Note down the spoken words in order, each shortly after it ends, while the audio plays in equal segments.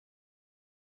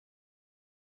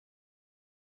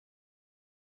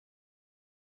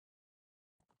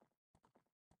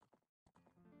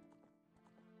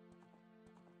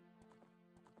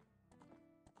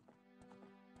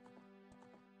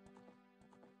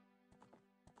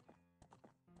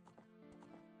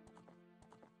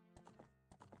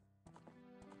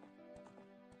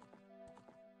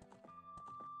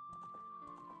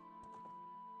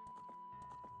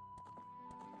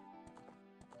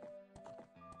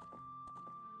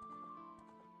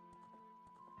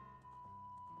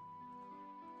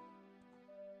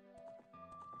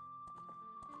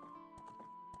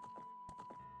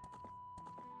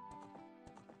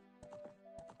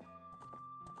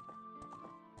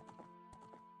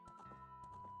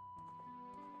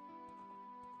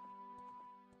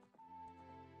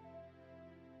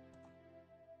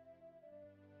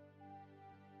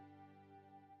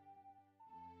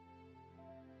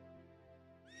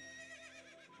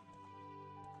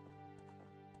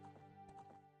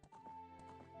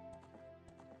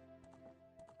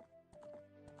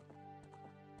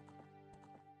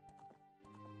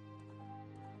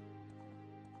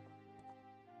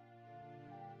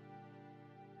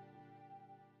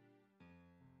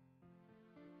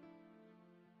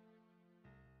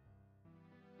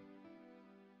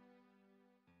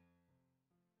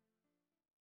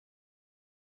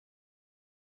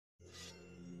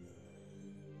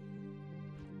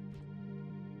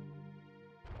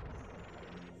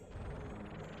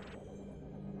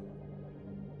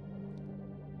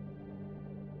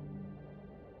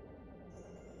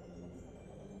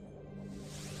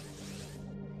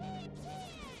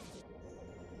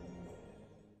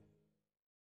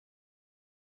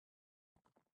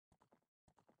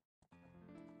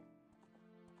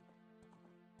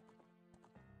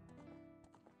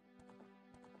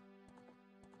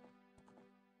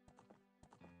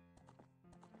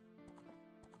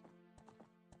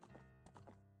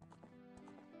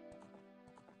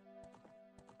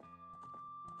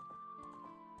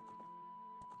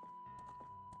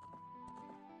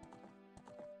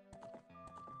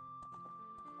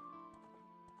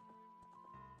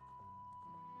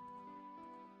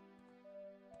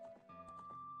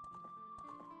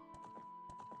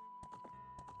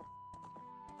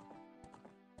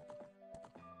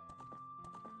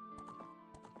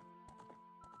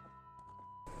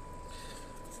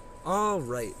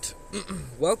Alright,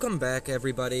 welcome back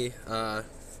everybody.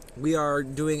 We are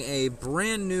doing a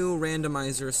brand new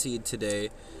randomizer seed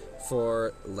today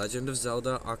for Legend of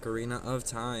Zelda Ocarina of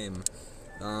Time.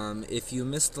 If you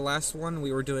missed the last one,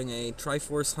 we were doing a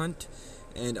Triforce hunt,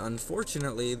 and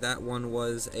unfortunately that one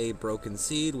was a broken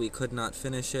seed. We could not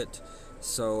finish it,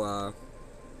 so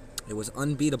it was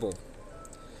unbeatable.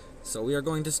 So we are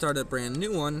going to start a brand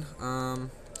new one.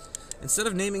 Instead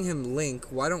of naming him Link,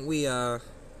 why don't we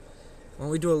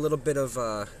do a little bit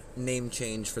of name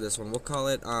change for this one? We'll call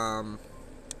it,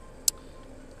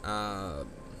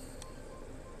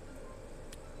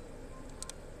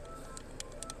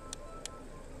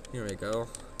 here we go.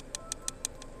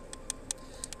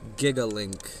 Giga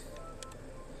Link.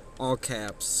 All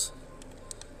caps.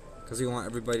 Because we want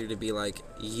everybody to be, like,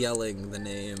 yelling the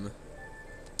name.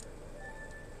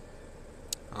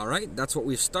 Alright, that's what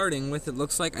we're starting with. It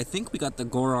looks like, I think we got the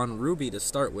Goron Ruby to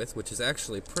start with, which is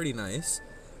actually pretty nice,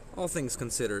 all things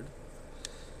considered.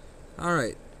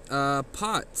 Alright,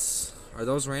 pots. Are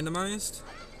those randomized?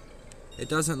 It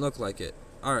doesn't look like it.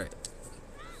 Alright.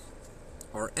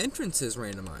 Our entrance is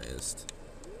randomized.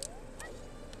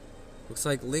 Looks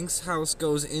like Link's house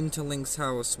goes into Link's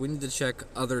house. We need to check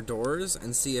other doors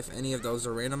and see if any of those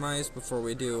are randomized before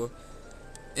we do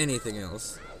anything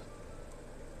else.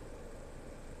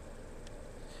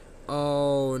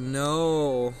 Oh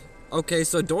no. Okay,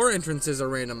 so door entrances are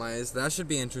randomized. That should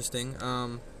be interesting.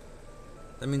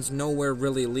 That means nowhere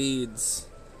really leads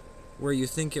where you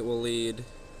think it will lead.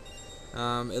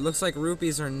 It looks like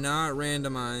rupees are not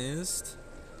randomized,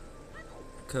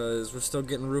 because we're still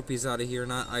getting rupees out of here,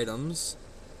 not items.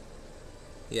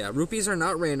 Yeah, rupees are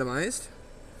not randomized.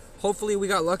 Hopefully we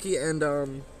got lucky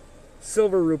and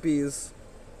silver rupees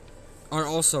are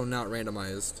also not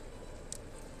randomized.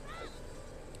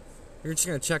 We're just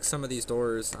gonna check some of these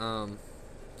doors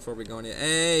before we go in here.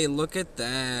 Hey, look at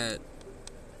that.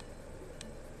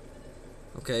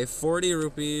 Okay, 40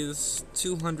 rupees,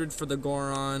 200 for the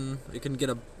Goron. We can get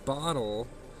a bottle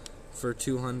for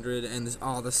 200, and this,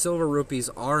 oh, the silver rupees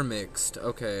are mixed.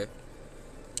 Okay.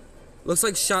 Looks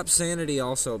like shop sanity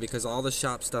also, because all the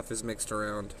shop stuff is mixed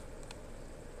around.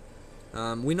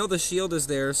 We know the shield is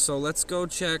there, so let's go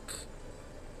check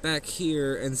back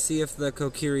here and see if the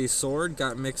Kokiri sword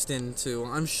got mixed into.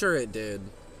 I'm sure it did.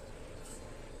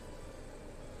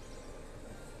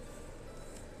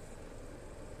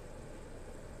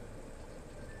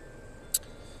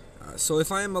 So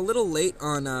if I am a little late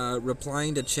on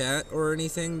replying to chat or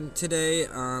anything today,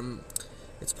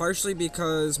 it's partially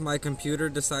because my computer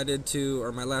decided to,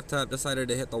 or my laptop decided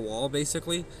to hit the wall,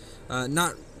 basically.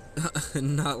 Not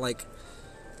like,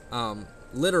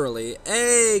 literally.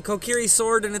 Hey, Kokiri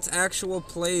sword in its actual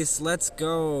place. Let's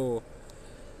go.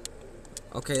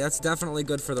 Okay, that's definitely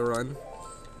good for the run.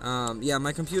 Yeah,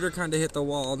 my computer kind of hit the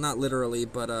wall, not literally,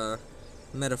 but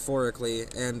metaphorically,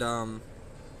 and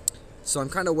so I'm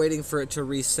kind of waiting for it to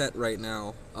reset right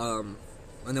now, and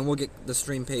then we'll get the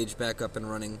stream page back up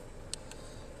and running.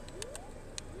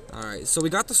 Alright, so we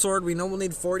got the sword. We know we'll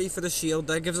need 40 for the shield.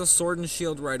 That gives us sword and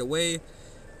shield right away,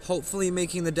 hopefully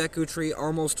making the Deku Tree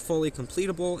almost fully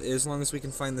completable, as long as we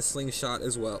can find the slingshot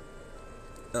as well.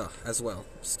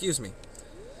 Excuse me.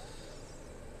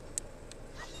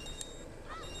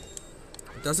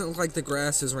 It doesn't look like the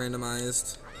grass is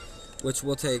randomized, which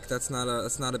we'll take. That's not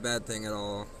a bad thing at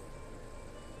all.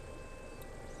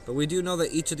 But we do know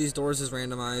that each of these doors is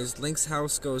randomized. Link's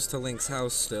house goes to Link's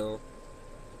house still.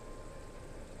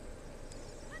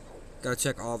 Gotta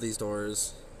check all these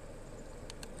doors.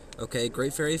 Okay,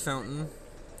 Great Fairy Fountain.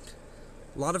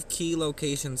 A lot of key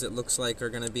locations, it looks like, are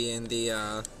gonna be in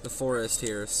the forest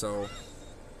here, so,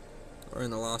 or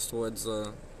in the Lost Woods,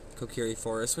 Kokiri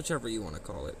Forest, whichever you want to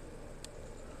call it.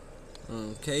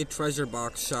 Okay, treasure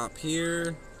box shop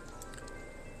here.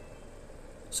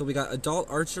 So we got adult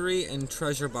archery and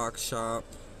treasure box shop.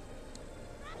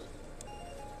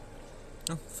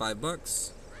 Oh,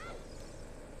 $5.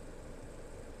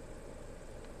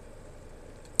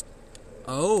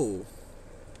 Oh,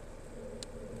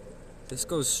 this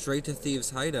goes straight to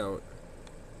Thieves' Hideout.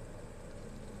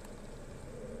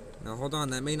 Now hold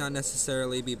on, that may not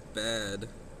necessarily be bad.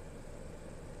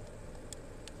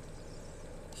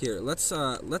 Here, let's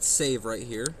save right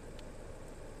here,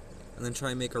 and then try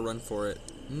and make a run for it.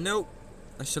 Nope,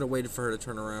 I should have waited for her to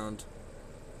turn around.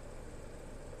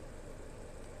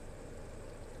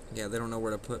 Yeah, they don't know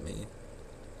where to put me.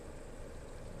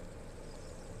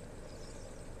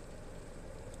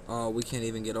 Oh, we can't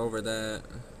even get over that.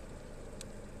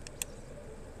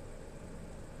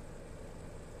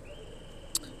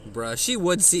 Bruh, she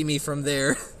would see me from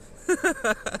there.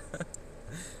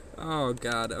 Oh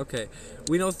god, okay.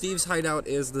 We know Thieves' Hideout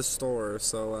is the store,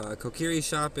 so Kokiri's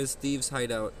shop is Thieves'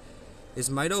 Hideout. Is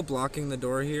Mito blocking the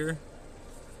door here?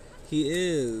 He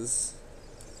is.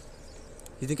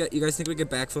 You guys think we could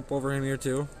backflip over him here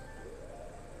too?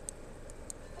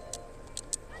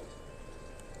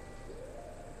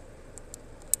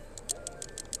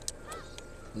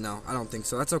 No, I don't think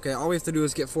so. That's okay. All we have to do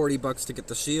is get 40 bucks to get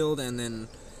the shield, and then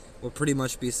we'll pretty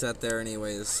much be set there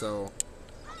anyways, so.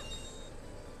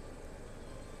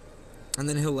 And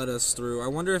then he'll let us through. I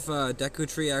wonder if Deku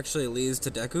Tree actually leads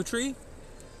to Deku Tree,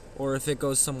 or if it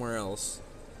goes somewhere else.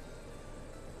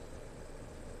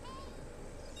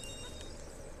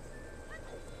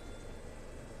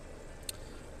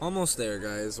 Almost there,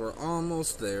 guys. We're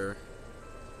almost there.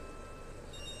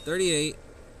 38.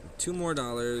 $2 more.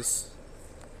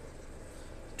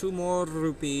 2 more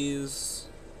rupees.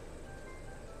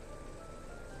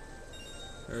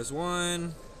 There's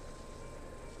 1.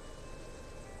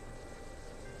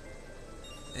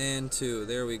 And 2.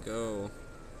 There we go.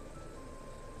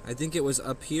 I think it was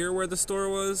up here where the store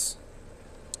was.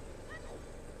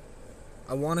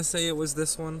 I want to say it was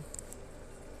this one.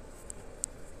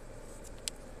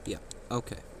 Yeah,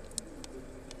 okay.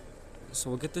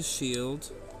 So we'll get the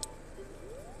shield.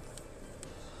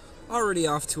 Already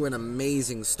off to an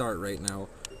amazing start right now.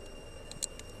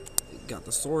 Got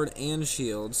the sword and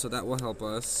shield, so that will help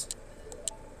us.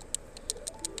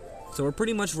 So we're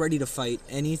pretty much ready to fight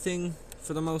anything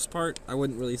for the most part. I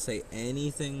wouldn't really say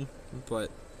anything,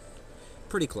 but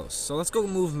pretty close. So let's go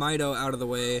move Mito out of the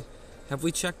way. Have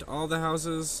we checked all the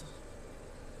houses?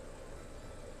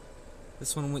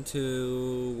 This one went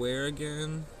to where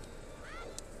again?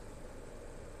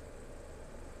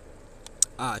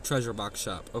 Ah, treasure box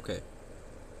shop. Okay.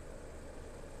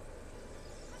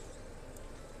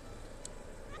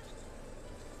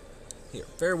 Here,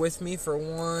 bear with me for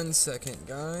 1 second,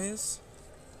 guys.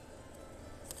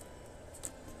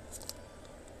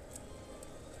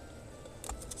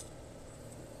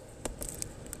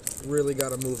 Really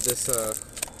gotta move this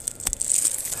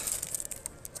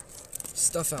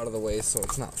stuff out of the way so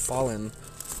it's not falling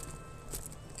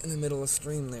in the middle of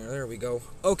stream there. There we go.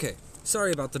 Okay,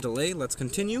 sorry about the delay. Let's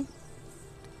continue.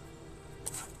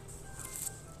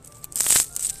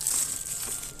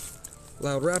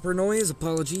 Loud rapper noise,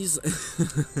 apologies.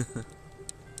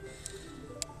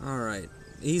 Alright,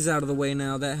 he's out of the way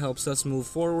now. That helps us move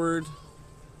forward.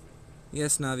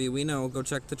 Yes, Navi, we know. Go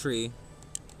check the tree.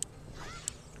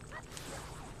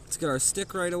 Let's get our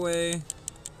stick right away.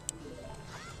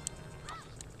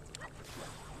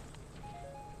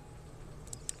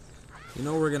 You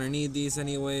know we're gonna need these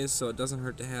anyways, so it doesn't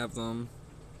hurt to have them.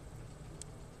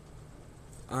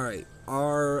 Alright,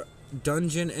 our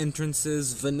dungeon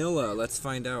entrances vanilla. Let's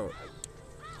find out.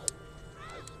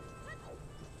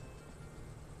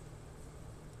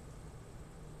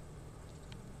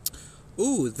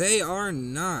 Ooh, they are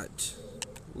not.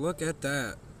 Look at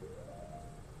that.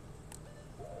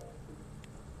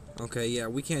 Okay, yeah,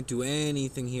 we can't do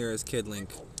anything here as Kid Link.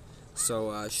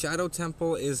 So, Shadow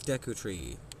Temple is Deku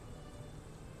Tree.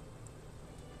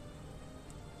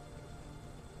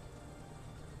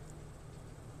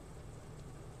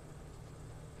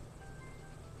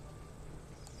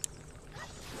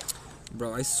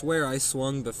 Bro, I swear I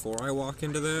swung before I walk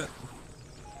into that.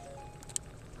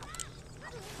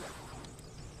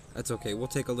 That's okay, we'll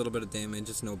take a little bit of damage,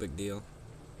 it's no big deal.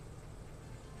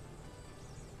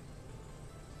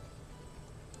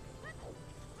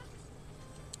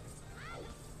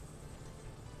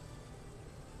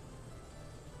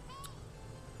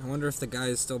 I wonder if the guy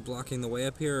is still blocking the way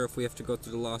up here, or if we have to go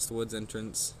through the Lost Woods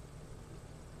entrance.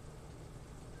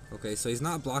 Okay, so he's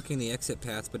not blocking the exit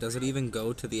path, but does it even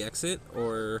go to the exit,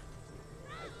 or...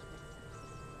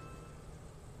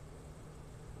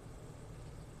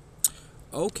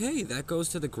 Okay, that goes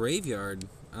to the graveyard,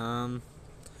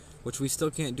 which we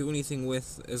still can't do anything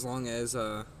with as long as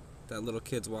that little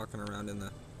kid's walking around in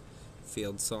the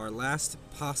field. So our last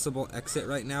possible exit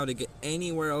right now to get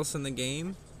anywhere else in the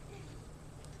game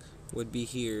would be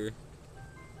here.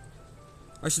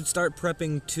 I should start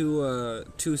prepping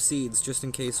two seeds just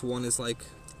in case one is like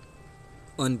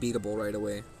unbeatable right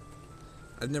away.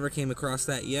 I've never came across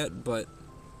that yet, but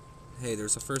hey,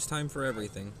 there's a first time for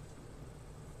everything.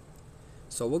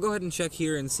 So we'll go ahead and check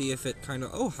here and see if it kind of...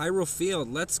 Oh, Hyrule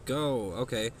Field, let's go.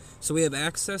 Okay, so we have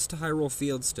access to Hyrule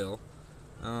Field still.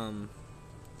 The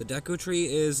Deku Tree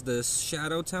is the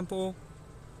Shadow Temple.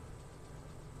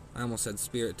 I almost said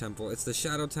Spirit Temple. It's the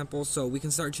Shadow Temple, so we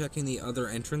can start checking the other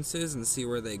entrances and see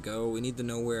where they go. We need to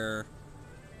know where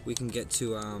we can get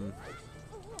to,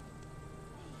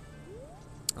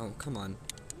 Oh, come on.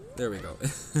 There we go.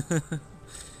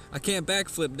 I can't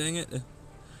backflip, dang it.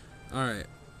 Alright.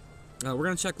 We're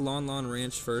gonna check Lon Lon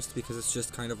Ranch first because it's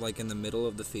just kind of like in the middle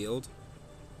of the field.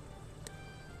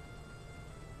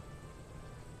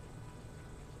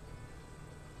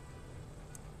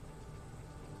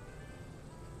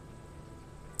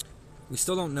 We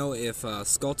still don't know if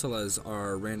Skulltulas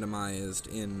are randomized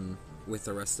in with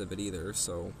the rest of it either,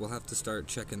 so we'll have to start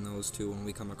checking those too when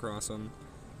we come across them.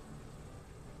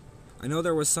 I know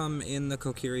there was some in the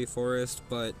Kokiri Forest,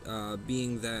 but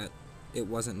being that it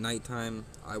wasn't nighttime,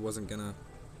 I wasn't gonna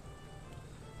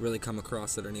really come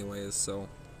across it anyways, so.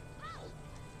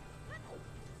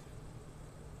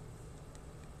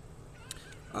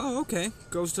 Oh, okay.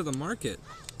 Goes to the market.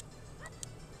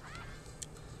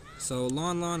 So,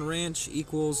 Lon Lon Ranch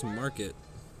equals market.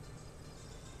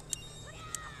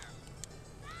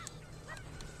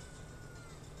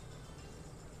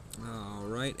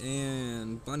 Alright,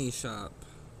 and bunny shop.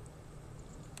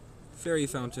 Fairy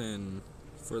fountain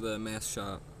for the mask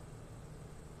shop.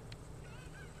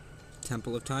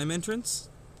 Temple of Time entrance.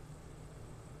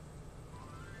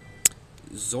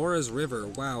 Zora's River.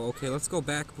 Wow, okay, let's go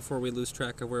back before we lose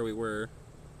track of where we were.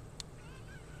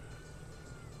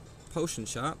 Potion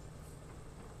shop.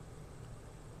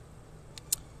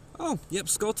 Oh, yep,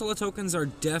 Skulltula tokens are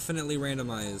definitely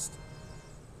randomized.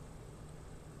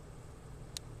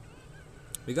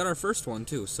 We got our first one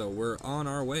too, so we're on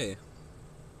our way.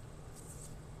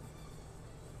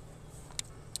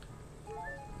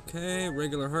 Okay,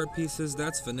 regular heart pieces,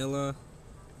 that's vanilla.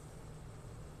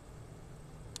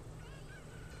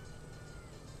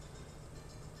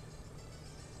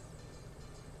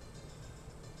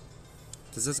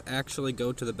 Does this actually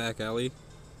go to the back alley?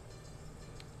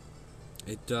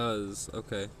 It does,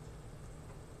 okay.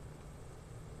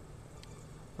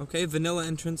 Okay, vanilla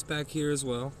entrance back here as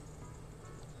well.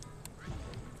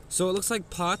 So it looks like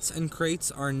pots and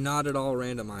crates are not at all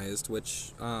randomized,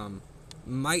 which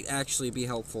might actually be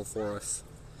helpful for us.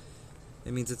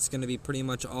 It means it's going to be pretty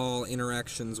much all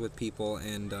interactions with people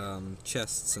and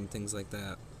chests and things like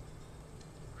that.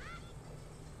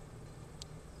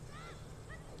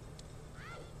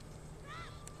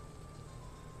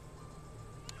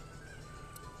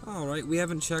 Alright, we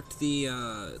haven't checked the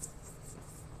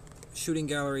shooting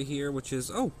gallery here, which is,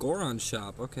 oh, Goron's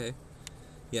shop, okay.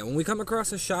 Yeah, when we come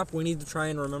across a shop, we need to try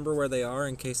and remember where they are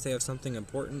in case they have something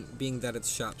important. Being that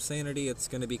it's shop sanity, it's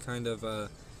going to be kind of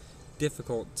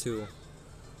difficult to,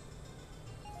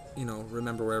 you know,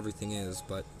 remember where everything is,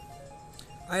 but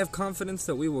I have confidence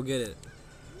that we will get it.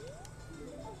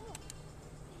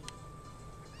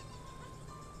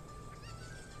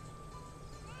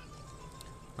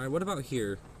 Alright, what about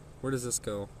here? Where does this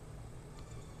go?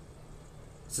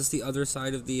 Is this the other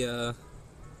side of the,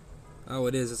 oh,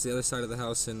 it is. It's the other side of the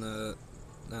house in the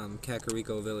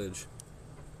Kakariko village.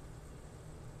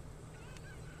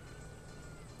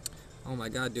 Oh my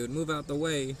god, dude, move out the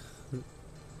way.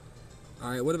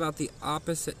 Alright, what about the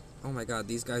opposite? Oh my god,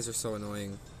 these guys are so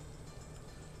annoying.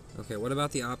 Okay, what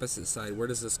about the opposite side? Where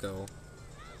does this go?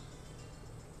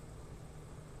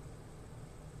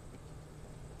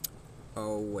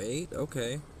 Oh, wait,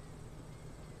 okay.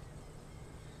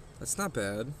 That's not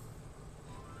bad.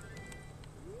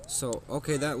 So,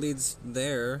 okay, that leads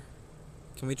there.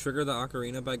 Can we trigger the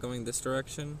ocarina by going this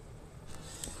direction?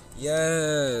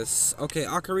 Yes! Okay,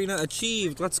 ocarina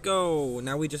achieved! Let's go!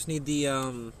 Now we just need the,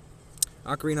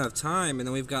 Ocarina of Time, and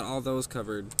then we've got all those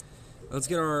covered. Let's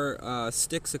get our,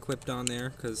 sticks equipped on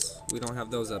there, because we don't have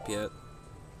those up yet.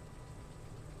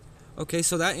 Okay,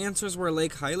 so that answers where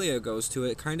Lake Hylia goes to.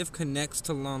 It kind of connects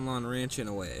to Lon Lon Ranch in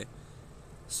a way.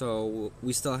 So,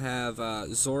 we still have,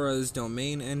 Zora's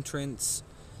Domain entrance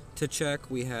to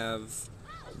check. We have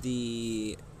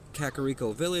the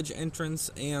Kakariko Village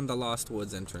entrance and the Lost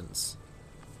Woods entrance.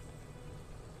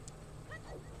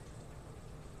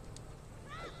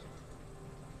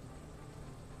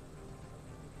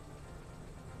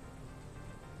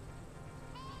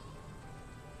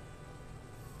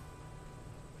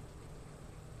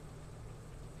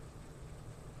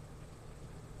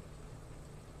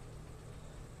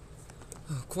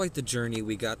 Quite the journey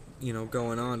we got, you know,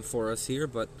 going on for us here,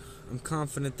 but I'm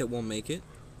confident that we'll make it.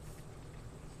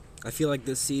 I feel like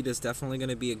this seed is definitely going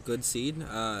to be a good seed.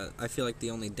 I feel like the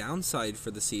only downside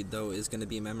for the seed, though, is going to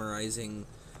be memorizing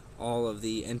all of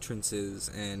the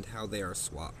entrances and how they are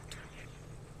swapped.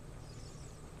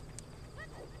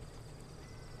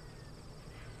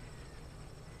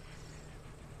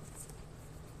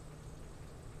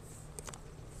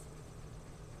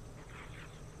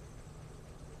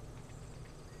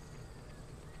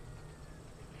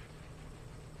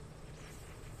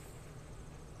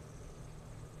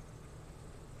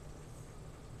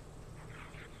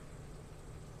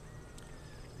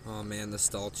 Oh man, the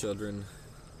stall children.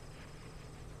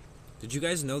 Did you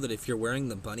guys know that if you're wearing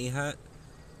the bunny hat,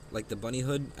 like the bunny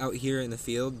hood out here in the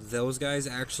field, those guys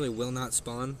actually will not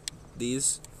spawn? The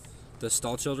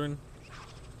stall children?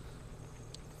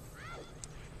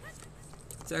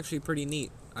 It's actually pretty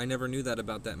neat. I never knew that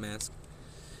about that mask.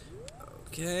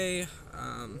 Okay,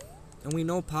 and we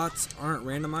know pots aren't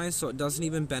randomized, so it doesn't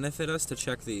even benefit us to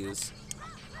check these.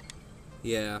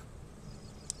 Yeah.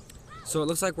 So it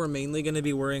looks like we're mainly going to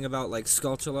be worrying about like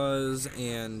sculptulas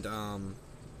and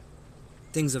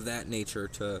things of that nature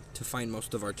to find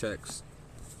most of our checks.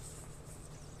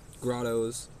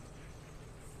 Grottos.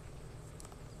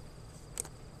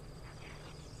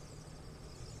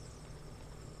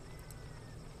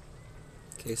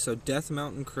 Okay, so Death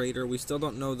Mountain Crater. We still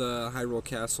don't know the Hyrule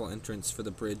Castle entrance for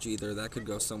the bridge either. That could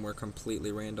go somewhere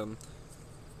completely random.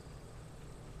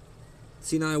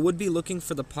 See, now I would be looking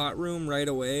for the pot room right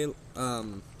away.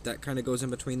 That kind of goes in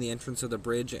between the entrance of the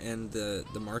bridge and the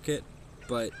market.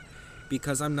 But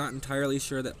because I'm not entirely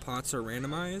sure that pots are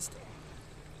randomized,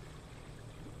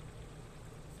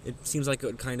 it seems like it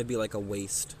would kind of be like a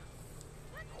waste.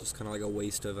 Just kind of like a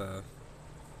waste of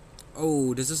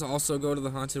Oh, does this also go to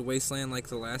the Haunted Wasteland like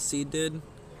the last seed did?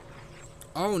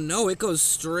 Oh no, it goes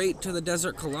straight to the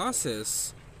Desert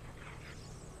Colossus.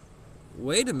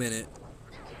 Wait a minute.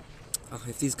 Oh,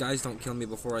 if these guys don't kill me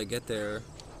before I get there.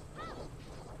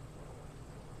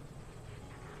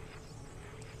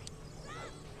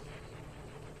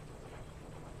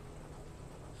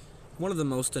 One of the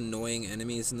most annoying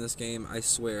enemies in this game, I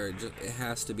swear, it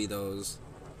has to be those.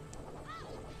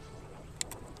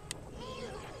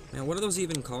 Man, what are those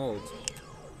even called?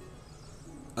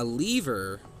 A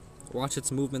lever. Watch its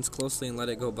movements closely and let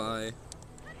it go by.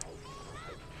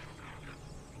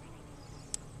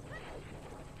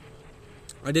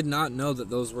 I did not know that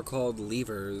those were called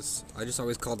levers. I just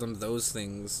always called them those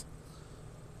things.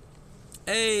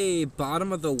 Hey,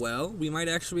 bottom of the well. We might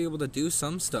actually be able to do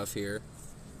some stuff here.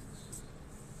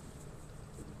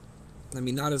 I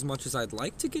mean, not as much as I'd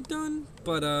like to get done,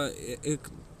 but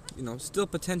you know, still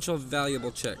potential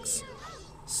valuable checks.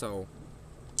 So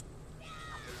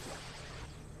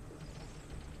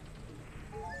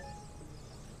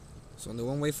there's only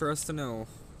one way for us to know.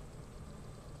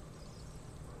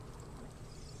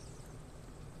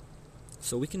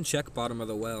 So we can check bottom of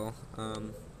the well.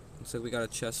 Looks like we got a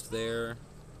chest there.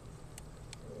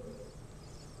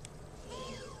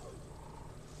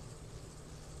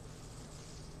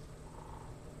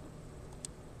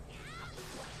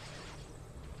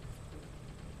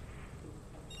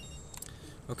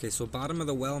 Okay, so bottom of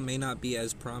the well may not be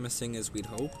as promising as we'd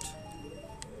hoped.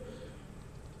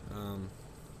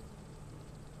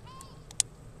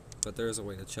 But there is a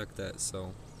way to check that,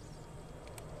 so.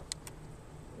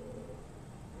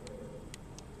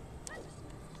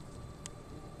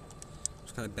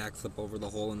 Just kind of backflip over the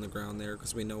hole in the ground there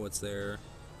because we know it's there.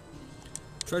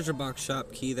 Treasure box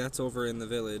shop key, that's over in the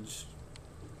village.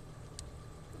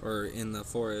 Or in the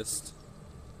forest.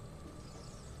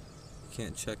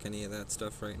 Can't check any of that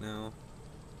stuff right now.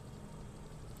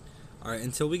 Alright,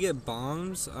 until we get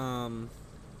bombs,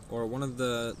 or one of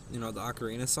the, you know, the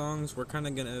Ocarina songs, we're kind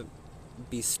of gonna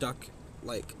be stuck,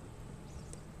 like,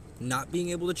 not being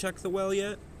able to check the well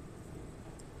yet.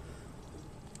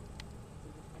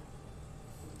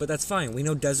 But that's fine. We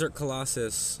know Desert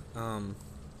Colossus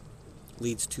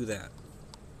leads to that.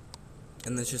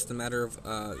 And it's just a matter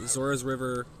of Zora's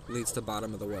River leads to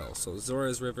bottom of the well. So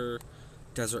Zora's River,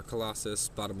 Desert Colossus,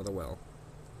 bottom of the well.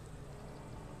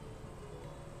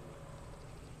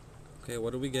 Okay,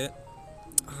 what do we get?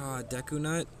 Ah, Deku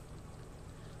Nut.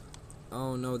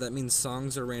 Oh no, that means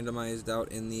songs are randomized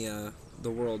out in the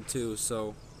world too,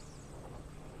 so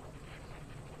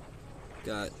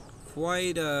got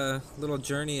quite a little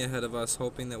journey ahead of us,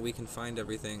 hoping that we can find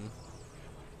everything.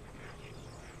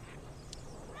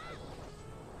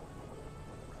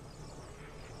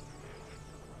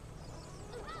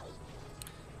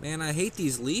 Man, I hate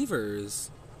these levers.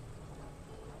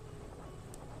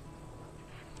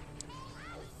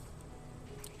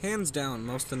 Hands down,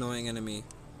 most annoying enemy.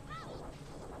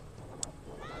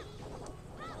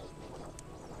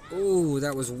 Ooh,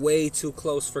 that was way too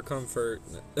close for comfort.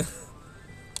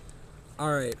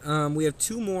 Alright, we have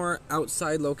two more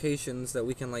outside locations that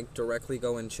we can, like, directly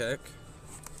go and check.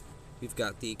 We've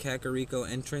got the Kakariko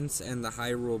entrance and the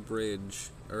Hyrule Bridge,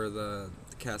 or the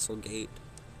castle gate.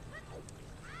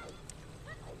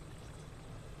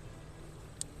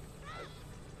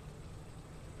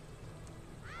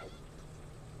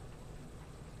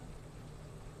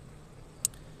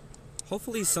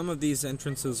 Hopefully some of these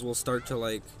entrances will start to,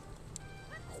 like,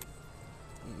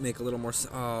 make a little more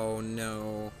oh,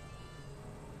 no.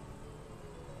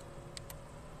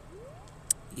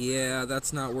 Yeah,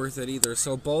 that's not worth it either.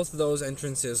 So both of those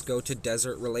entrances go to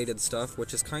desert-related stuff,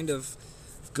 which is kind of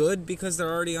good because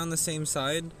they're already on the same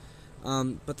side.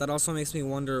 But that also makes me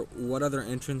wonder what other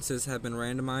entrances have been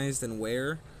randomized and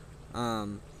where.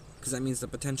 Because that means the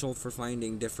potential for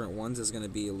finding different ones is going to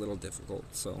be a little difficult.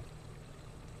 So,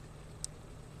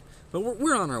 but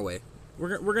we're on our way.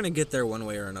 We're going to get there one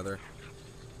way or another.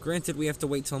 Granted, we have to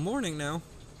wait till morning now.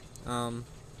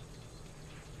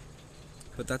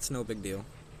 But that's no big deal.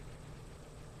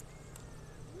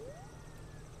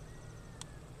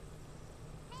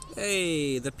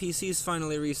 Hey, the PC's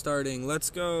finally restarting. Let's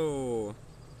go.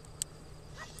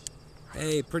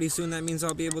 Hey, pretty soon that means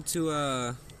I'll be able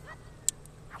to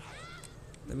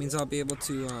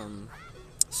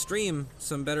stream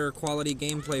some better quality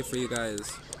gameplay for you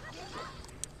guys.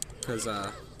 Cuz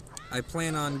I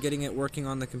plan on getting it working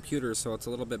on the computer, so it's a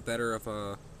little bit better of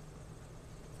a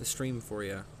stream for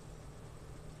you.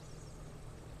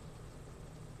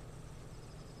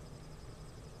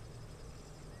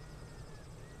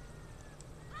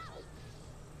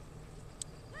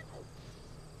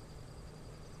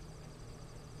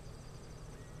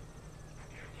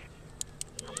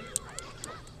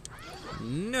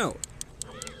 No.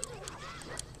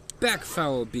 Back,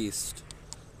 foul beast.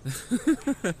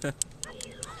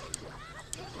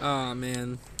 Oh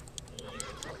man.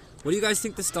 What do you guys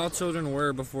think the stall children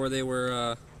were before they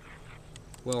were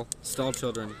well, stall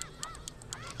children?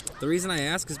 The reason I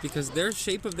ask is because their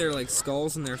shape of their like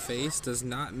skulls and their face does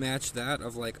not match that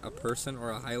of like a person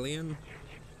or a Hylian.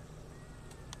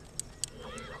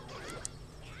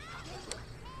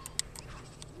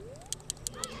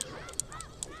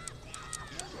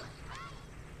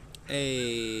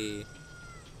 Hey,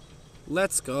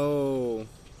 let's go.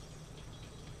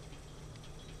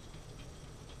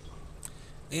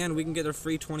 And we can get a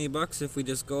free 20 bucks if we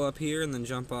just go up here and then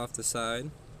jump off the side.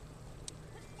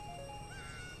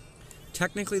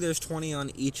 Technically there's 20 on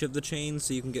each of the chains,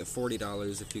 so you can get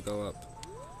 $40 if you go up.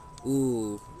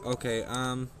 Ooh, okay,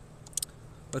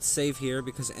 let's save here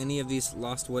because any of these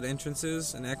Lost Wood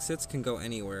entrances and exits can go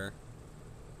anywhere.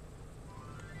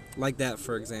 Like that,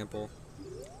 for example.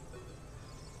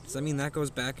 Does that mean that goes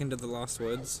back into the Lost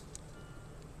Woods?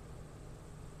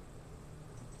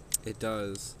 It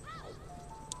does.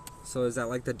 So is that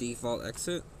like the default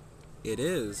exit? It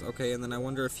is. Okay, and then I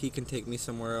wonder if he can take me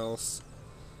somewhere else.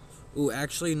 Ooh,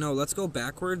 actually, no. Let's go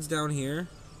backwards down here.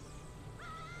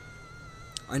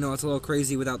 I know it's a little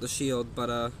crazy without the shield, but,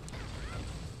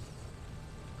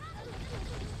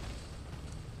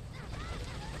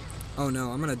 oh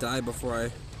no, I'm gonna die before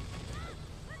I...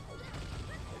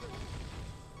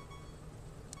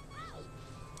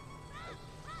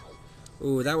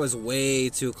 Ooh, that was way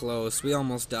too close. We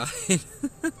almost died.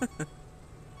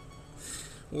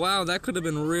 Wow, that could have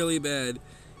been really bad.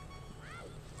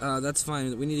 That's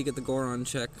fine. We need to get the Goron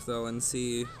check, though, and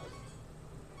see...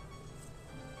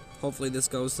 Hopefully this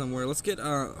goes somewhere. Let's get,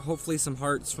 hopefully some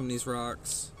hearts from these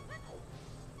rocks.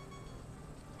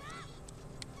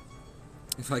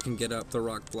 If I can get up, the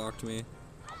rock blocked me.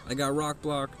 I got rock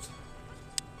blocked.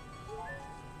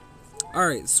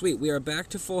 Alright, sweet. We are back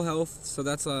to full health, so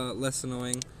that's less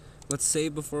annoying. Let's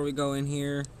save before we go in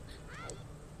here.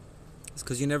 It's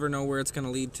because you never know where it's going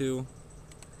to lead to.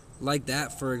 Like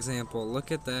that, for example.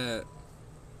 Look at that.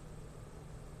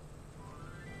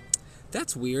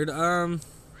 That's weird. Those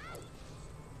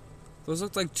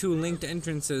look like two linked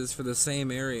entrances for the same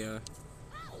area.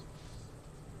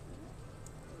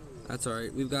 That's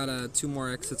alright. We've got 2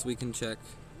 more exits we can check.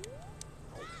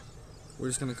 We're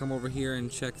just gonna come over here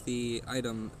and check the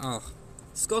item. Oh,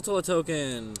 Skulltula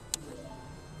token!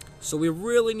 So we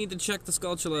really need to check the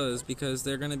Skulltulas because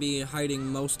they're gonna be hiding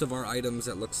most of our items,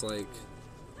 it looks like.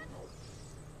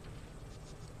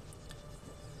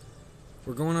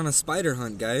 We're going on a spider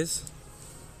hunt, guys.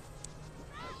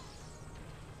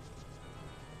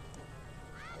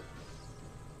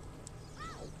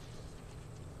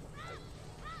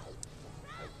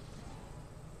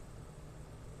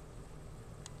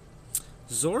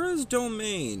 Zora's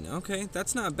Domain. Okay,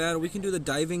 that's not bad. We can do the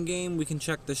diving game, we can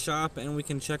check the shop, and we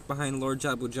can check behind Lord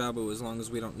Jabu Jabu as long as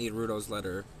we don't need Ruto's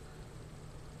letter.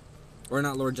 Or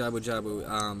not Lord Jabu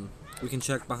Jabu. We can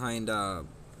check behind the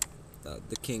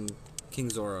King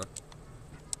Zora.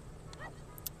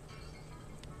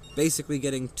 Basically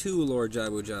getting to Lord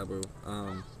Jabu Jabu.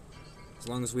 As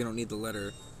long as we don't need the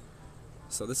letter.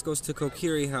 So this goes to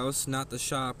Kokiri House, not the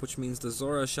shop, which means the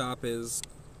Zora shop is...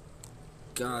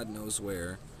 God knows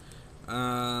where.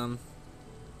 Huh.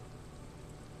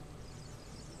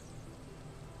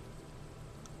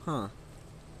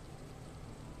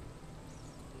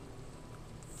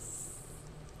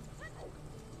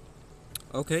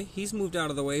 Okay, he's moved out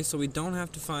of the way, so we don't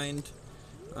have to find.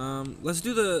 Let's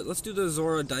do the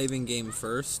Zora diving game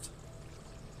first.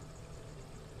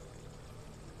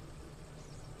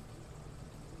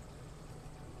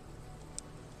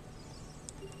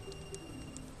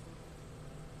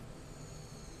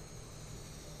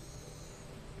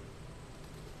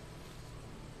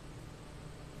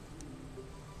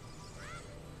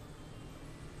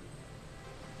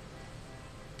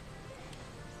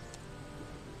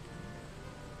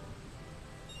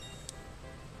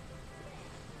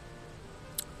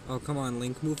 Oh, come on,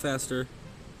 Link, move faster.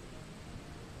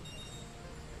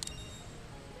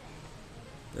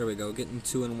 There we go, getting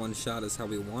 2 in 1 shot is how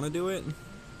we want to do it.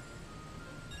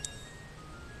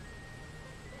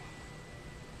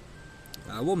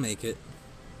 We'll make it.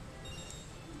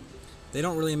 They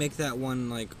don't really make that one,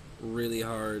 like, really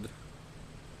hard.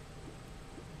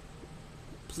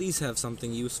 Please have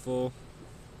something useful.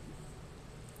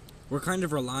 We're kind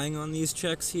of relying on these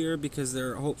checks here because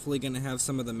they're hopefully going to have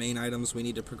some of the main items we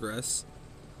need to progress.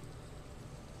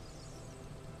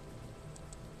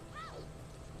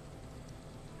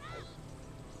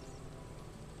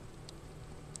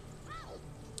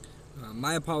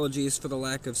 My apologies for the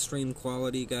lack of stream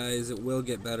quality, guys. It will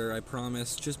get better, I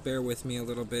promise. Just bear with me a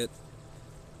little bit.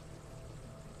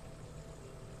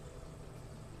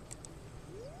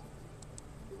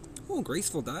 Oh,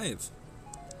 graceful dive.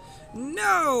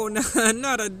 No,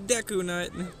 not a Deku Nut.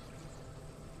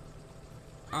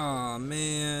 Aw,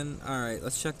 man. Alright,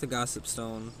 let's check the Gossip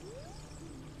Stone.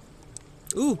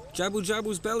 Ooh, Jabu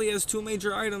Jabu's belly has 2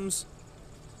 major items.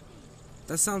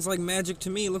 That sounds like magic to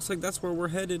me. Looks like that's where we're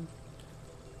headed.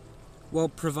 Well,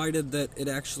 provided that it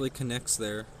actually connects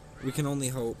there. We can only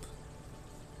hope.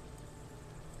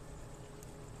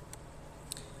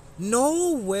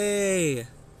 No way!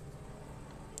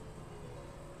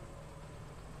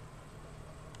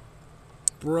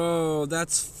 Bro,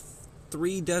 that's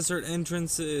 3 desert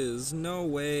entrances. No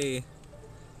way.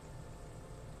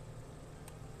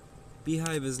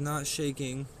 Beehive is not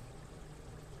shaking.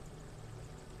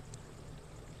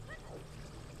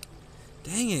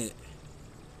 Dang it.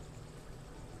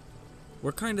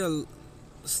 We're kind of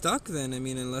stuck then, I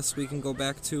mean, unless we can go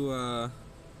back to,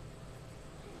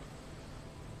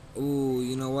 Ooh,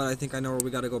 you know what? I think I know where we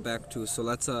gotta go back to. So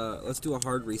let's do a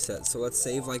hard reset. So let's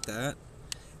save like that,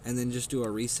 and then just do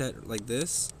a reset like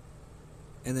this,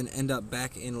 and then end up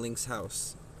back in Link's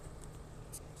house.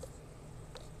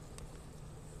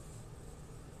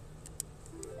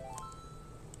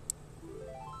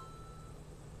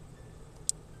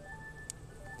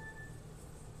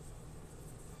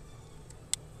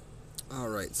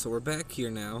 Alright, so we're back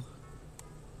here now.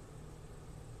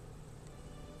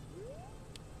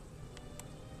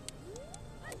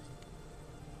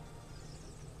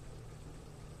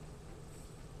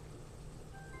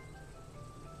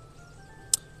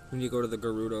 We need to go to the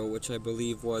Gerudo, which I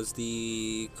believe was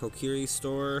the Kokiri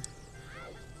store.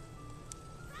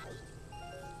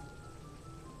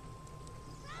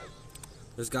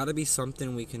 There's gotta be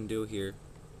something we can do here.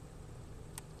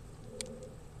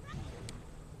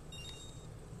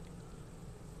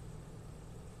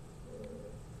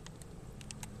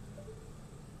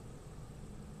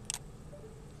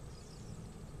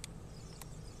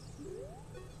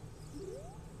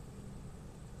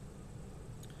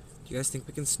 Do you guys think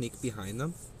we can sneak behind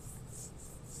them?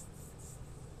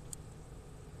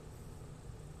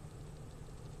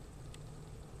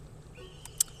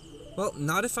 Well,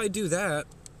 not if I do that.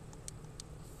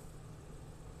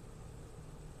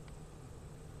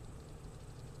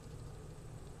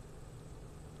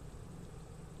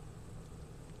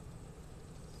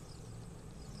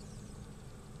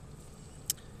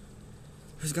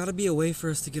 There's gotta be a way for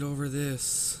us to get over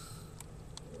this.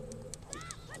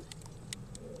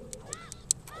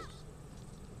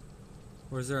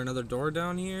 Or is there another door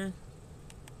down here?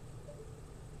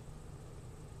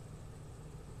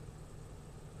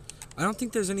 I don't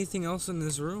think there's anything else in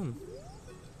this room.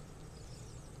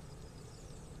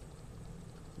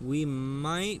 We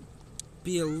might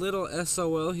be a little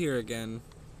SOL here again.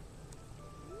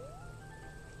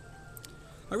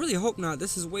 I really hope not.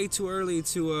 This is way too early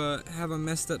to have a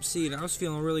messed up seed. I was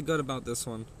feeling really good about this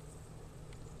one.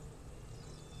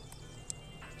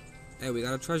 Hey, we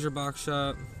got a treasure box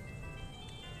shop.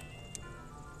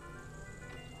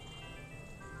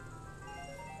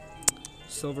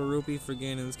 Silver rupee for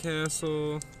Ganon's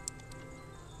castle.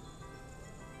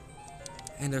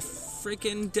 And a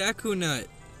freaking Deku Nut.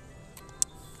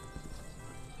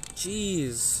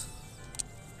 Jeez.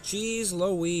 Jeez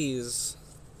Louise.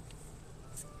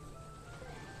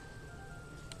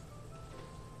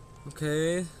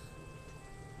 Okay.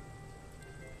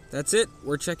 That's it.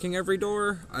 We're checking every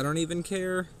door. I don't even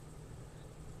care.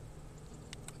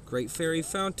 Great Fairy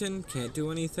Fountain. Can't do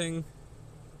anything.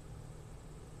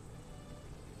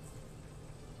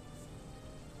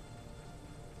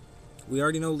 We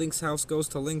already know Link's house goes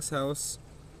to Link's house.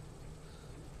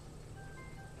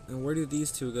 And where do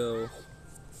these two go?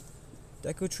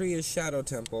 Deku Tree is Shadow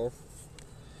Temple.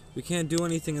 We can't do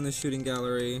anything in the shooting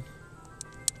gallery.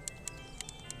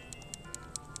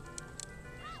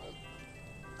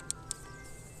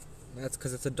 That's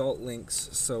because it's adult Links,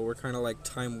 so we're kind of like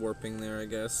time warping there, I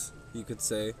guess you could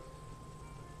say.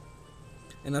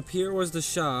 And up here was the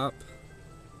shop.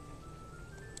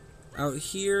 Out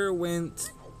here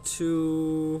went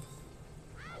to...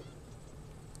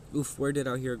 Oof, where did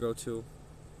out here go to?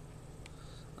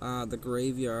 The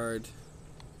graveyard.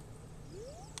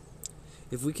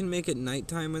 If we can make it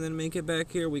nighttime and then make it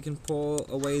back here, we can pull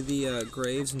away the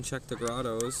graves and check the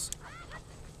grottos.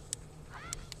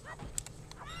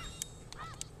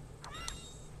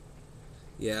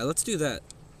 Yeah, let's do that.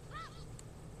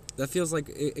 That feels like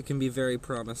it can be very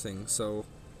promising, so...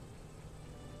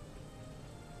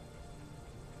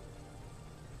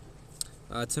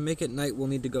 to make it night, we'll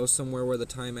need to go somewhere where the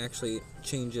time actually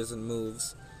changes and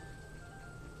moves.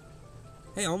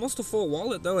 Hey, almost a full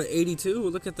wallet, though, at 82.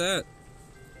 Look at that.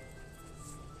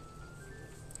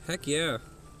 Heck yeah.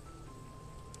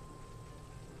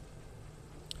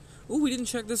 Ooh, we didn't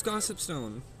check this Gossip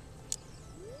Stone.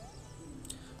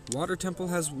 Water Temple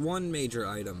has 1 major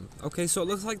item. Okay, so it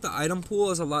looks like the item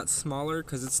pool is a lot smaller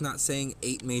because it's not saying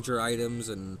 8 major items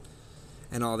and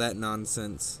all that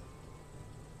nonsense.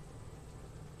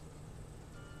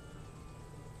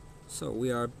 So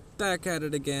we are back at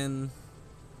it again.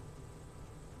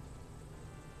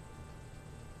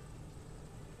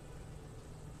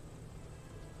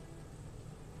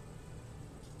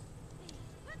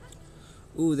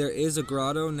 Ooh, there is a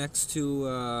grotto next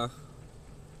to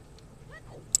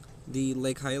the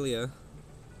Lake Hylia.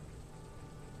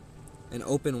 An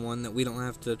open one that we don't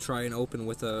have to try and open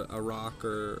with a rock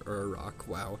or a rock,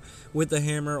 wow. With a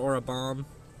hammer or a bomb.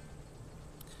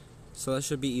 So that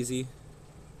should be easy.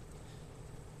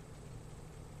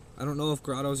 I don't know if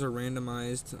grottos are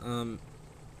randomized.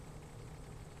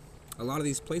 A lot of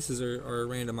these places are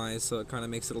randomized, so it kind of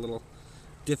makes it a little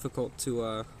difficult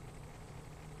to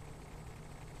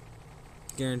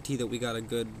guarantee that we got a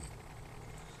good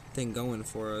thing going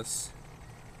for us.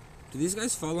 Do these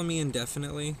guys follow me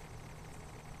indefinitely?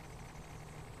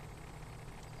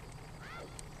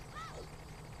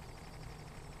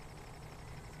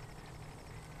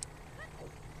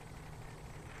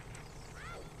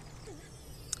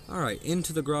 Alright,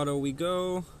 into the grotto we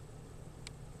go.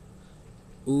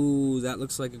 Ooh, that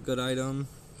looks like a good item.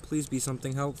 Please be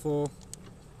something helpful.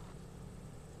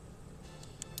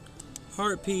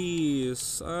 Heart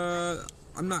piece.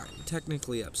 I'm not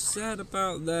technically upset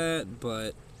about that,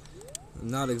 but I'm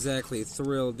not exactly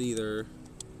thrilled either.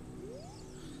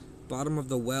 Bottom of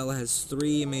the Well has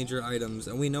 3 major items,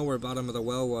 and we know where Bottom of the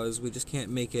Well was. We just can't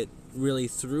make it really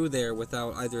through there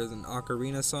without either an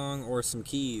Ocarina song or some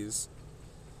keys.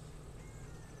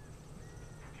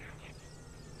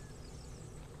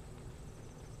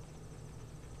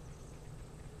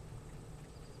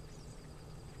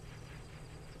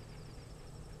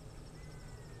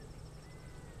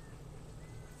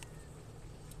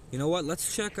 You know what?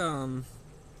 Let's check Lon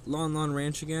Lon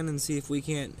Ranch again and see if we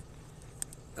can't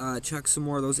check some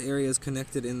more of those areas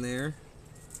connected in there.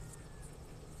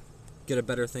 Get a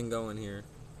better thing going here.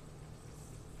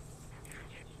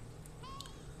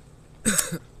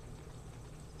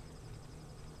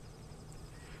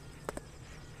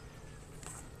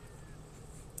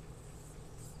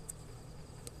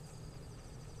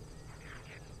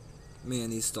 Man,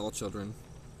 these stall children.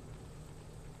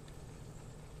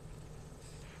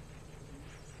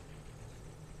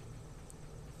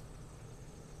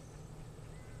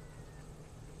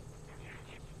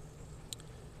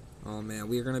 Oh man,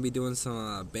 we are going to be doing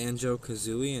some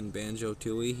Banjo-Kazooie and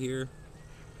Banjo-Tooie here.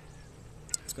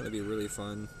 It's going to be really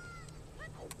fun. I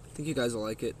think you guys will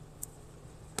like it.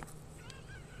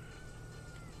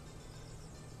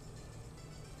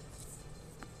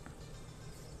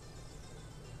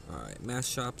 Alright, Mass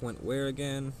Shop went where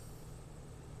again?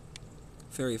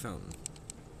 Fairy Fountain.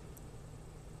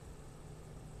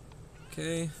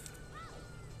 Okay.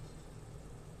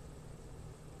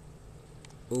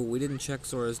 Oh, we didn't check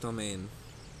Zora's domain.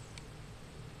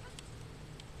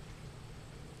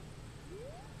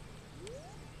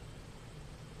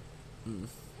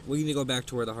 We need to go back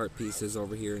to where the heart piece is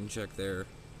over here and check there.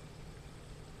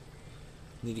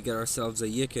 Need to get ourselves a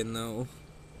Yikin though.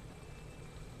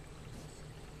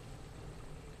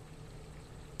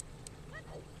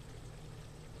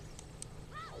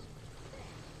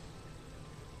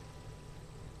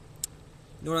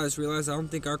 You know what I just realized? I don't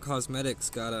think our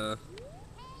cosmetics got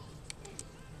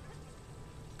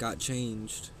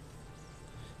changed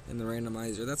in the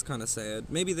randomizer. That's kind of sad.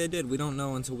 Maybe they did. We don't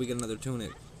know until we get another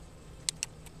tunic.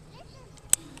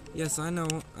 Yes, I know.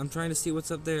 I'm trying to see what's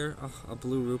up there. Oh, a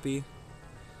blue rupee.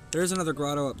 There's another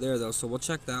grotto up there, though, so we'll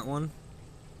check that one.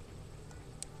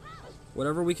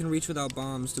 Whatever we can reach without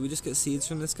bombs. Do we just get seeds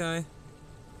from this guy?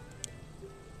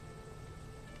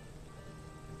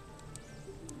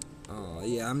 Oh,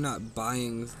 yeah, I'm not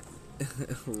buying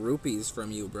rupees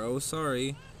from you, bro.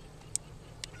 Sorry.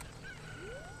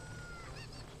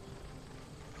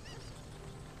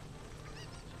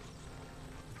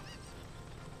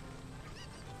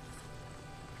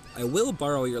 I will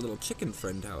borrow your little chicken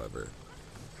friend, however.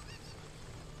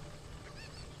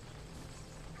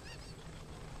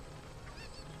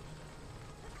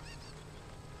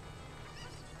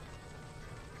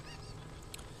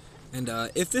 And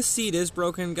if this seed is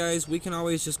broken, guys, we can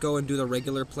always just go and do the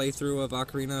regular playthrough of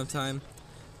Ocarina of Time.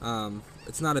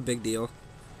 It's not a big deal.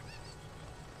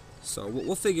 So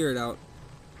we'll figure it out.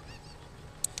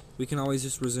 We can always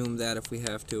just resume that if we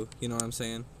have to. You know what I'm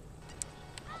saying?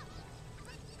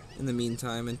 In the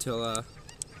meantime, until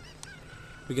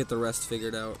we get the rest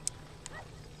figured out.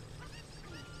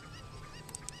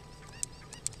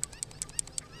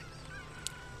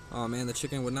 Oh man, the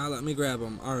chicken would not let me grab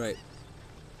him. Alright.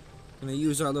 Gonna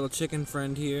use our little chicken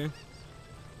friend here.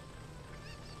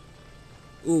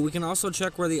 Ooh, we can also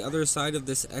check where the other side of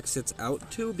this exits out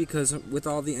to, because with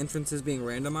all the entrances being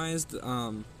randomized,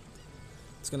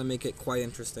 it's gonna make it quite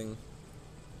interesting.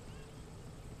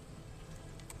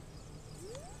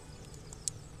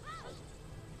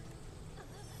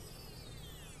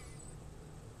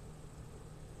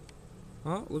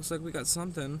 Oh, looks like we got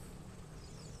something.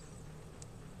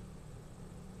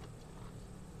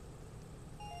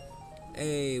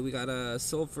 Hey, we got a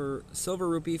silver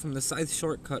rupee from the Scythe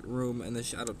shortcut room in the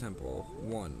Shadow Temple.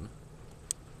 1.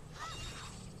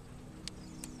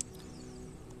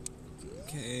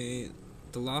 Okay,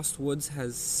 the Lost Woods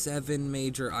has 7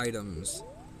 major items.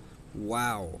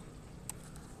 Wow.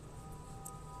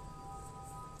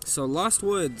 So Lost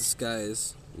Woods,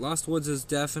 guys. Lost Woods is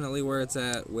definitely where it's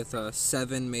at with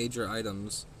 7 major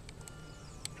items.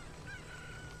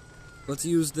 Let's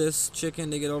use this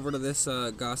chicken to get over to this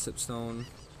gossip stone.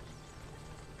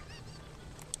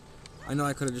 I know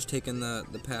I could have just taken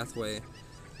the pathway.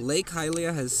 Lake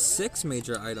Hylia has 6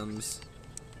 major items.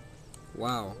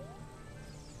 Wow.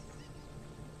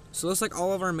 So it looks like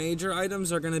all of our major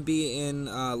items are going to be in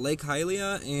Lake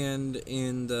Hylia and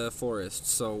in the forest.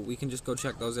 So we can just go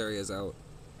check those areas out.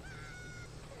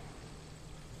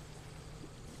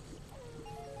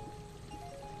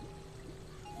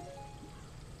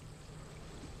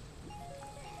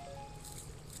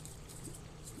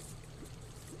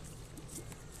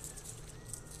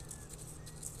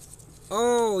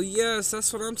 Oh, yes,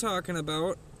 that's what I'm talking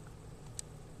about.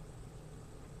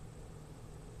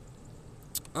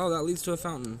 Oh, that leads to a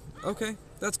fountain. Okay,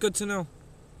 that's good to know.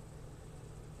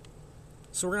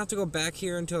 So we're gonna have to go back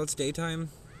here until it's daytime.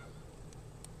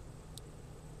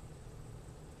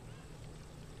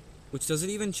 Which, does it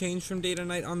even change from day to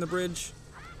night on the bridge?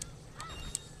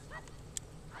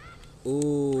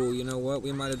 Ooh, you know what?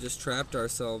 We might have just trapped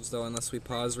ourselves, though, unless we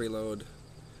pause reload.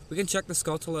 We can check the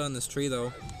Skulltula on this tree,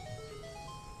 though.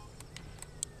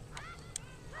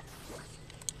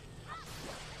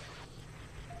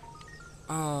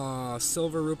 Ah,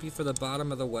 silver rupee for the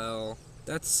bottom of the well.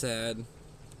 That's sad.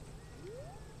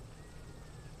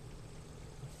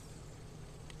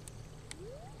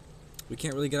 We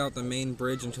can't really get out the main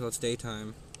bridge until it's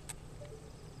daytime.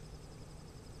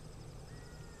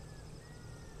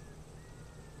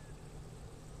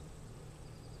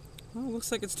 Well,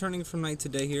 looks like it's turning from night to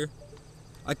day here.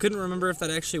 I couldn't remember if that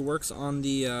actually works on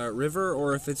the river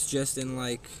or if it's just in,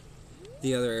 like,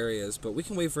 the other areas. But we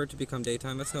can wait for it to become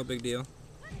daytime. That's no big deal.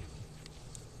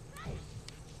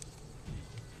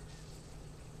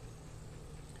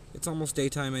 It's almost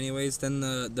daytime anyways. Then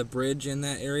the bridge in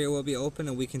that area will be open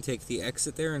and we can take the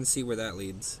exit there and see where that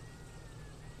leads.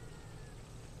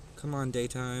 Come on,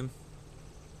 daytime.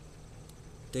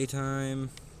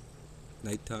 Daytime.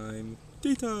 Nighttime.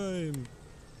 Daytime.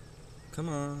 Come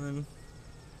on.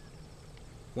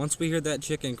 Once we hear that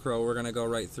chicken crow, we're gonna go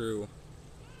right through.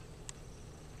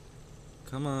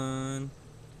 Come on.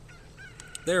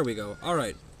 There we go.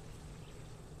 Alright.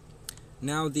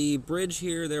 Now the bridge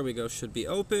here, there we go, should be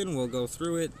open. We'll go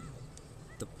through it.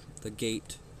 The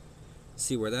gate.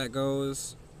 See where that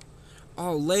goes.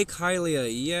 Oh, Lake Hylia,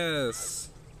 yes.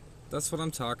 That's what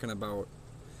I'm talking about.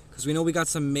 Because we know we got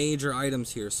some major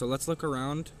items here, so let's look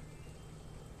around.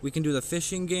 We can do the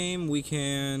fishing game. We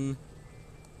can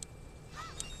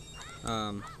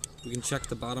check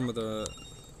the bottom of the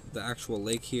actual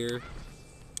lake here.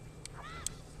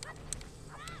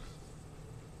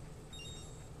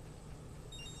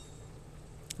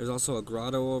 There's also a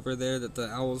grotto over there that the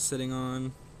owl's sitting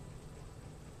on.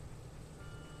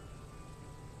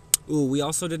 Ooh, we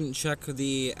also didn't check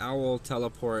the owl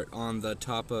teleport on the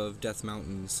top of Death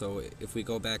Mountain, so if we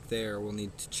go back there, we'll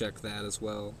need to check that as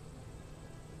well.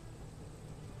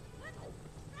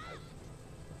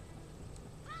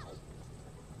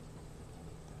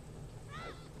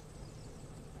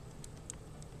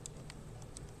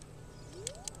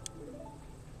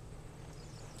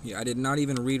 Yeah, I did not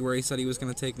even read where he said he was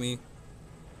going to take me,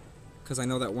 because I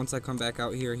know that once I come back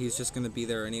out here, he's just going to be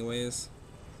there anyways.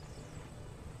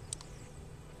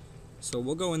 So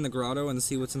we'll go in the grotto and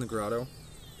see what's in the grotto.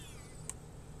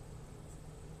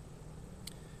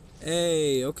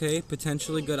 Hey, okay,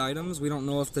 potentially good items. We don't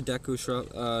know if the Deku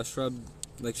shrub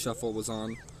like shuffle was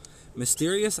on.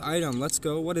 Mysterious item, let's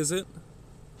go. What is it?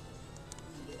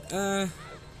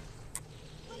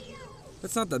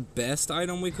 It's not the best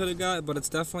item we could have got, but it's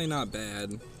definitely not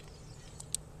bad.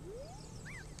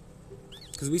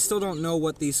 Because we still don't know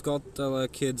what these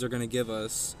Skulltula kids are going to give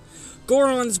us.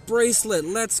 Goron's bracelet,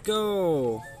 let's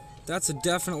go! That's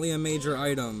definitely a major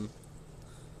item.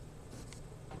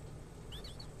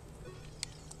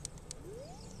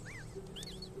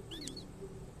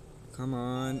 Come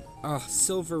on. Ah,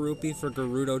 silver rupee for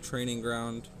Gerudo Training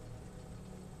Ground.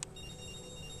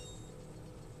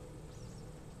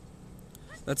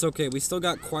 That's okay, we still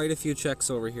got quite a few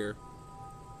checks over here.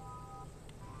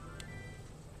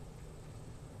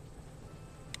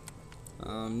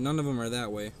 None of them are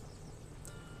that way.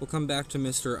 We'll come back to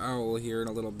Mr. Owl here in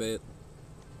a little bit.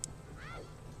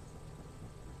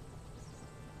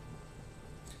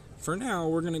 For now,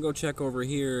 we're gonna go check over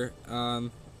here.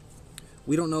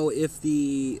 We don't know if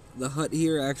the hut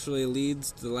here actually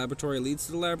leads to the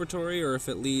laboratory, or if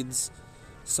it leads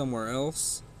somewhere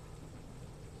else.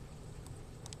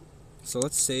 So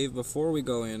let's save before we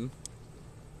go in.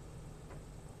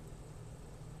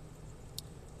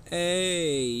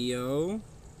 Hey, yo.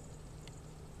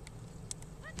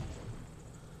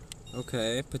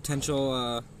 Okay,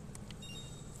 potential,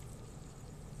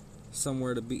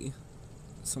 somewhere to be.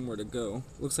 Somewhere to go.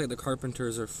 Looks like the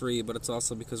carpenters are free, but it's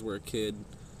also because we're a kid.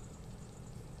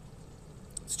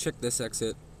 Let's check this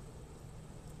exit.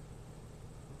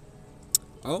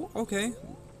 Oh, okay.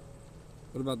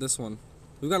 What about this one?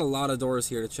 We've got a lot of doors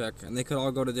here to check, and they could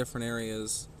all go to different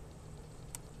areas.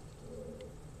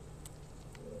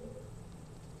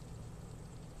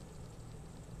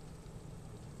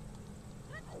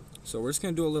 So we're just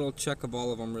going to do a little check of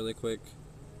all of them really quick.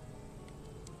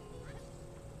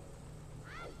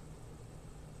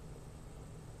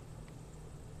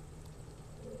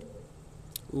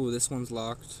 Ooh, this one's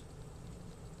locked.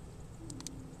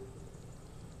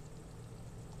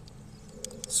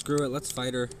 Screw it, let's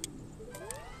fight her.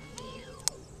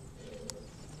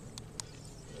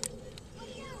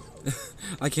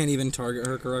 I can't even target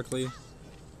her correctly.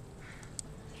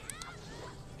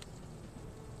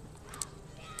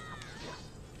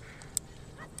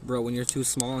 Bro, when you're too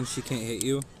small and she can't hit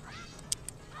you.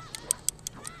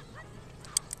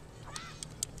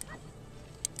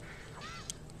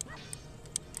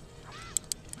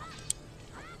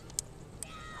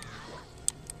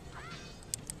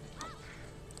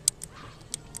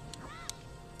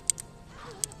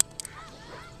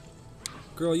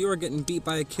 Girl, you are getting beat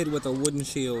by a kid with a wooden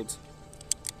shield.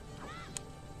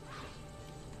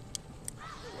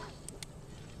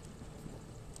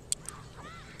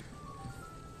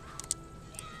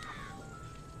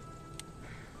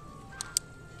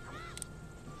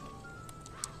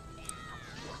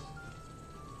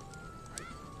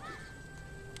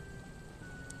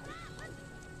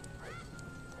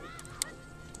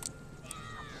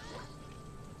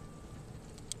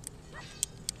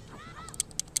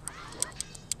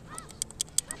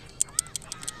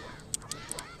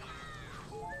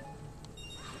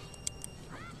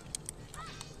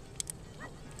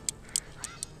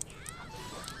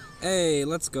 Hey,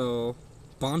 let's go.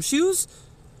 Bomb shoes?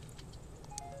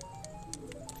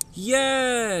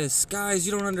 Yes! Guys,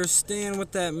 you don't understand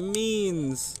what that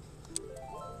means.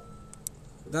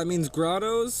 That means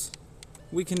grottos?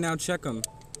 We can now check them.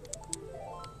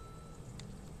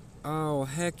 Oh,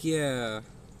 heck yeah.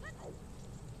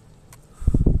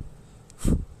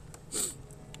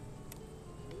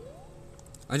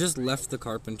 I just left the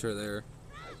carpenter there.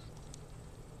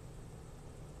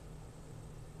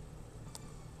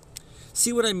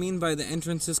 See what I mean by the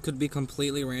entrances could be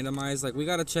completely randomized? Like, we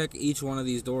gotta check each one of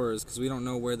these doors, because we don't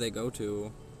know where they go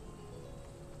to.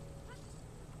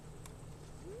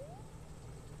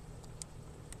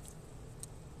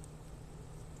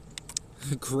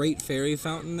 Great fairy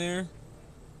fountain there.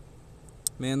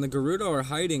 Man, the Gerudo are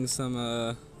hiding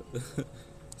some,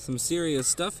 some serious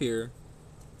stuff here.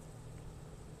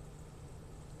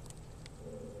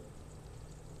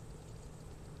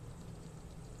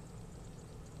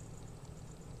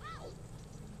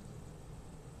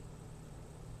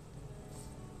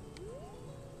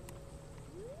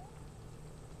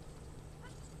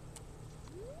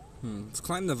 Let's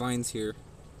climb the vines here.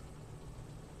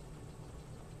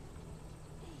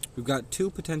 We've got 2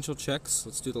 potential checks.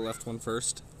 Let's do the left one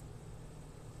first.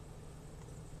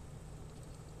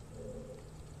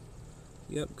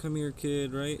 Yep, come here,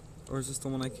 kid, right? Or is this the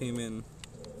one I came in?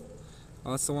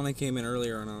 Oh, that's the one I came in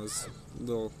earlier and I was a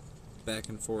little back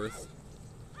and forth.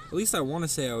 At least I want to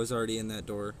say I was already in that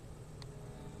door.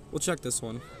 We'll check this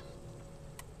one.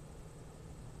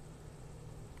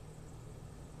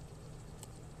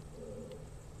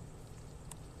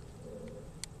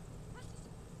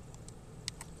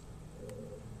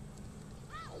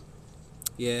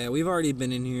 Yeah, we've already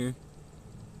been in here.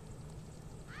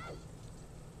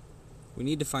 We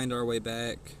need to find our way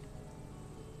back.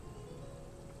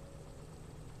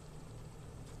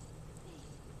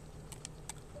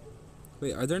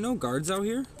 Wait, are there no guards out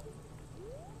here?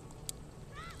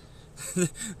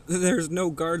 There's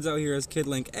no guards out here as Kid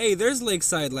Link. Hey, there's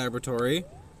Lakeside Laboratory.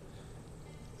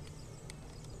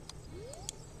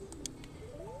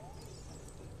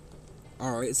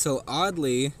 Alright, so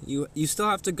oddly, you still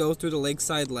have to go through the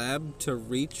Lakeside Lab to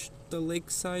reach the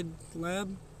Lakeside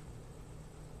Lab?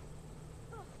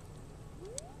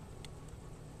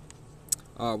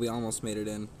 Oh, we almost made it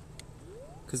in.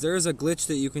 Because there is a glitch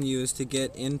that you can use to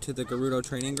get into the Gerudo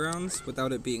training grounds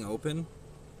without it being open.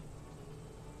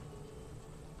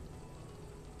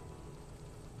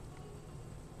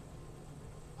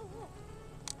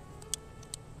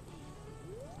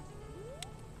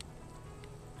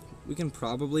 We can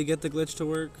probably get the glitch to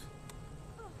work.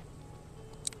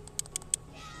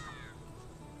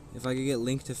 If I could get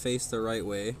Link to face the right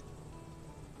way.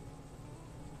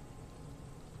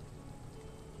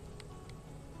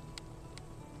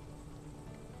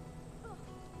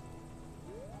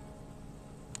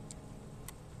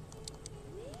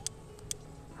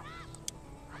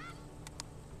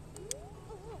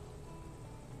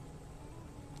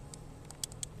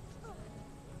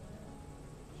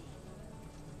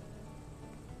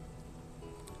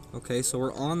 Okay, so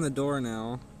we're on the door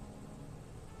now.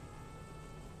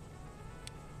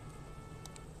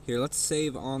 Here, let's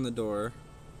save on the door.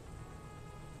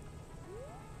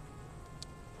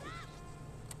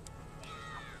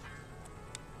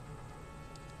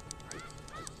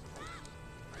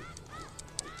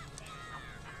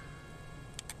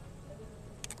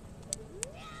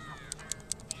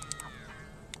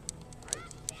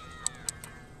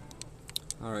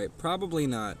 Alright, probably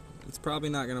not. It's probably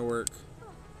not gonna work.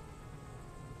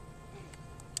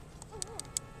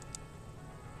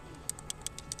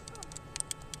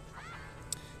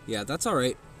 Yeah, that's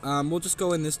alright. We'll just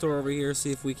go in this door over here,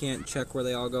 see if we can't check where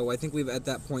they all go. I think we've at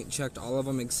that point checked all of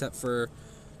them except for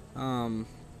the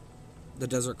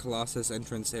Desert Colossus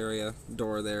entrance area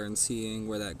door there and seeing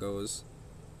where that goes.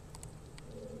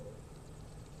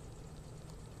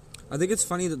 I think it's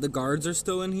funny that the guards are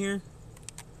still in here,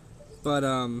 but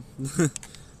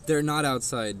they're not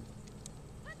outside.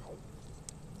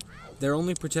 They're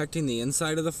only protecting the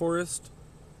inside of the forest.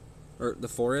 Or the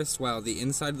forest? Wow, the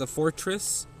inside of the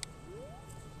fortress.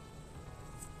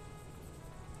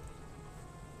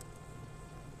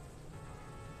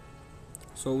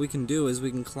 So what we can do is we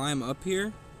can climb up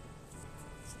here.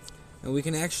 And we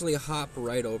can actually hop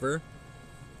right over.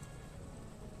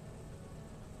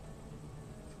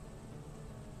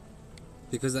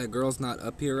 Because that girl's not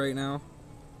up here right now.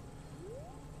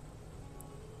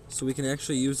 So we can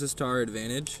actually use this to our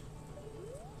advantage.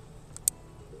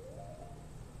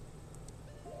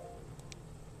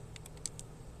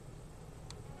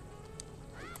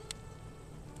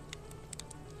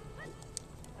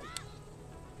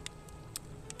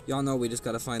 Y'all know we just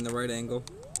gotta find the right angle.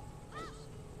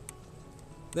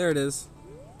 There it is.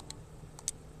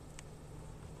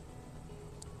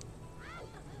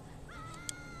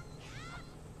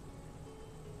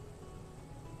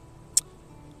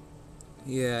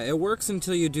 Yeah, it works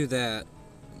until you do that.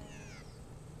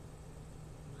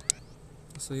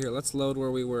 So here, let's load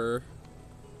where we were.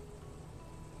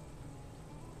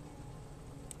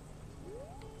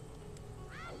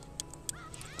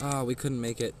 Ah, we couldn't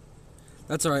make it.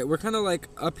 That's alright. We're kind of like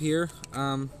up here.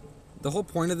 The whole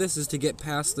point of this is to get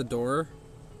past the door.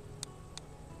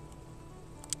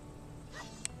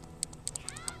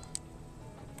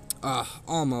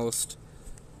 Almost.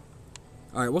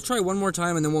 Alright, we'll try one more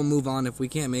time and then we'll move on if we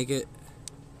can't make it.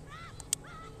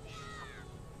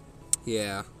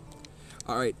 Yeah.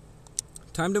 Alright.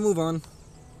 Time to move on.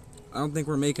 I don't think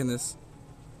we're making this.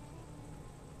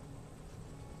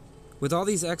 With all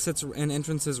these exits and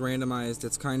entrances randomized,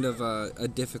 it's kind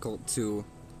of difficult to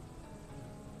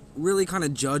really kind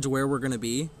of judge where we're going to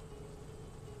be.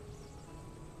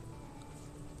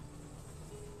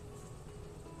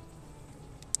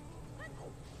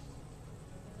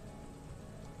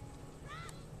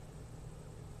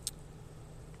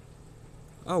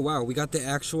 Oh wow, we got the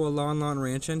actual Lon Lon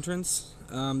Ranch entrance.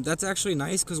 That's actually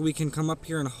nice because we can come up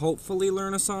here and hopefully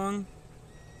learn a song.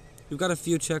 We've got a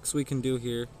few checks we can do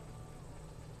here.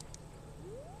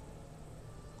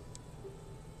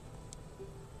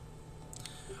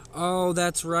 Oh,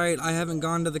 that's right. I haven't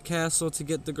gone to the castle to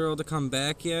get the girl to come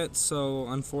back yet, so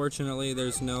unfortunately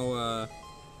there's no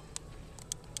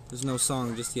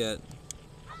song just yet.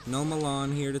 No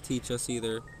Milan here to teach us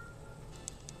either.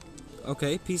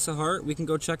 Okay, piece of heart. We can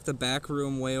go check the back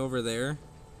room way over there.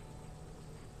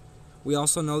 We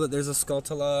also know that there's a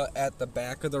Skulltula at the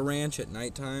back of the ranch at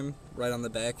nighttime, right on the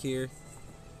back here.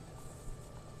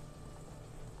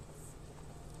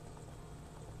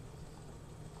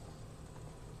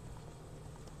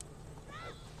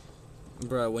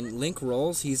 Bruh, when Link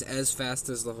rolls, he's as fast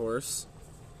as the horse.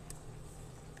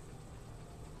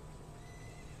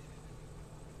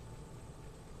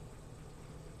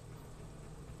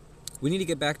 We need to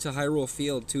get back to Hyrule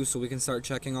Field, too, so we can start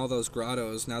checking all those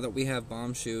grottos now that we have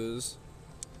bomb shoes.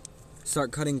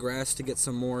 Start cutting grass to get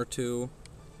some more, too.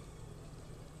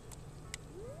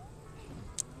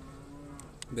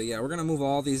 But yeah, we're going to move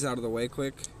all these out of the way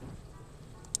quick.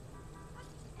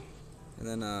 And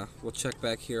then we'll check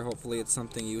back here. Hopefully it's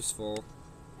something useful.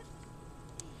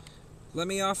 Let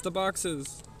me off the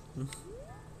boxes.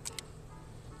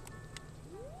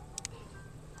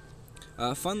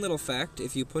 Fun little fact,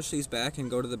 if you push these back and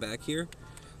go to the back here,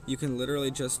 you can literally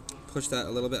just push that a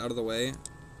little bit out of the way,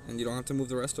 and you don't have to move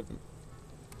the rest of them.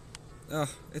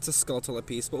 It's a Skulltula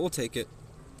piece, but we'll take it.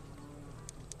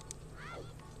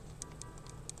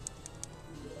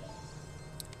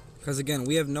 Because again,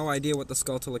 we have no idea what the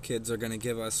Skulltula kids are going to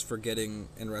give us for getting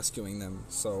and rescuing them.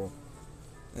 So,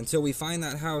 until we find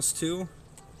that house too,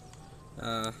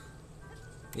 yeah,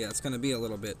 it's going to be a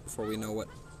little bit before we know what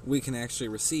we can actually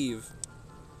receive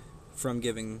from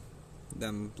giving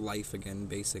them life again,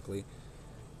 basically.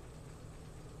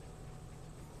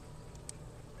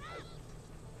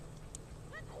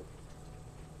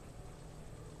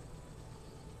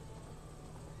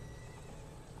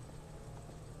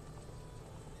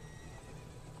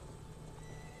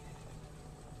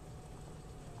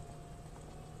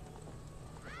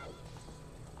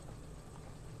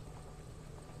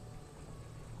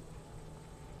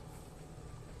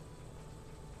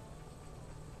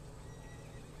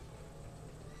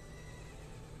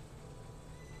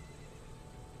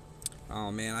 Oh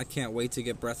man, I can't wait to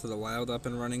get Breath of the Wild up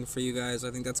and running for you guys.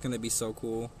 I think that's going to be so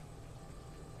cool.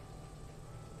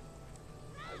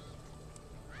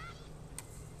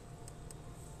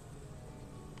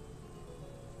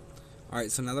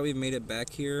 Alright, so now that we've made it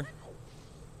back here,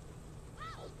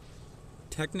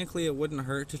 technically it wouldn't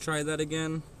hurt to try that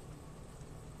again.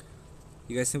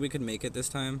 You guys think we could make it this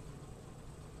time?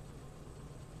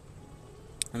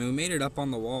 I mean, we made it up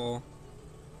on the wall.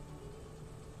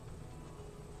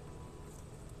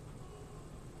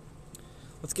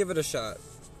 Let's give it a shot.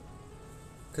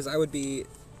 Because I would be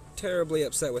terribly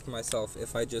upset with myself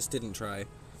if I just didn't try.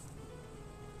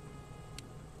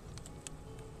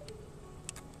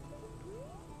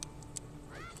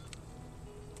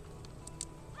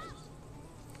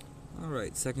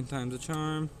 Alright, second time's a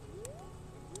charm.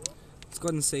 Let's go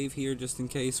ahead and save here just in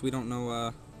case we don't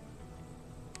know,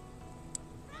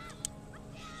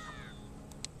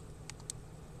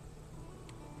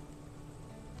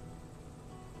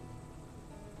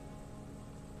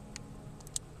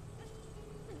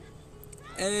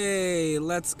 Hey,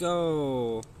 let's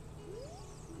go.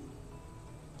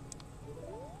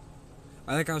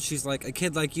 I like how she's like, a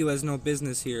kid like you has no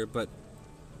business here, but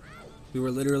we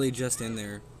were literally just in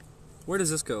there. Where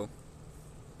does this go?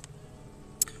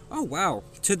 Oh, wow.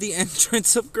 To the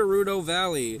entrance of Gerudo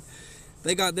Valley.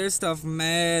 They got their stuff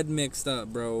mad mixed up,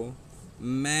 bro.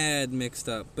 Mad mixed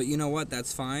up. But you know what?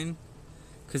 That's fine.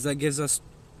 Because that gives us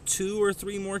 2 or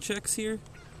 3 more checks here.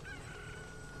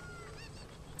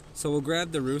 So we'll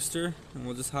grab the rooster, and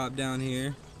we'll just hop down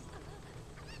here.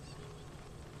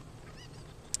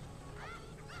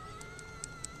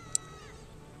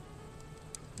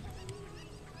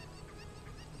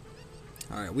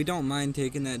 Alright, we don't mind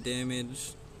taking that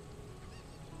damage.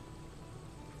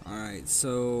 Alright,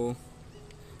 so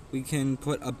we can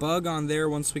put a bug on there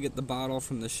once we get the bottle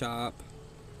from the shop.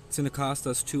 It's going to cost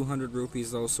us 200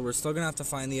 rupees though, so we're still going to have to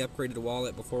find the upgraded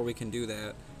wallet before we can do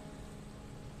that.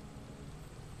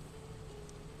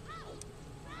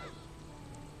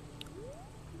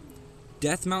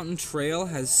 Death Mountain Trail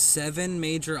has 7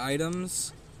 major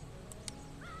items.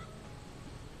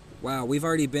 Wow, we've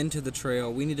already been to the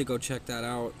trail. We need to go check that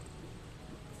out.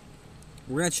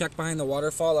 We're going to check behind the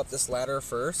waterfall up this ladder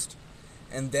first.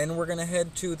 And then we're going to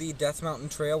head to the Death Mountain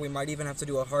Trail. We might even have to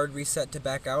do a hard reset to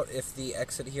back out if the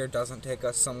exit here doesn't take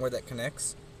us somewhere that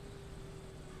connects.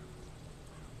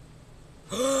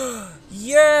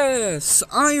 Yes!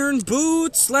 Iron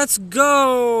boots! Let's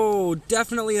go!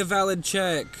 Definitely a valid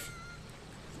check.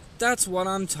 That's what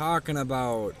I'm talking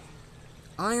about.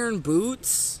 Iron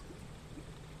boots?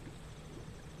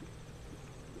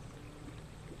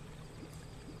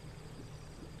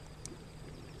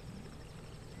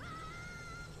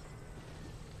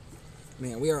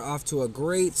 Man, we are off to a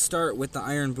great start with the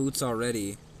iron boots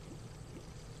already.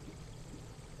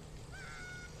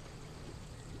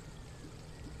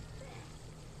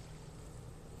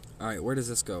 Alright, where does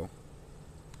this go?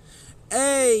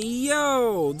 Hey,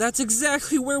 yo! That's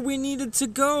exactly where we needed to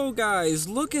go, guys!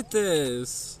 Look at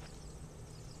this!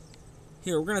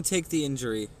 Here, we're gonna take the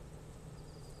injury.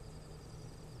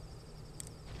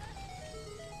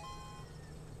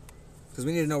 Because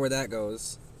we need to know where that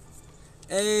goes.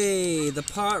 Hey, the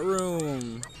pot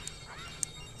room!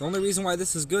 The only reason why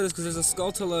this is good is because there's a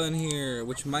Skulltula in here,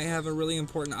 which might have a really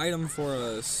important item for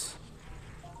us.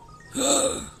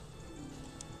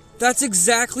 That's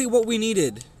exactly what we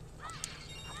needed!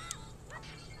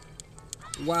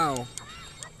 Wow.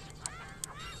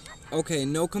 Okay,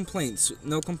 no complaints.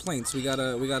 No complaints. We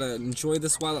gotta enjoy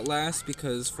this while it lasts,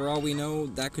 because for all we know,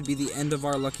 that could be the end of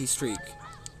our lucky streak.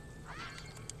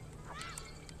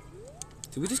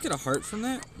 Did we just get a heart from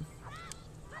that?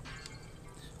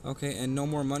 Okay, and no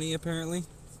more money apparently.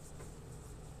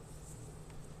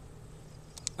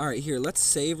 Alright, here, let's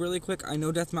save really quick. I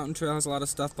know Death Mountain Trail has a lot of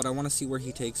stuff, but I want to see where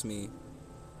he takes me.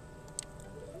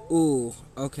 Ooh,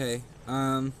 okay.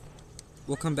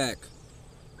 We'll come back.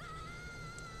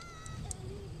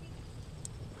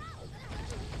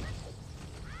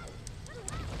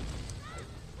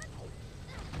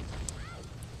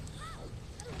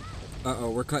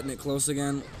 Uh-oh, we're cutting it close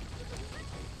again.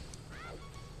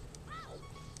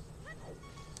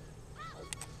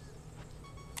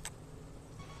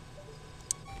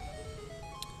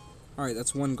 Alright,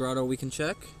 that's one grotto we can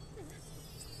check.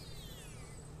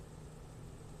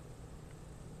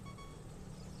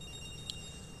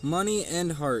 Money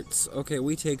and hearts. Okay,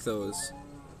 we take those.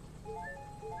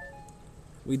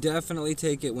 We definitely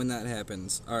take it when that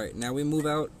happens. Alright, now we move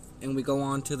out and we go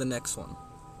on to the next one.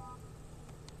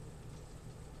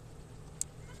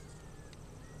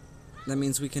 That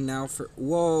means we can now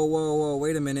whoa, whoa, whoa,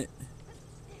 wait a minute.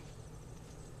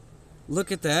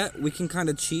 Look at that. We can kind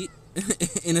of cheat,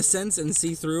 in a sense, and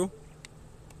see through.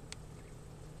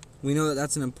 We know that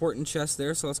that's an important chest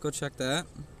there, so let's go check that.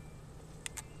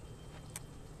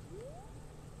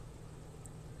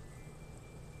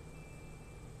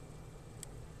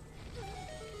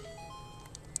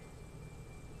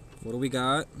 What do we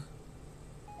got?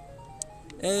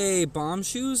 Hey, bomb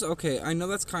shoes? Okay, I know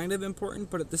that's kind of important,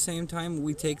 but at the same time,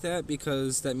 we take that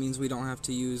because that means we don't have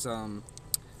to use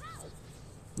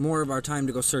more of our time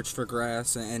to go search for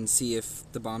grass and see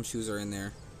if the bomb shoes are in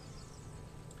there.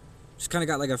 Just kind of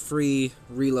got like a free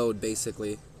reload,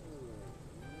 basically.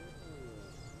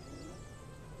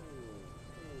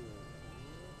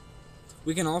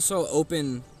 We can also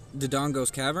open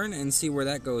Dodongo's Cavern and see where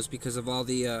that goes because of all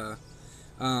the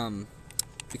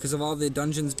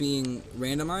dungeons being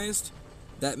randomized.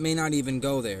 That may not even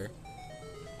go there.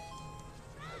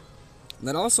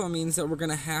 That also means that we're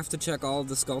gonna have to check all of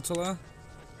the Skulltula.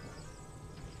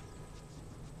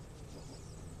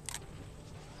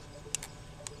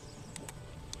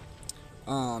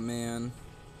 Oh man.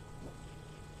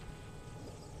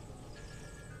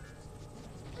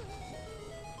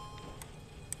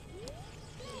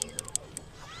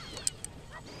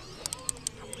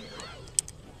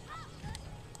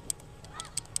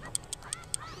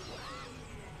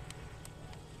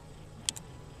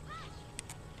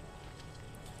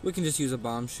 We can just use a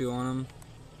bomb shoe on him.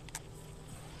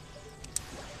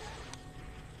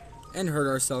 And hurt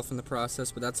ourselves in the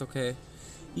process, but that's okay.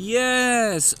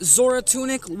 Yes! Zora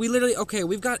Tunic! We literally... Okay,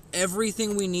 we've got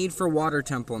everything we need for Water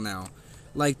Temple now.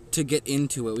 Like, to get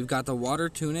into it. We've got the Water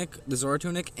Tunic, the Zora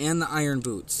Tunic, and the Iron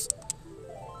Boots.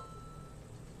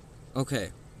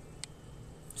 Okay.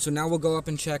 So now we'll go up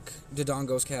and check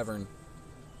Dodongo's cavern.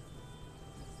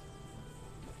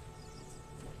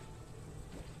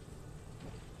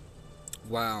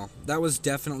 Wow, that was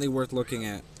definitely worth looking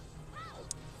at.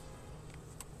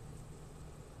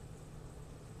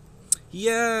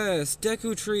 Yes,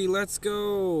 Deku Tree, let's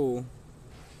go.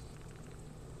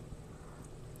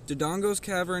 Dodongo's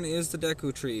cavern is the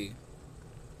Deku Tree.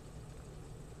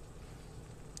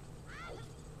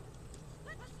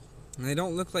 And they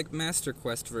don't look like Master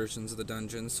Quest versions of the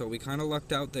dungeon, so we kind of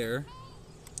lucked out there.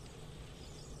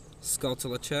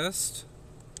 Skulltula chest.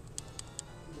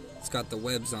 It's got the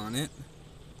webs on it.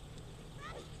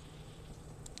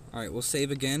 Alright, we'll save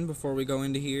again before we go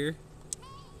into here.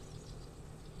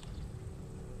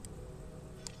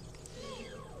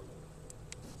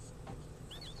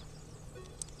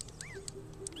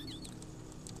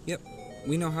 Yep,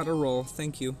 we know how to roll.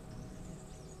 Thank you.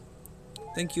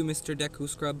 Thank you, Mr. Deku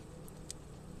Scrub.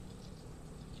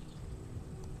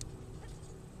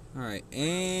 Alright,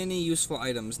 any useful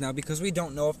items. Now, because we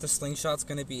don't know if the slingshot's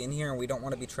going to be in here and we don't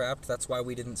want to be trapped, that's why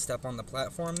we didn't step on the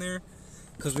platform there.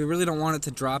 Because we really don't want it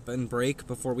to drop and break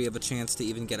before we have a chance to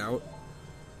even get out.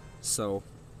 So.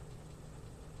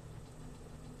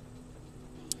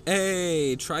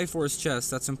 Hey, Triforce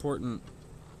chest, that's important.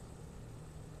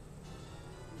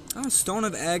 Oh, Stone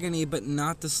of Agony, but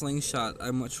not the slingshot.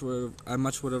 I much would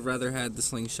have rather had the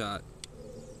slingshot.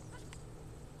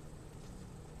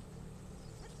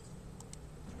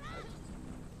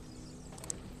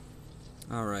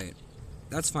 Alright.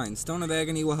 That's fine. Stone of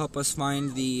Agony will help us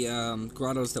find the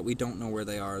grottos that we don't know where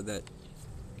they are, that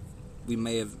we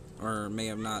may have or may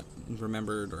have not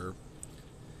remembered. Or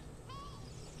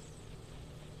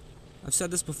I've said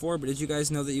this before, but did you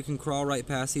guys know that you can crawl right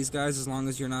past these guys as long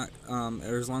as you're not,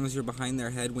 or as long as you're behind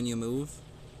their head when you move?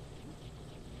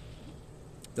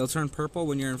 They'll turn purple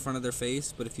when you're in front of their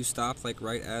face, but if you stop like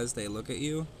right as they look at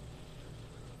you,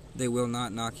 they will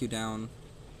not knock you down.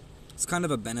 It's kind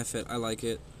of a benefit. I like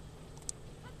it.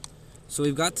 So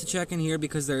we've got to check in here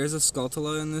because there is a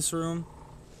Skulltula in this room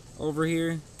over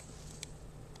here.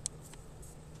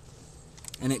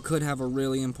 And it could have a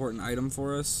really important item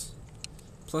for us.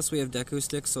 Plus we have Deku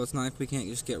Sticks, so it's not like we can't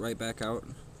just get right back out.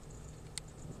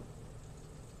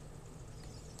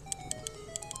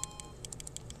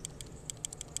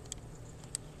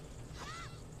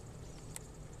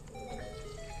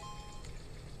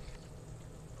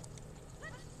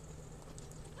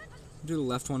 Do the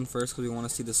left one first because we want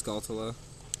to see the Skulltula.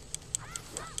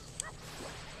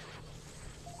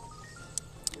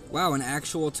 Wow, an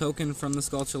actual token from the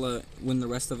Skulltula when the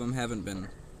rest of them haven't been.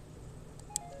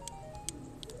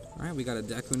 Alright, we got a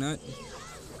Deku Nut.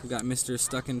 We got Mr.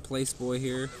 Stuck in Place Boy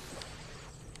here.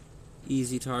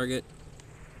 Easy target.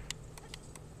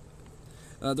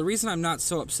 The reason I'm not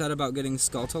so upset about getting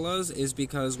Skulltulas is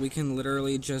because we can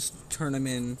literally just turn them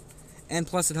in. And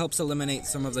plus it helps eliminate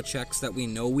some of the checks that we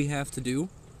know we have to do.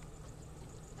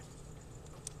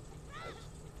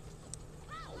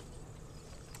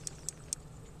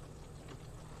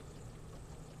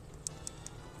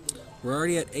 We're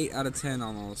already at 8 out of 10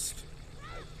 almost.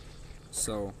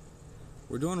 So,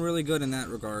 we're doing really good in that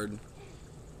regard.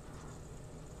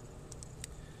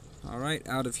 Alright,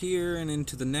 out of here and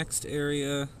into the next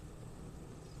area.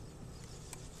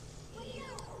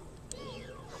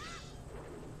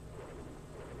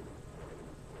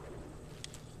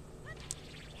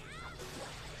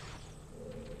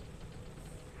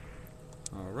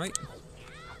 Alright.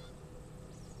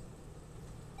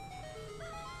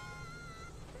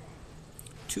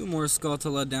 Two more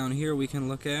Skulltula down here we can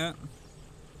look at.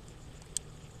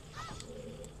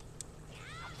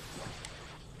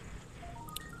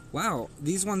 Wow,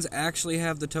 these ones actually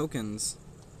have the tokens.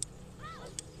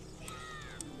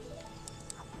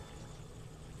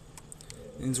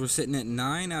 Means we're sitting at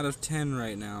 9 out of 10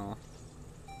 right now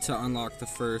to unlock the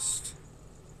first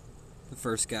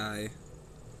guy.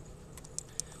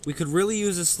 We could really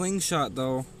use a slingshot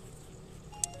though,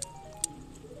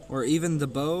 or even the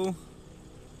bow,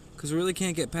 because we really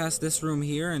can't get past this room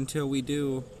here until we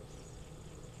do.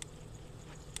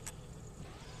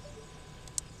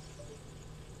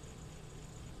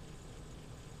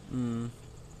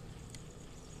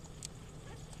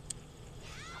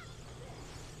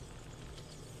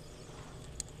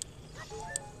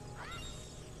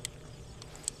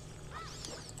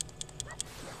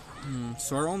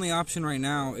 So our only option right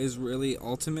now is really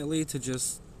ultimately to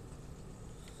just...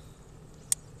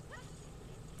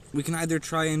 We can either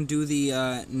try and do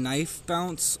the knife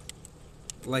bounce,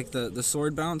 like the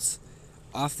sword bounce,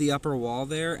 off the upper wall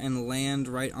there and land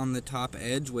right on the top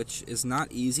edge, which is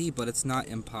not easy, but it's not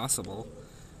impossible.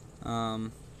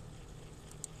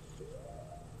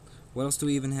 What else do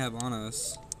we even have on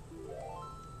us?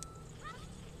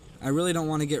 I really don't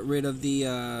want to get rid of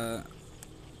the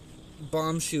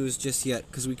bomb shoes just yet,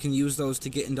 because we can use those to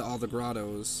get into all the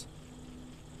grottos.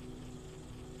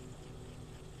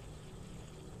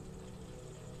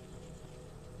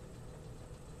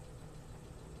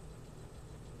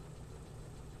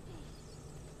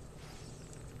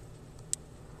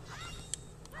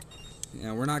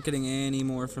 Yeah, we're not getting any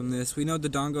more from this. We know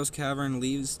Dodongo's Cavern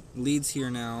leads here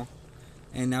now.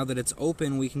 And now that it's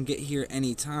open, we can get here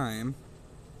anytime.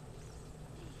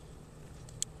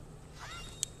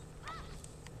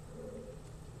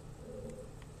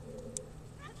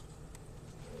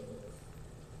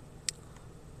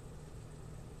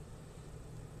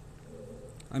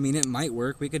 I mean, it might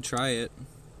work. We could try it.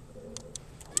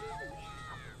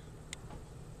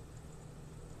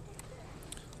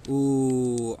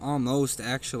 Ooh, almost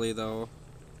actually, though.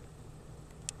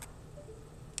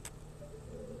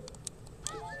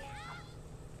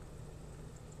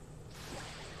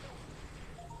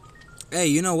 Hey,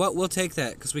 you know what? We'll take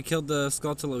that, because we killed the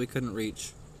Skulltula we couldn't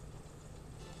reach.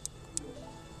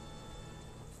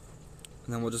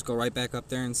 And then we'll just go right back up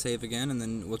there and save again, and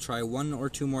then we'll try 1 or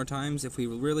 2 more times. If we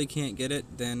really can't get it,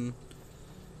 then,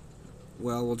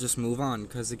 well, we'll just move on.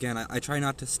 Because, again, I try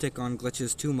not to stick on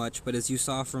glitches too much, but as you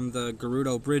saw from the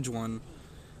Gerudo Bridge one,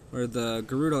 or the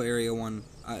Gerudo area one,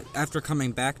 after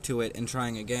coming back to it and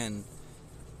trying again,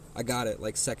 I got it,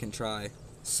 like, second try.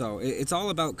 So, it's all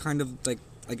about kind of, like,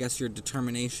 I guess your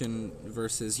determination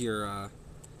versus your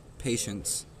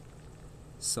patience.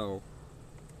 So...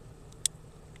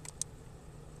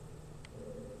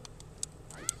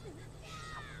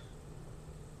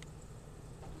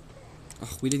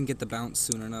 oh, we didn't get the bounce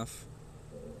soon enough.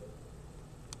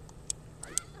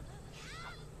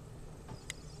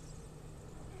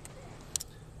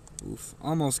 Oof,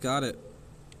 almost got it.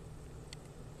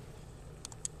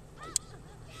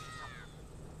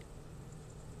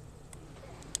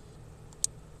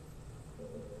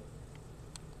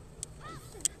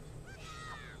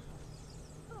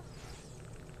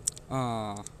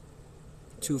 Ah,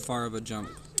 too far of a jump.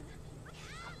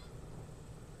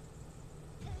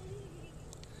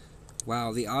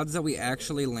 Wow, the odds that we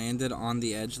actually landed on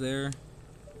the edge there.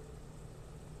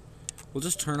 We'll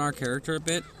just turn our character a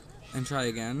bit and try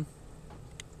again.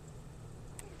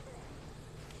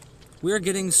 We are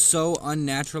getting so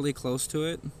unnaturally close to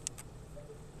it.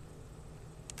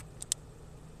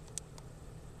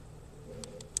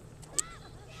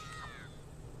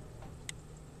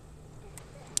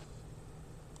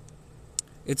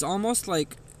 It's almost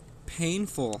like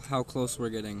painful how close we're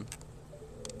getting.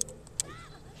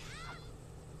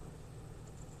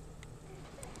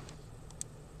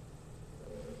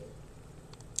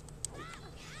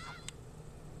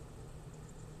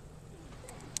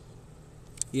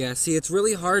 Yeah, see, it's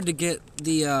really hard to get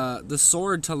the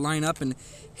sword to line up and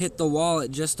hit the wall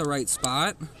at just the right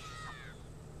spot.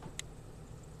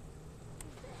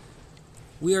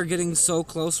 We are getting so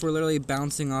close, we're literally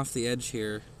bouncing off the edge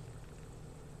here.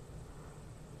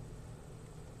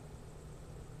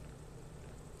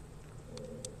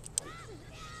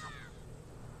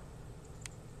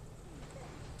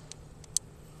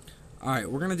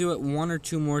 Alright, we're going to do it 1 or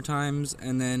 2 more times,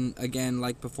 and then, again,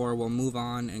 like before, we'll move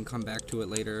on and come back to it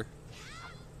later.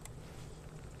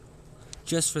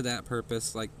 Just for that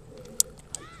purpose, like...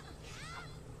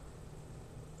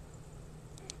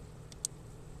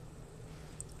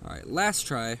 Alright, last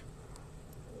try.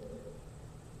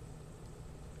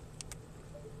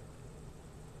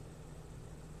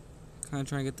 Kind of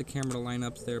trying to get the camera to line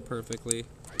up there perfectly.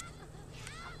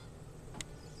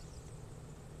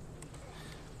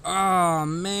 Oh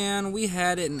man, we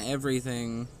had it and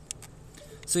everything.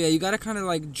 So yeah, you gotta kind of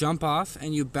like jump off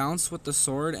and you bounce with the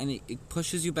sword and it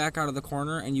pushes you back out of the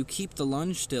corner and you keep the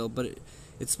lunge still, but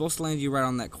it's supposed to land you right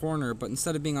on that corner, but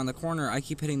instead of being on the corner, I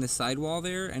keep hitting the sidewall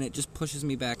there and it just pushes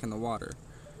me back in the water.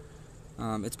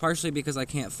 It's partially because I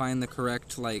can't find the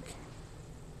correct, like,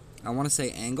 I want to say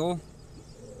angle.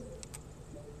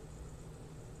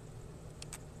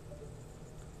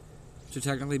 Should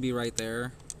technically be right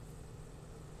there.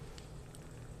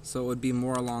 So it would be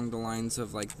more along the lines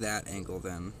of like that angle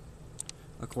then,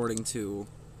 according to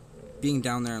being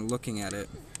down there and looking at it.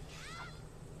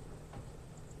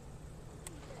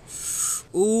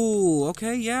 Ooh,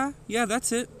 okay, yeah,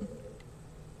 that's it.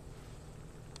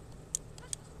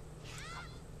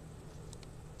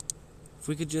 If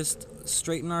we could just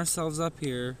straighten ourselves up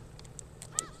here.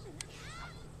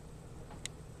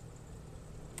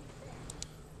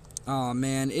 Oh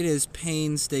man, it is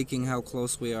painstaking how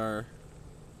close we are.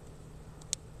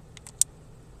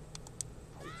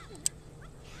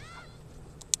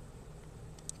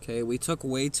 Okay, we took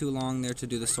way too long there to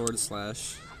do the sword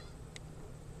slash.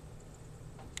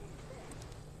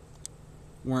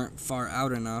 Weren't far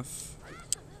out enough.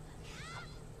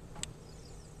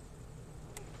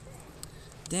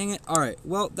 Dang it. Alright,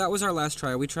 well, that was our last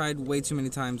try. We tried way too many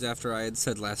times after I had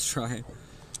said last try.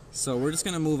 So we're just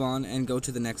going to move on and go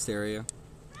to the next area.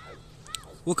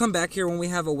 We'll come back here when we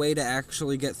have a way to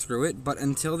actually get through it, but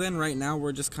until then, right now,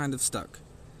 we're just kind of stuck.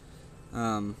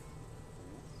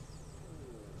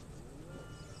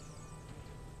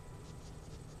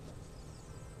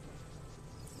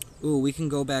 Ooh, we can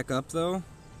go back up, though,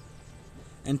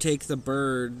 and take the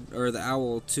bird, or the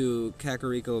owl, to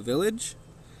Kakariko Village,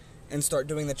 and start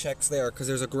doing the checks there, because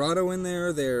there's a grotto in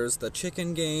there, there's the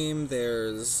chicken game,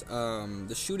 there's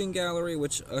the shooting gallery,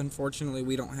 which unfortunately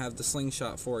we don't have the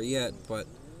slingshot for yet, but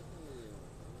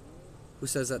who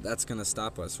says that that's going to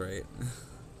stop us, right?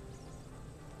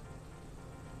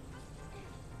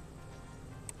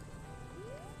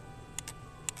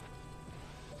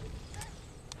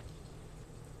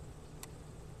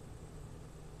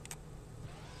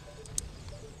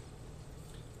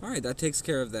 Alright, that takes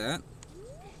care of that.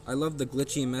 I love the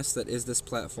glitchy mess that is this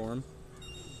platform.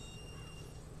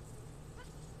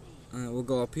 We'll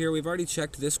go up here. We've already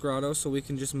checked this grotto, so we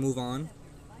can just move on.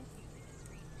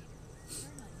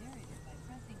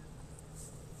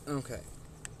 Okay.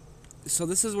 So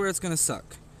this is where it's going to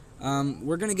suck.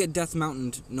 We're going to get Death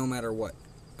Mountained no matter what.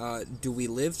 Do we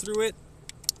live through it?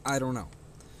 I don't know.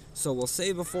 So we'll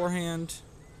save beforehand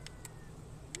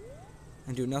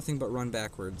and do nothing but run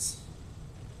backwards.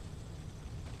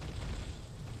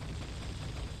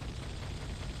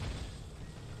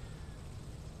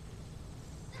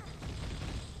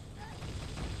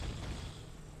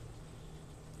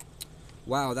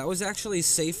 Wow, that was actually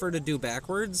safer to do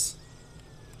backwards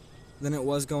than it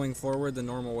was going forward the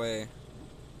normal way.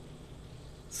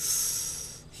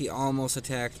 He almost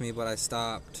attacked me, but I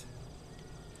stopped.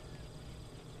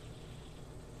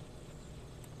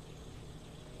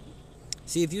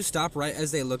 See, if you stop right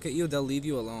as they look at you, they'll leave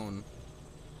you alone.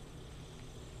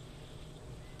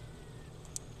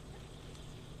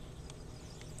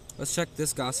 Let's check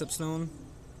this Gossip Stone.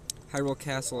 Hyrule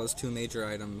Castle has 2 major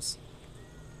items.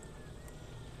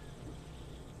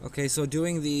 Okay, so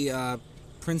doing the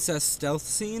princess stealth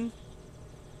scene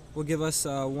will give us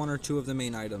 1 or 2 of the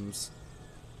main items.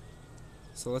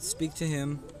 So let's speak to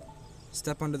him.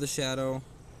 Step under the shadow.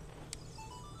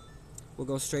 We'll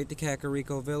go straight to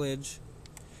Kakariko Village.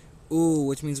 Ooh,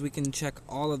 which means we can check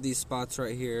all of these spots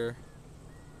right here.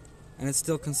 And it's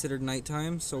still considered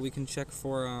nighttime, so we can check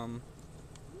for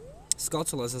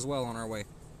Skulltulas as well on our way.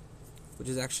 Which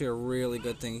is actually a really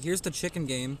good thing. Here's the chicken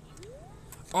game.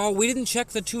 Oh, we didn't check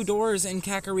the 2 doors in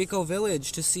Kakariko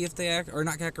Village to see if they or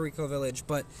not Kakariko Village,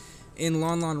 but in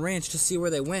Lon Lon Ranch to see where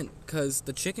they went, because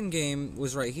the chicken game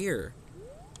was right here.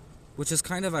 Which is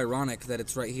kind of ironic that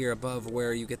it's right here above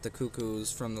where you get the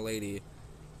cuckoos from the lady.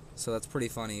 So that's pretty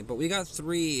funny. But we got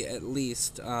 3 at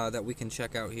least that we can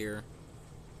check out here.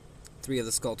 3 of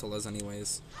the Skulltulas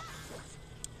anyways.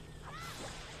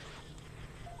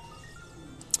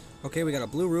 Okay, we got a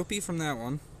blue rupee from that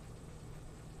one.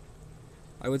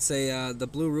 I would say the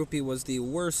blue rupee was the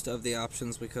worst of the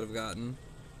options we could have gotten.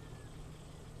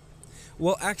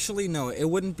 Well, actually, no, it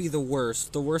wouldn't be the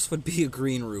worst. The worst would be a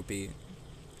green rupee.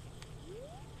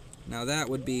 Now that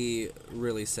would be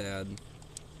really sad.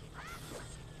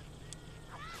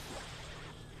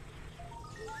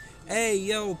 Hey,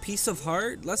 yo, piece of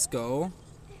heart, let's go.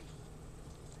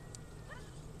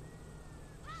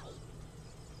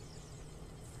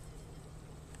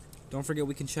 Don't forget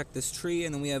we can check this tree,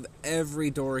 and then we have every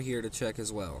door here to check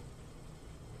as well.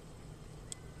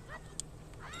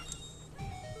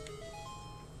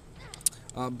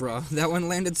 Bruh, that one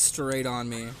landed straight on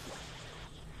me.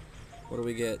 What do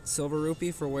we get? Silver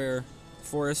rupee for where?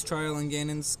 Forest Trial in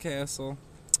Ganon's Castle.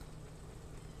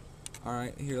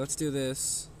 Alright, here, let's do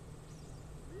this.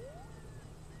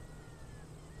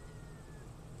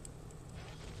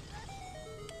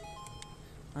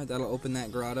 Alright, that'll open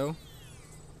that grotto.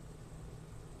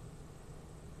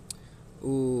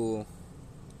 Ooh.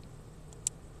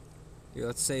 Here,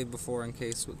 let's save before in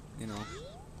case, you know.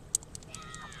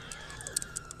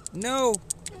 No!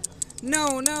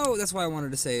 No, no! That's why I wanted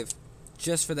to save.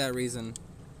 Just for that reason.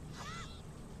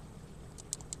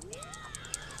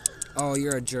 Oh,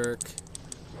 you're a jerk.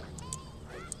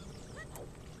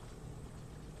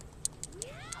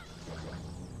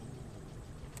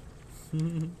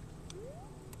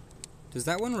 Does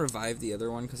that one revive the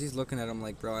other one? Because he's looking at him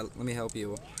like, bro, let me help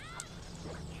you.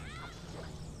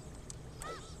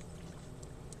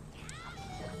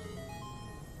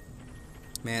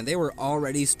 Man, they were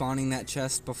already spawning that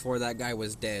chest before that guy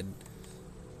was dead.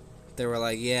 They were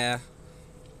like, yeah,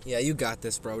 you got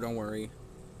this, bro. Don't worry.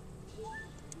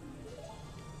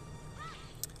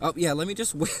 Oh yeah, let me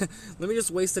just waste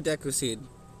the Deku Seed.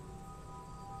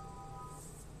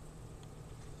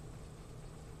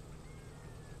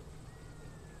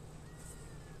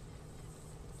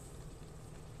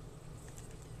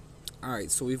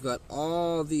 Alright, so we've got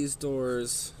all these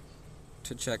doors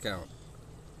to check out.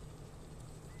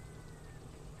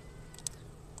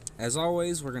 As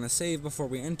always, we're going to save before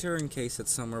we enter in case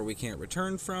it's somewhere we can't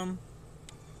return from.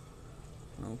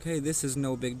 Okay, this is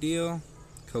no big deal.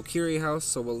 Kokiri house,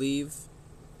 so we'll leave.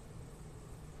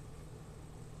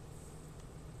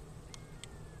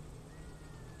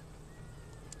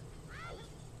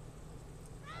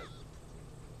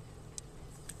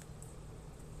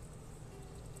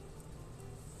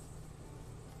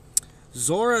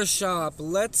 Zora shop,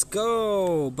 let's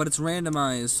go! But it's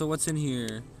randomized, so what's in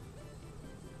here?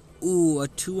 Ooh, a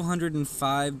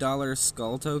 $205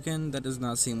 skull token? That does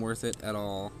not seem worth it at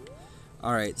all.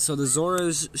 Alright, so the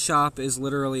Zora's shop is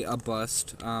literally a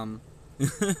bust.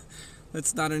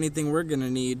 That's not anything we're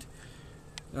gonna need.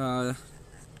 We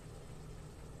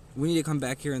need to come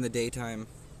back here in the daytime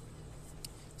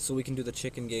so we can do the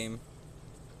chicken game.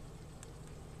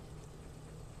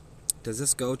 Does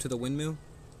this go to the windmill?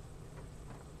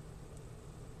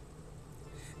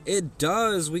 It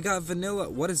does! We got vanilla.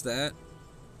 What is that?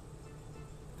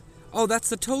 Oh, that's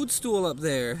the toadstool up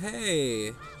there.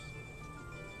 Hey!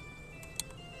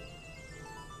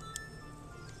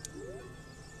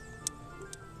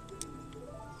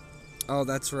 Oh,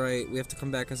 that's right. We have to come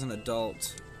back as an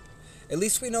adult. At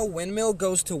least we know windmill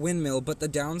goes to windmill, but the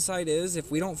downside is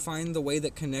if we don't find the way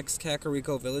that connects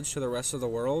Kakariko Village to the rest of the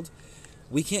world,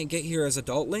 we can't get here as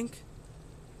adult Link.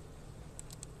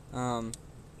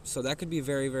 So that could be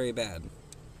very, very bad.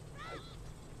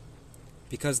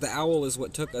 Because the owl is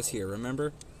what took us here,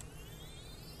 remember?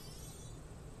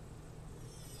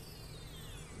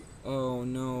 Oh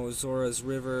no, Zora's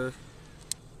River.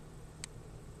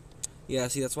 Yeah,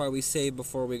 see, that's why we save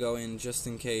before we go in, just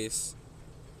in case.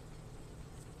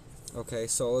 Okay,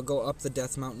 so we'll go up the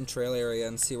Death Mountain Trail area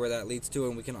and see where that leads to,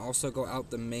 and we can also go out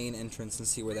the main entrance and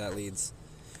see where that leads.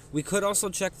 We could also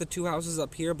check the two houses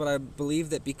up here, but I believe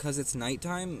that because it's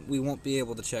nighttime, we won't be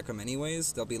able to check them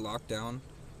anyways. They'll be locked down.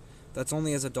 That's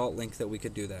only as adult Link that we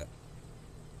could do that.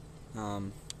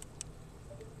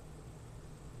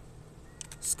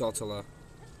 Skulltula.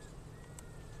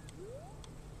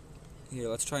 Here,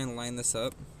 let's try and line this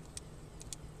up.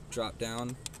 Drop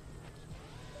down.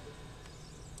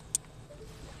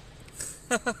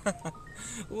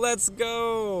 Let's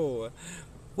go!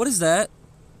 What is that?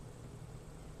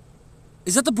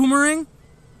 Is that the boomerang?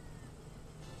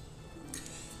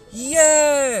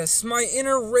 Yes! My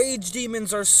inner rage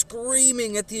demons are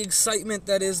screaming at the excitement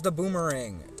that is the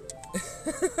boomerang.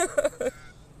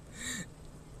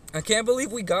 I can't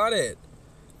believe we got it.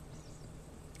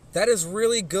 That is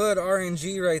really good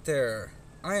RNG right there.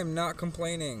 I am not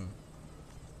complaining.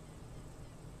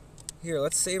 Here,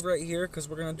 let's save right here because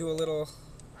we're going to do a little...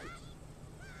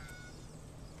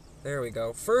 There we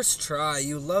go. First try.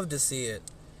 You love to see it.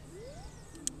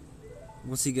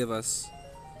 What's he give us?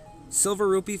 Silver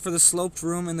rupee for the sloped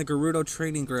room in the Gerudo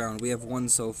training ground. We have one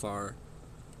so far.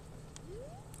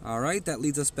 Alright, that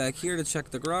leads us back here to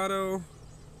check the grotto.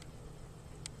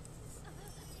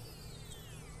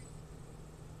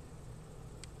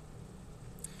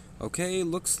 Okay,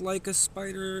 looks like a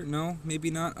spider. No, maybe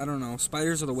not. I don't know.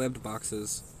 Spiders are the webbed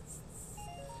boxes.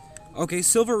 Okay,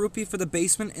 silver rupee for the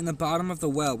basement in the bottom of the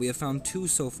well. We have found 2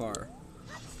 so far.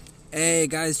 Hey,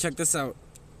 guys, check this out.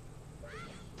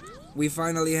 We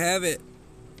finally have it.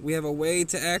 We have a way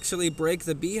to actually break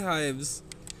the beehives.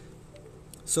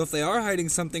 So if they are hiding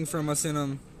something from us in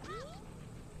them,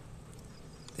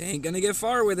 they ain't gonna get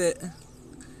far with it.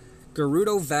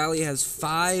 Gerudo Valley has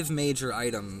 5 major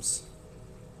items.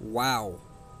 Wow.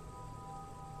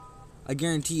 I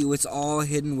guarantee you it's all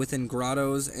hidden within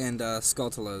grottos and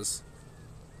Skulltulas.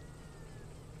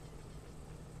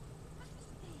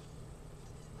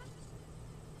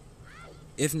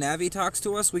 If Navi talks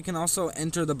to us, we can also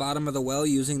enter the bottom of the well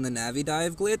using the Navi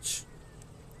dive glitch.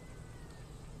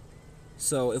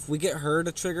 So if we get her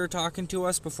to trigger talking to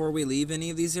us before we leave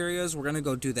any of these areas, we're going to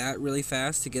go do that really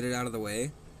fast to get it out of the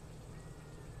way.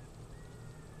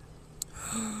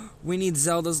 We need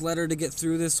Zelda's letter to get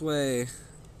through this way.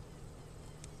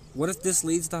 What if this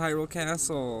leads to Hyrule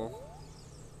Castle?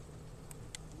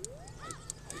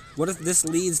 What if this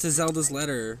leads to Zelda's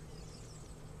letter?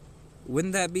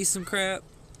 Wouldn't that be some crap?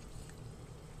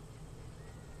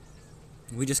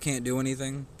 We just can't do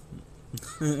anything.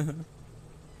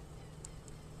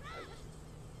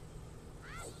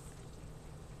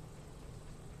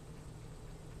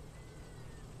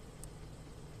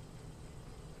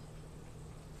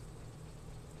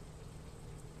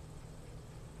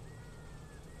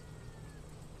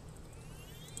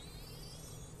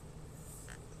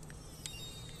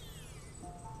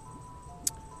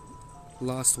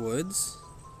 Lost Woods.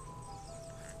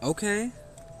 Okay.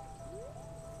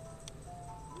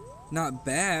 Not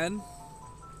bad.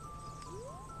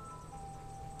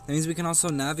 That means we can also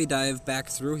Navi dive back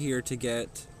through here to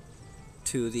get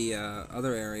to the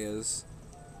other areas.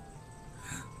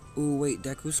 Ooh, wait,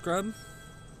 Deku Scrub?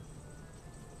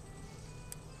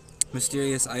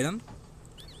 Mysterious item?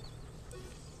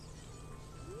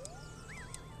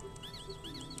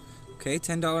 Okay,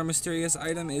 $10 mysterious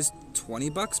item is 20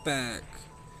 bucks back.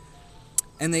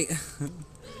 And they...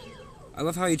 I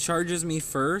love how he charges me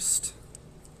first.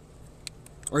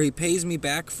 Or he pays me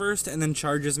back first and then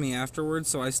charges me afterwards,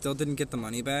 so I still didn't get the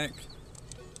money back.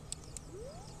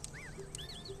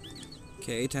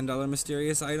 Okay, $10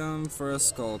 mysterious item for a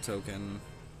skull token.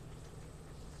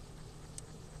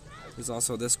 There's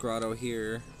also this grotto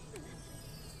here.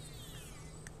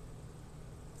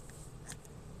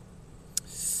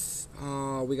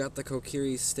 Oh, we got the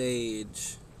Kokiri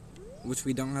stage, which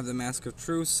we don't have the Mask of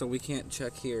Truth, so we can't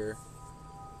check here.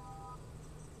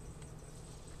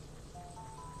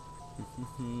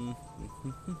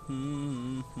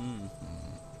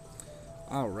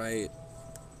 Alright.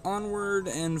 Onward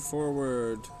and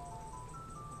forward.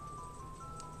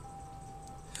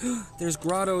 There's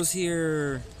grottos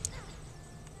here.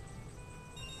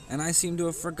 And I seem to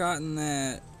have forgotten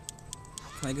that.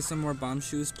 Can I get some more bomb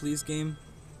shoes, please, game?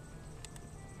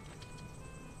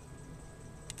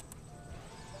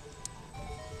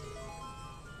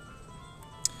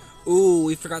 Ooh,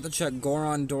 we forgot to check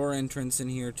Goron door entrance in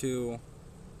here, too.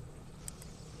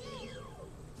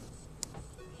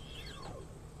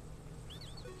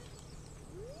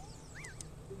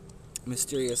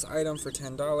 Mysterious item for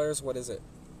 $10. What is it?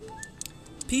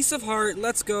 Piece of heart.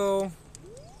 Let's go.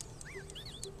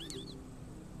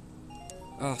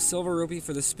 Oh, silver rupee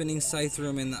for the spinning scythe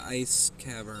room in the ice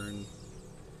cavern.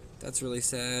 That's really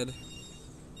sad.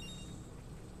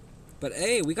 But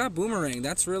hey, we got boomerang.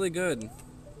 That's really good.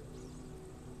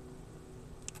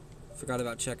 Forgot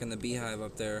about checking the beehive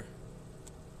up there.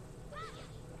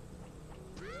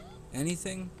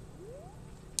 Anything?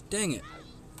 Dang it.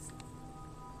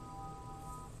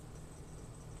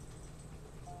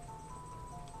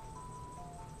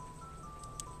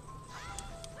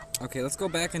 Okay, let's go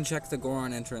back and check the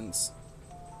Goron entrance,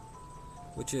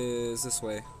 which is this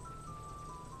way.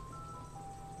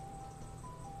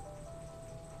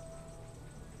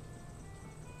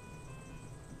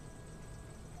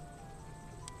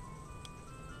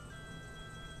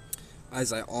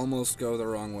 As I almost go the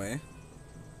wrong way.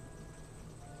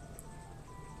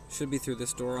 Should be through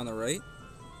this door on the right.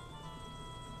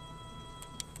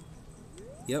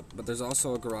 Yep, but there's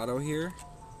also a grotto here.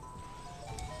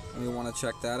 And we want to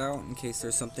check that out in case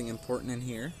there's something important in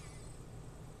here.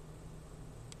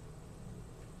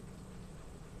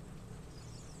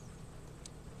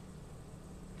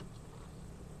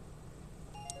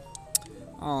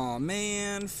 Aw,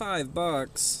 man,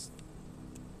 $5.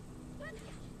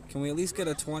 Can we at least get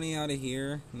a 20 out of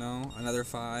here? No, another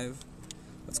 5.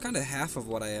 That's kind of half of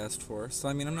what I asked for, so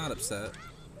I mean, I'm not upset.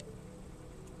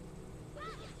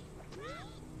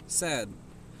 Sad.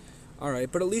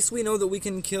 Alright, but at least we know that we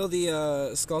can kill the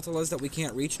Skulltulas that we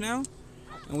can't reach now,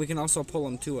 and we can also pull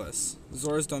them to us.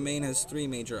 Zora's Domain has 3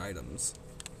 major items.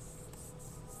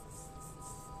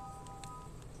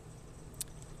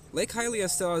 Lake Hylia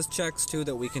still has checks too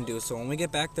that we can do, so when we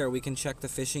get back there we can check the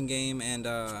fishing game and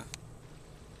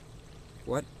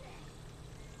what?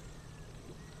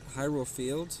 Hyrule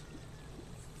Fields?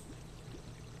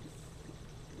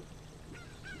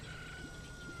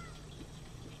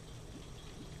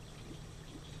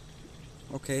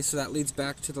 Okay, so that leads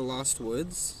back to the Lost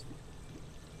Woods.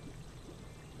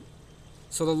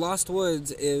 So the Lost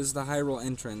Woods is the Hyrule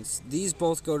entrance. These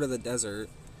both go to the desert,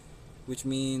 which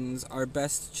means our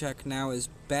best check now is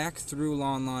back through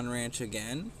Lon Lon Ranch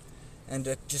again, and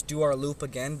to just do our loop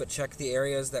again, but check the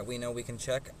areas that we know we can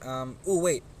check. Ooh,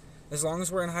 wait. As long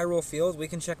as we're in Hyrule Field, we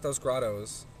can check those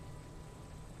grottos.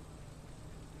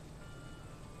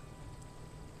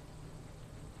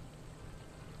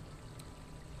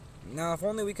 Now, if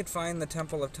only we could find the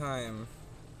Temple of Time.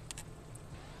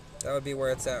 That would be where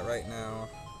it's at right now.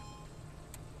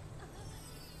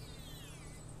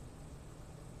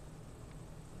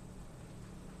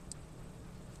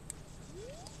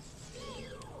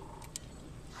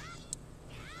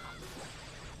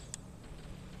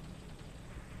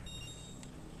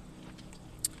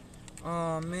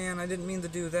 Oh man, I didn't mean to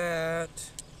do that.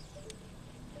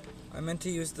 I meant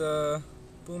to use the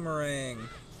boomerang.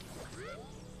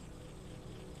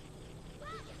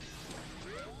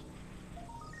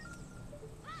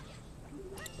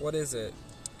 What is it?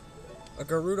 A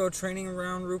Gerudo training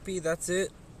round rupee, that's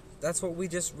it? That's what we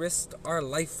just risked our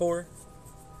life for?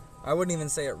 I wouldn't even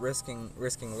say it risking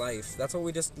life. That's what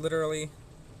we just literally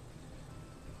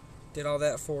did all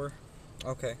that for?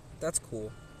 Okay, that's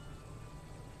cool.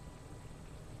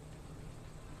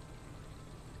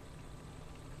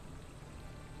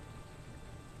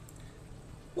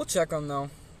 We'll check them though.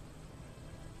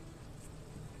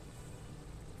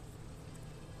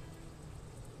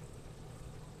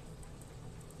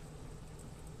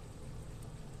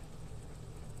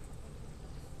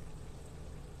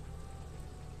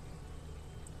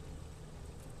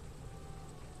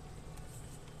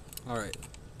 Alright.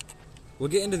 We'll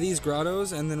get into these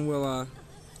grottos and then we'll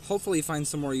hopefully find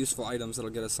some more useful items that'll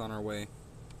get us on our way.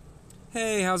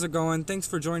 Hey, how's it going? Thanks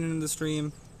for joining the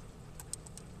stream.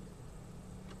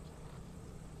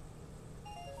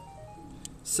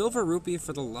 Silver rupee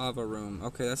for the lava room.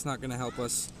 Okay, that's not going to help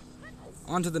us.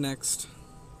 On to the next.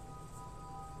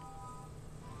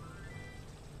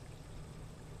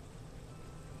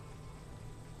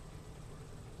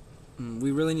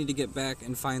 We really need to get back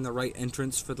and find the right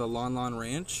entrance for the Lon Lon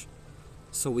Ranch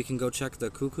so we can go check the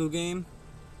Cuckoo game.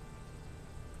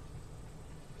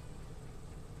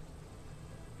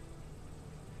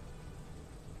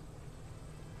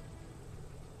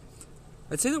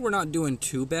 I'd say that we're not doing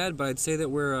too bad, but I'd say that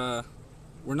we're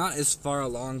not as far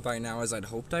along by now as I'd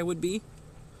hoped I would be.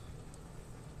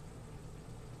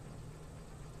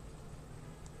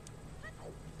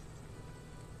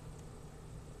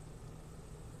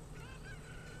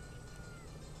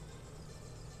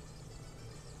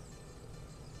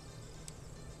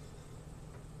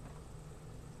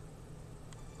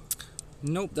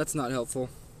 Nope, that's not helpful.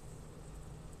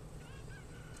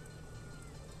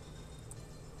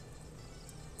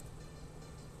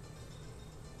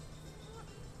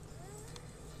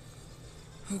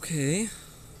 Okay.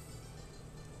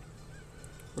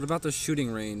 What about the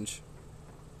shooting range?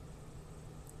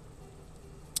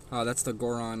 Oh, that's the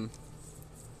Goron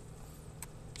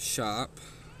shop.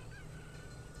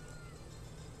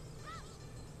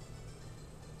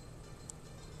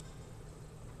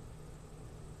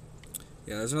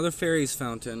 Yeah, there's another fairies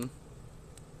fountain.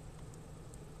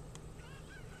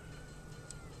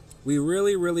 We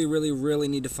really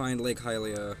need to find Lake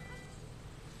Hylia.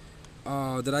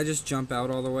 Oh, did I just jump out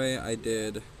all the way? I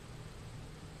did.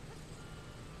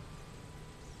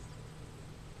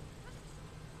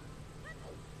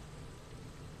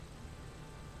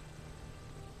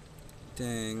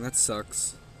 Dang, that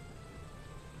sucks.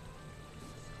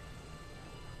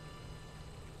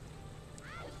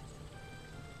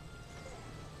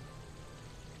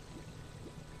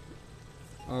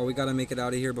 Oh, we gotta make it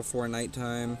out of here before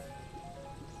nighttime.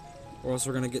 Or else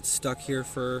we're gonna get stuck here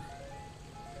for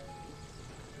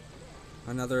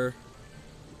another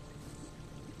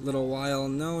little while.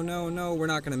 No, we're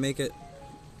not gonna make it.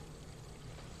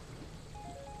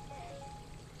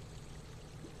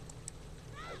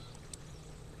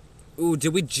 Ooh,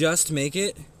 did we just make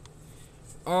it?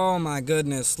 Oh my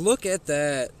goodness, look at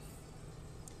that.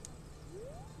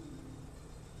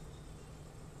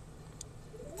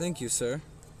 Thank you, sir.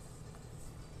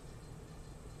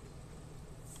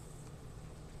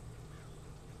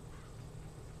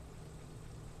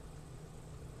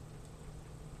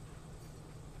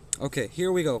 Okay,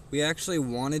 here we go. We actually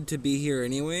wanted to be here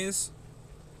anyways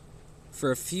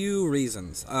for a few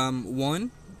reasons. One,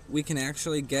 we can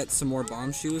actually get some more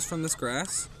bomb shoes from this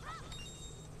grass.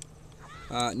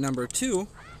 Number two,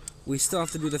 we still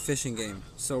have to do the fishing game.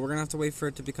 So we're gonna have to wait for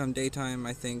it to become daytime,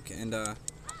 I think, and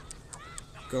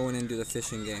go in and do the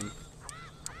fishing game.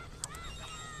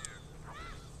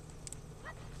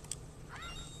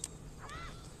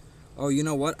 Oh, you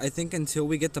know what? I think until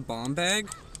we get the bomb bag,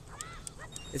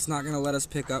 it's not gonna let us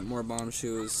pick up more bomb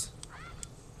shoes.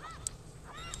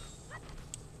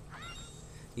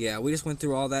 Yeah, we just went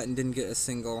through all that and didn't get a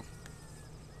single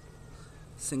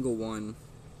one.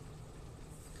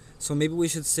 So maybe we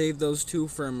should save those two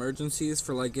for emergencies,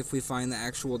 for like if we find the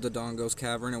actual Dodongo's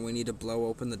cavern and we need to blow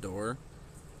open the door.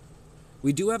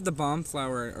 We do have the bomb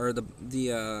flower, or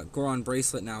the Goron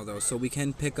bracelet now though, so we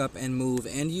can pick up and move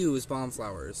and use bomb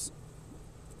flowers.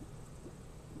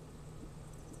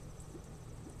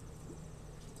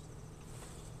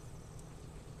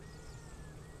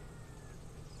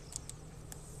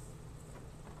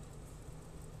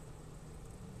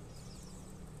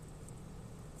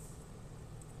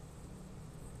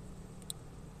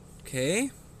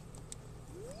 Okay.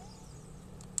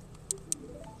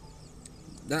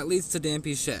 that leads to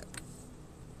Dampy's shack.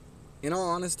 In all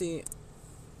honesty,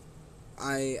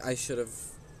 I should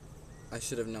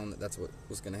have known that that's what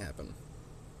was going to happen.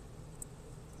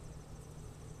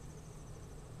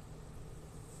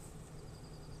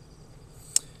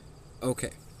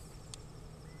 Okay.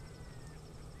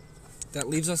 That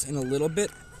leaves us in a little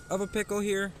bit of a pickle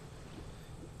here,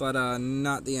 but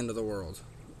not the end of the world.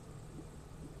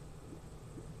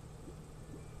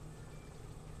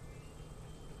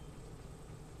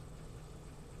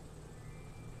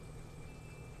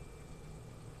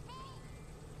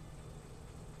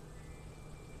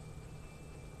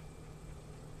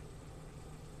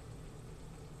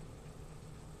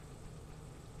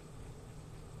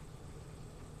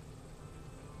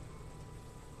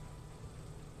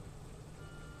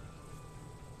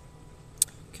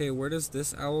 Okay, where does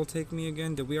this owl take me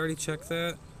again? Did we already check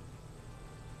that?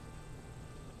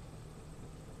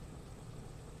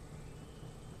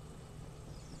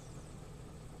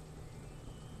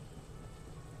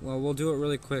 Well, we'll do it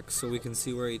really quick so we can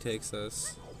see where he takes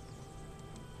us.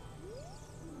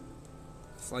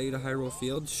 Fly you to Hyrule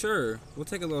Field? Sure, we'll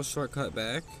take a little shortcut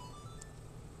back.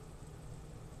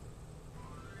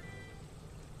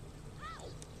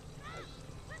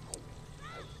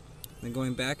 Then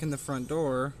going back in the front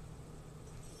door,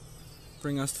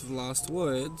 bring us to the Lost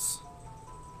Woods.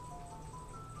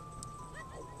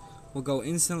 We'll go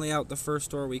instantly out the first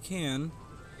door we can,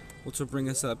 which will bring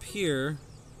us up here.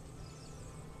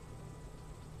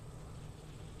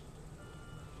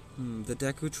 The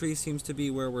Deku Tree seems to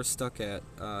be where we're stuck at.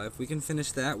 If we can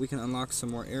finish that, we can unlock some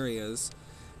more areas.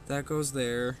 That goes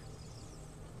there.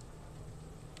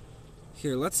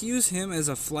 Here, let's use him as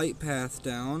a flight path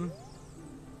down.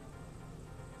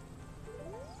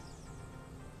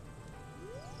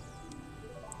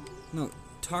 No,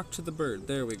 talk to the bird.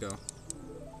 There we go.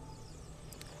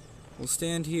 We'll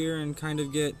stand here and kind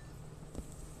of get...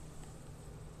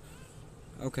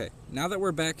 Okay, now that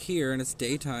we're back here and it's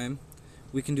daytime,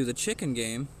 we can do the chicken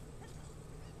game.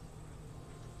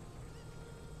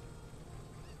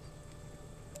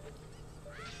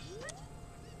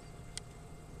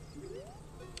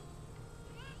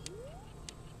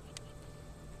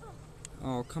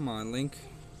 Oh, come on, Link.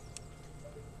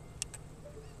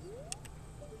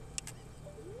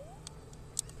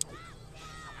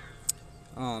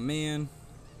 Oh man.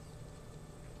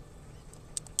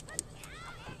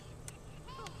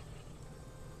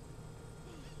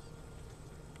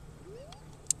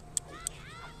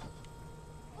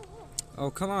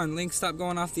 Oh, come on, Link, stop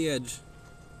going off the edge.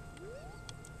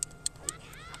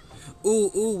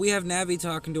 Ooh, we have Navi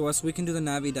talking to us. We can do the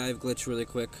Navi dive glitch really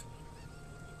quick.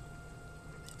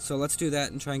 So let's do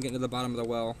that and try and get to the bottom of the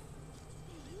well.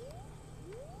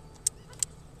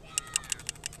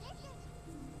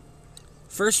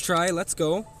 First try, let's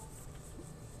go.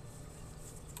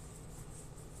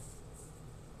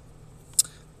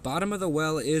 Bottom of the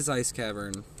well is Ice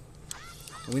Cavern.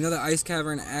 And we know that Ice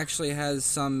Cavern actually has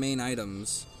some main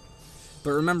items.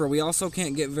 But remember, we also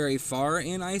can't get very far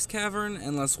in Ice Cavern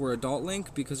unless we're Adult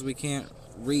Link, because we can't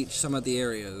reach some of the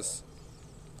areas.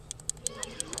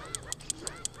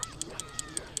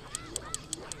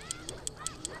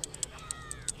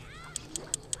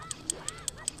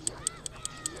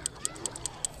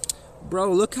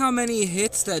 Bro, look how many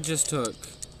hits that just took.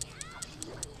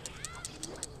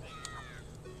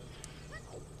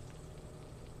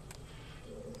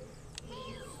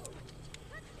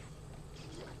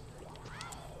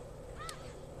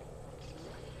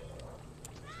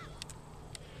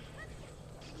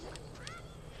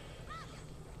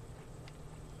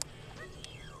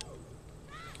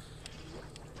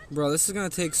 Bro, this is gonna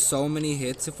take so many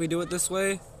hits if we do it this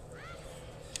way.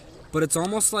 But it's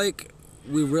almost like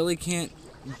we really can't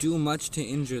do much to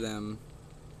injure them.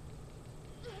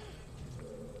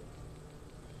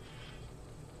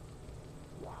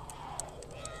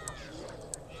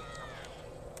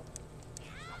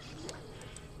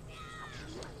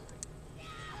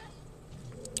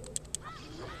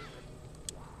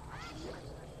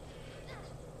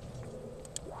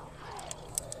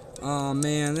 Oh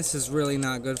man, this is really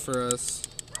not good for us.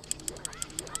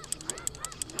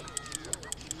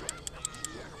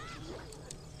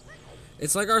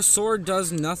 It's like our sword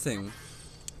does nothing.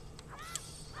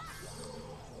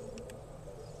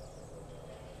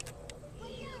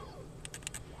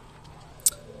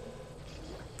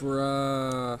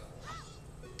 Bruh.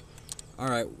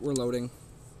 Alright, we're loading.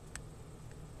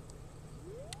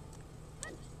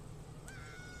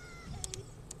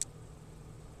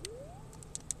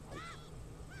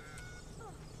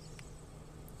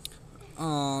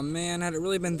 Oh man, had it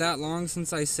really been that long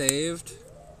since I saved?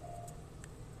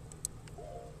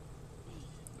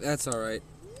 That's alright.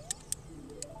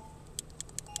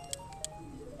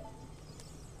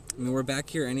 I mean, we're back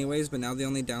here anyways, but now the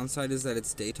only downside is that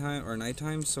it's daytime or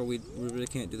nighttime, so we really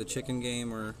can't do the chicken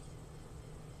game or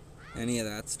any of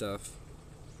that stuff.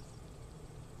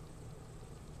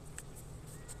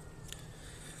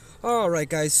 Alright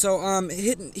guys, so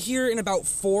here in about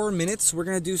 4 minutes, we're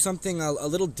going to do something a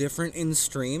little different in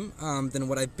stream than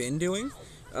what I've been doing.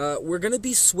 We're going to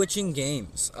be switching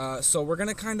games, so we're going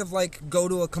to kind of like go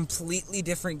to a completely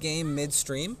different game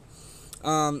mid-stream.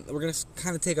 We're going to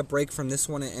kind of take a break from this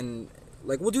one and,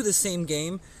 like, we'll do the same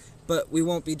game, but we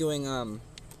won't be doing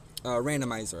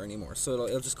randomizer anymore, so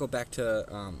it'll just go back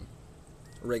to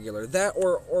regular. That,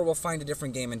 or we'll find a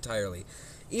different game entirely.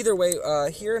 Either way,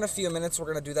 here in a few minutes we're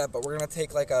going to do that, but we're going to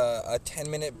take like a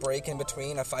 10-minute break in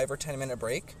between, a 5 or 10-minute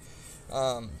break.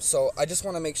 So I just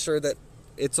want to make sure that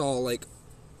it's all like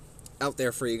out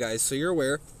there for you guys, so you're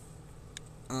aware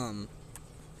that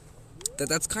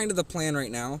that's kind of the plan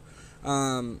right now.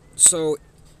 So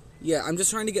yeah, I'm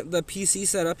just trying to get the PC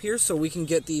set up here so we can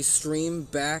get the stream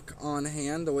back on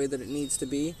hand the way that it needs to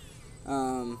be.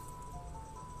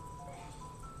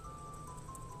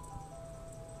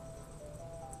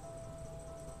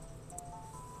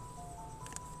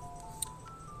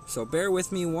 So bear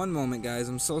with me one moment, guys.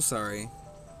 I'm so sorry.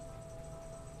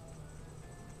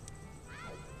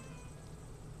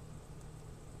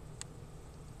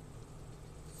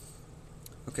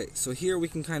 Okay, so here we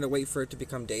can kind of wait for it to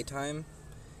become daytime,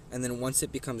 and then once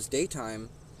it becomes daytime,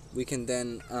 we can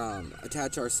then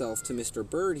attach ourselves to Mr.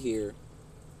 Bird here,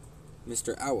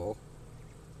 Mr. Owl.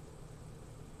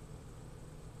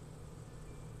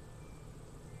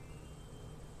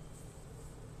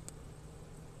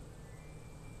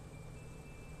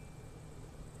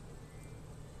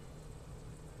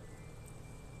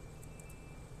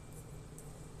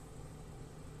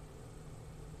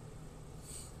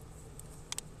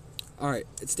 Alright,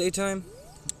 it's daytime.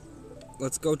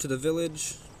 Let's go to the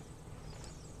village.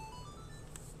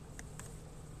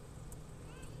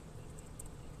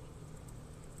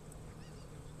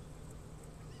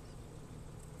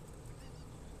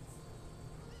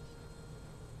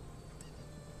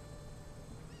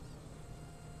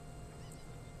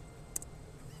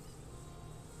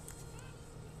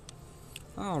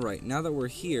 Alright, now that we're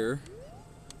here,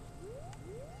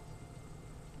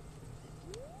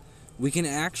 we can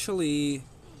actually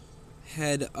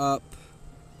head up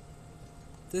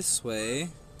this way.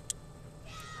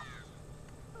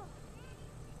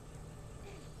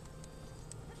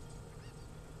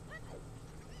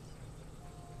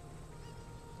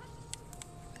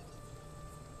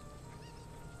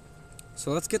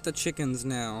 So let's get the chickens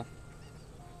now.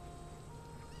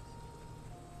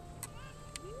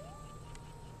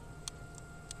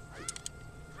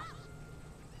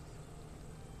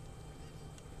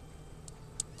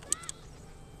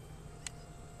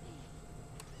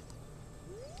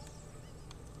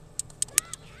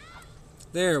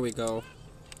 There we go.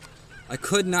 I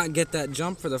could not get that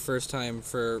jump for the first time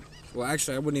well,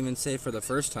 actually, I wouldn't even say for the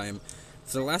first time.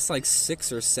 For the last, like,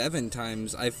 6 or 7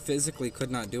 times, I physically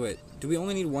could not do it. Do we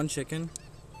only need 1 chicken?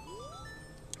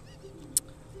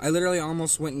 I literally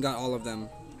almost went and got all of them.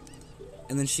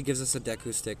 And then she gives us a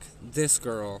Deku stick. This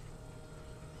girl.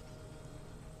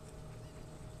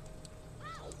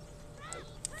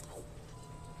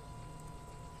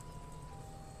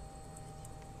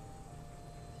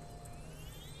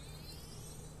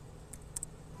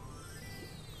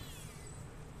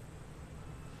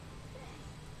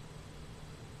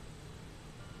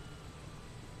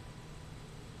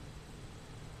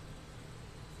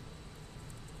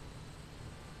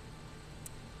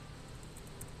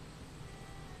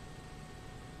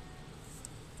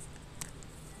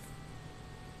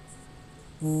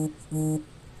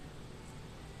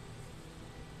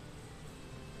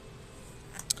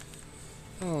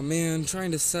 Oh man,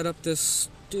 trying to set up this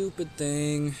stupid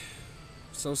thing.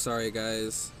 So sorry,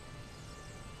 guys.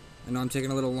 I know I'm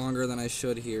taking a little longer than I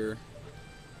should here.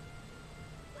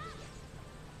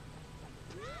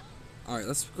 Alright,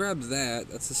 let's grab that.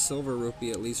 That's a silver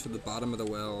rupee, at least for the bottom of the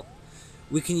well.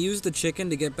 We can use the chicken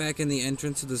to get back in the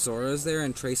entrance of the Zoras there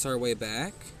and trace our way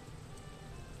back.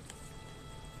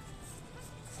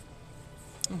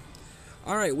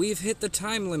 Alright, we've hit the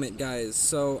time limit, guys,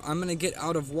 so I'm going to get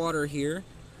out of water here,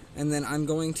 and then I'm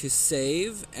going to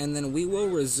save, and then we will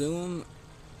resume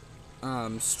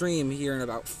stream here in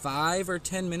about 5 or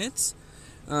 10 minutes.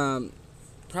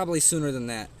 Probably sooner than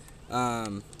that.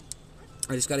 I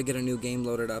just got to get a new game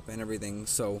loaded up and everything,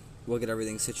 so we'll get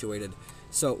everything situated.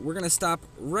 So we're going to stop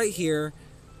right here.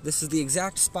 This is the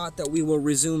exact spot that we will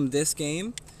resume this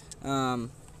game. I'll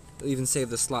even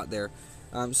save the slot there.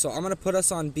 So I'm going to put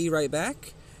us on Be Right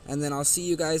Back, and then I'll see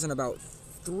you guys in about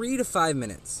 3 to 5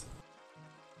 minutes.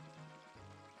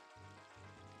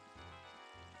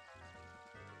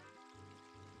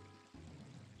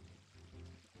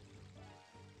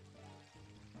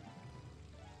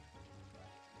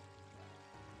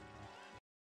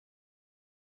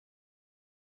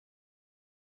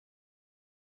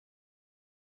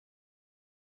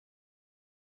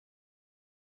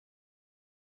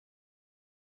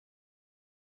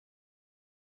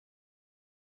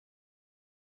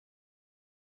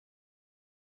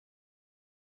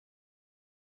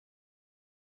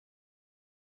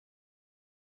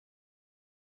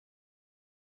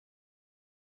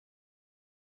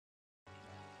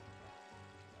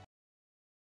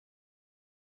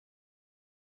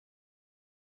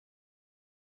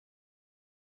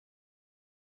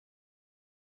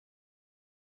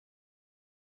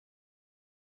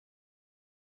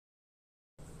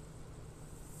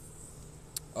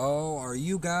 Oh, are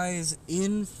you guys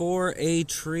in for a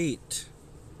treat?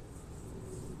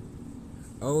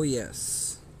 Oh,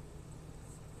 yes.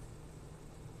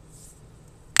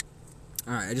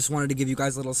 Alright, I just wanted to give you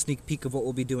guys a little sneak peek of what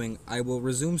we'll be doing. I will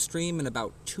resume stream in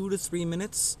about 2 to 3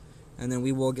 minutes, and then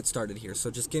we will get started here. So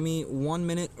just give me 1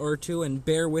 minute or two and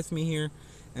bear with me here,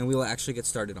 and we will actually get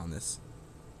started on this.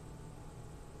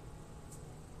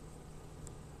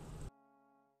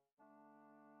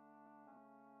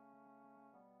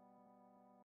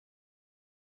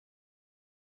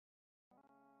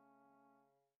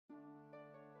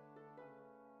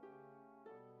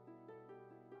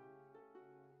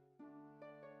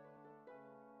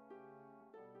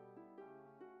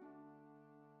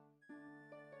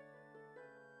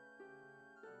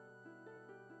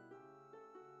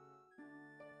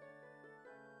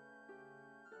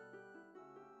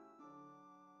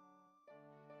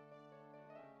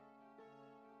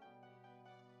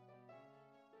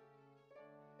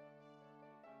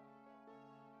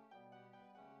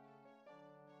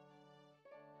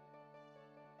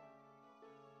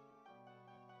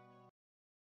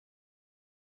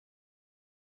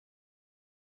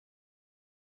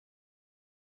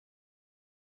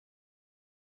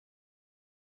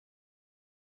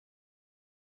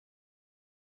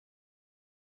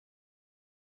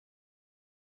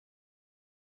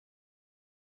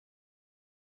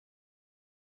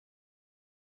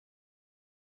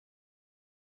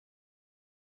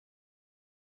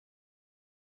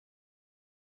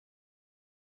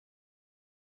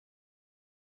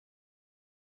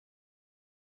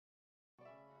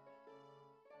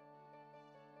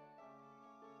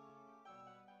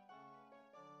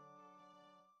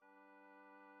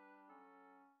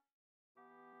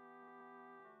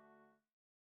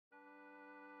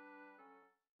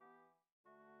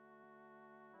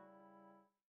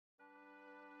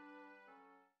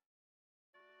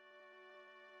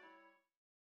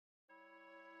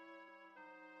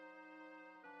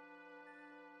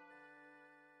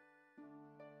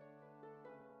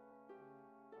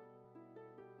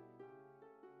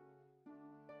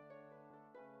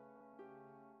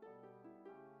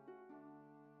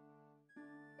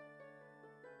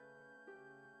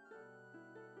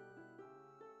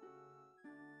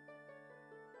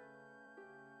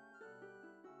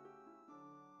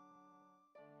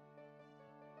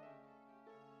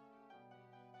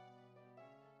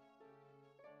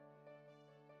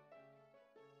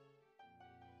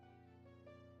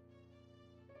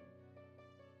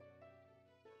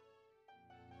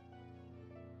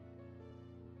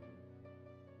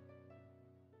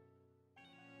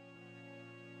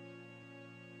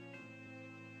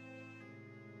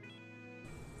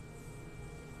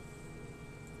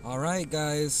 Alright,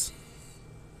 guys.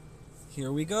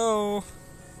 Here we go.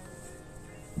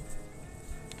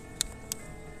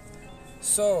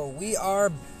 So, we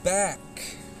are back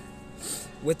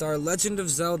with our Legend of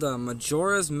Zelda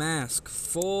Majora's Mask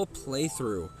full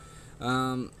playthrough.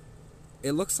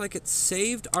 It looks like it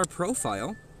saved our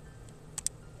profile,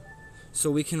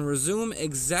 so we can resume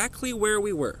exactly where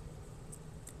we were.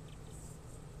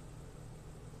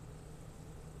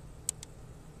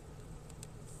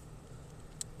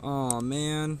 Aw,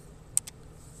 man.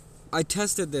 I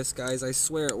tested this, guys. I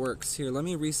swear it works. Here, let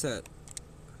me reset.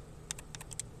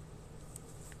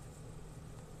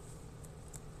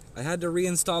 I had to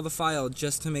reinstall the file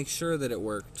just to make sure that it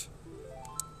worked.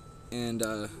 And,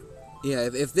 yeah,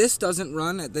 if this doesn't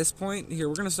run at this point, here,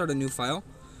 we're going to start a new file.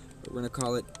 We're going to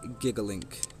call it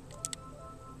Gigalink.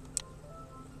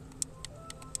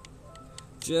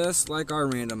 Just like our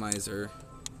randomizer.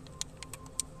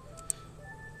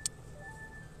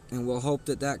 And we'll hope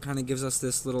that that kind of gives us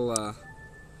this little,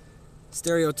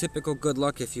 stereotypical good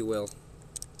luck, if you will.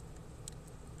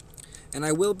 And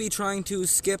I will be trying to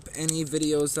skip any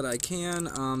videos that I can.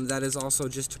 That is also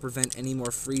just to prevent any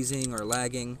more freezing or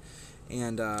lagging.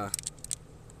 And,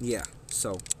 yeah,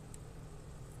 so...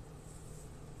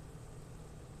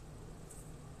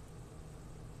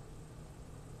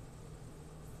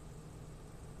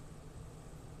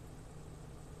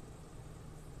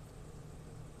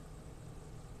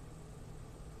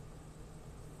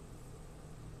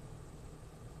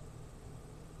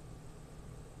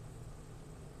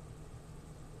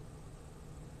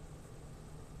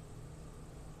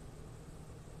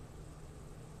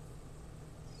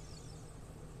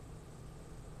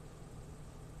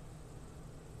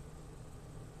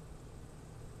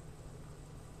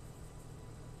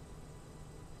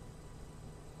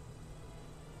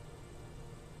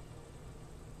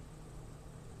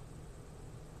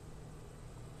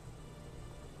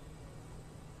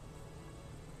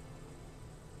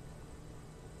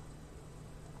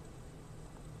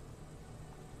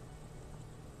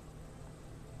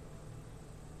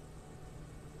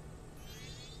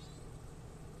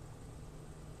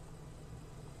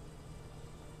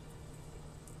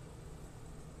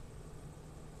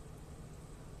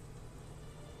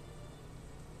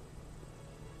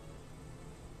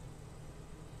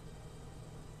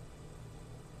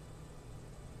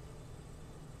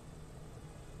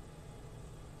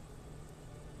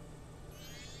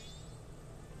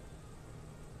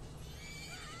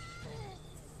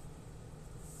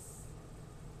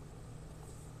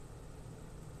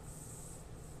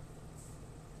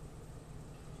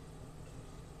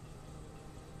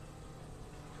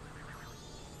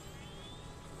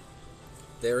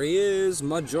 There he is,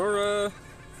 Majora,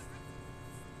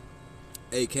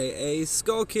 aka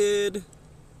Skull Kid.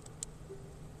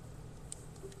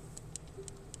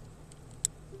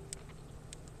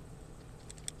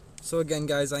 So again,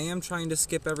 guys, I am trying to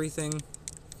skip everything,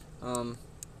 and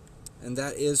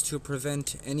that is to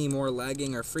prevent any more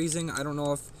lagging or freezing. I don't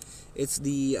know if it's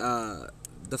the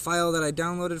file that I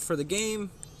downloaded for the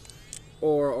game,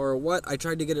 or what. I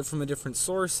tried to get it from a different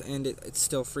source, and it's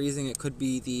still freezing. It could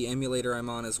be the emulator I'm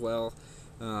on as well.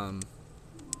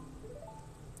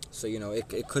 So, you know,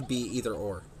 it could be either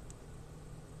or.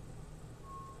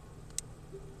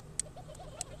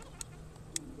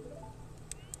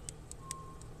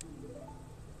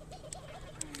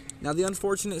 Now, the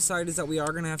unfortunate side is that we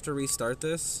are going to have to restart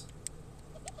this.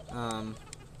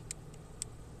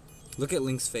 Look at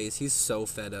Link's face. He's so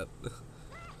fed up.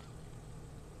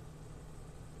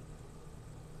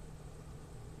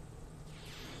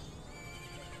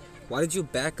 Why did you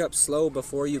back up slow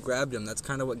before you grabbed him? That's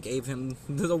kind of what gave him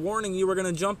the warning you were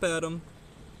going to jump at him.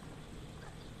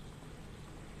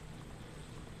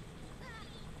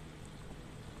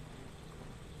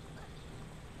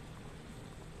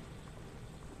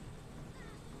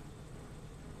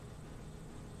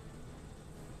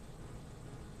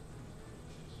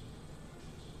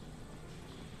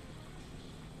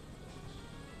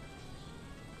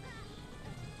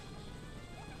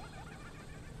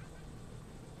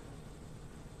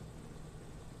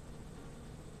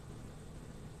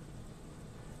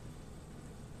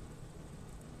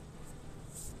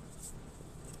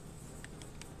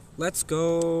 Let's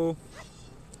go.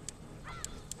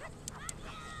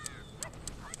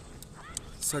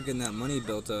 Start getting that money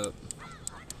built up.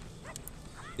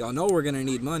 Y'all know we're gonna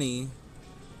need money.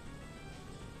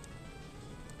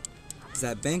 It's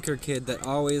that banker kid that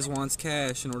always wants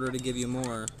cash in order to give you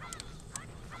more.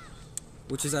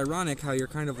 Which is ironic how you're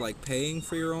kind of like paying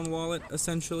for your own wallet,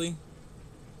 essentially.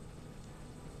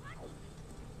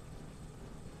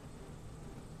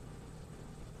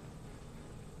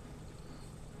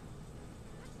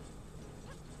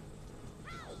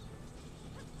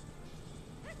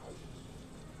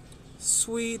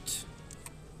 Sweet.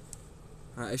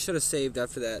 I should have saved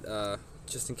after that,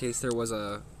 just in case there was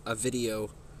a video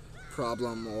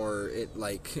problem or it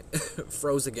like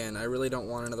froze again. I really don't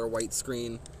want another white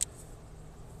screen.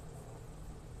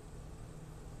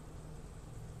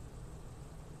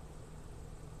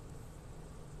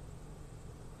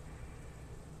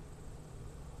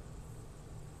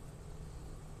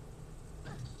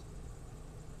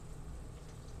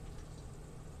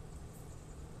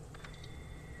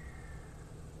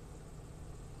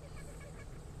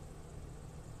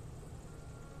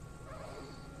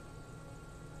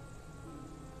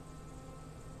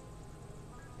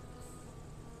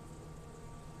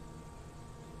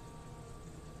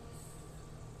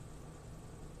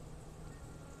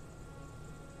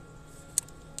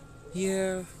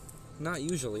 Yeah, not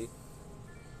usually.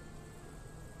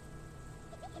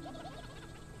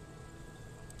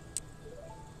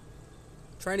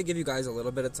 Trying to give you guys a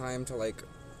little bit of time to like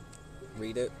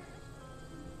read it.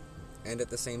 and at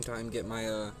the same time get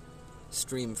my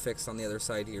stream fixed on the other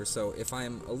side here. So if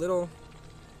I'm a little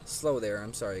slow there,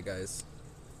 I'm sorry, guys.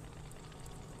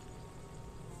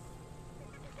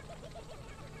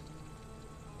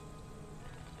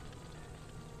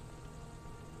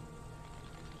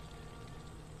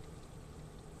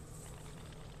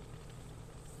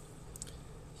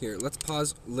 Here, let's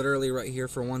pause literally right here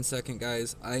for 1 second,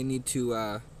 guys. I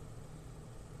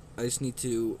just need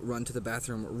to run to the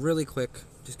bathroom really quick.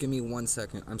 Just give me 1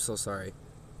 second. I'm so sorry.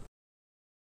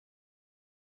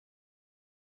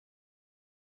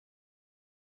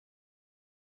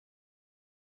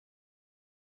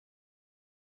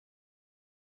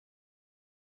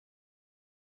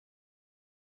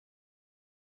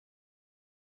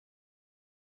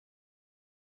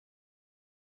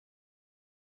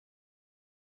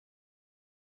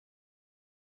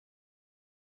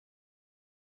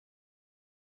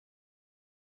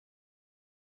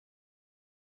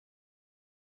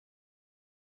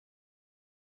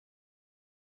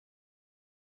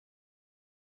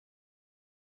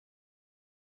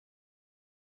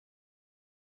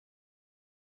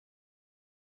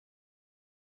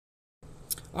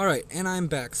 Alright, and I'm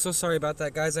back. So sorry about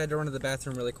that, guys. I had to run to the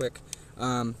bathroom really quick.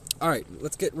 Alright,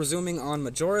 let's get resuming on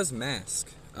Majora's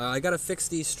Mask. I gotta fix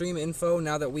the stream info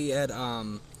now that we had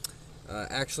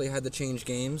actually had to change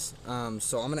games.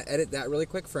 So I'm gonna edit that really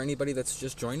quick for anybody that's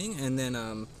just joining, and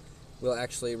then we'll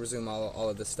actually resume all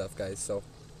of this stuff, guys. So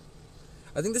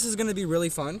I think this is gonna be really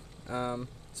fun.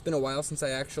 It's been a while since I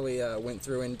actually went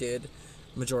through and did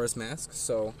Majora's Mask,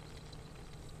 so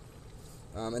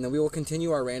and then we will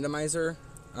continue our randomizer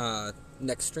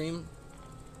next stream.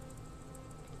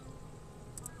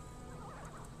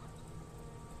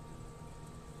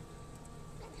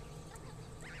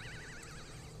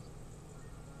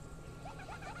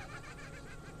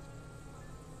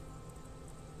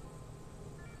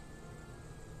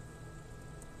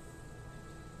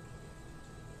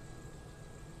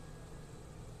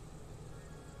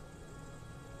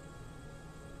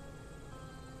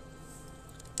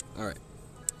 Alright.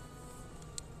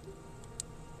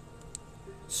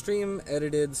 Stream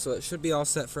edited, so it should be all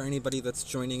set for anybody that's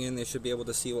joining in. They should be able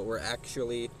to see what we're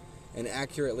actually and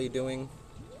accurately doing.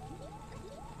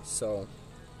 So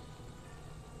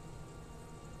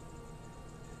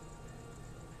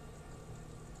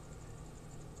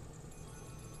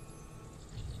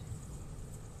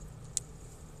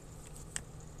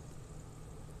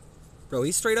bro,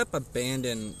 he straight up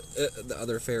abandoned the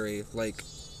other fairy, like,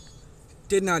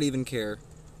 did not even care.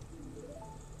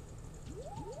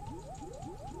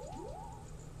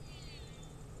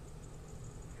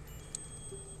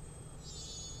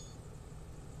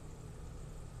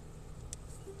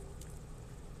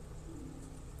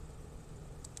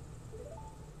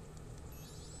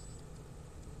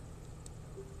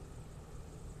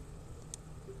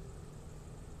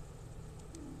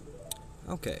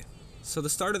 Okay, so the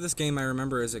start of this game I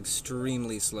remember is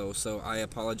extremely slow, so I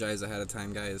apologize ahead of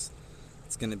time, guys.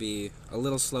 It's going to be a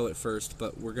little slow at first,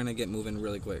 but we're going to get moving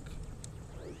really quick.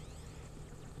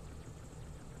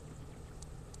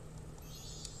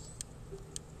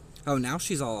 Oh, now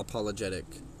she's all apologetic.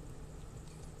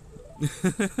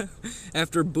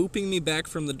 After booping me back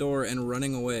from the door and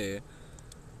running away.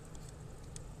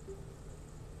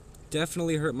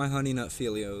 Definitely hurt my honey nut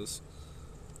filios.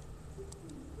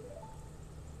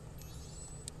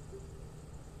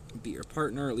 Be your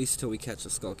partner, at least till we catch the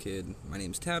Skull Kid. My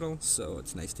name's Tattle, so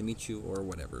it's nice to meet you, or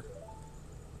whatever.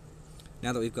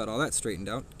 Now that we've got all that straightened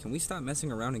out, can we stop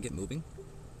messing around and get moving?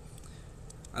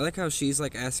 I like how she's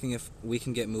like asking if we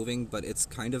can get moving, but it's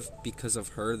kind of because of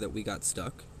her that we got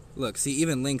stuck. Look, see,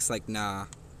 even Link's like, nah.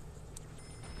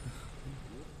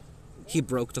 He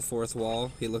broke the fourth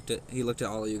wall. He looked at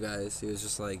all of you guys. He was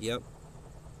just like, yep.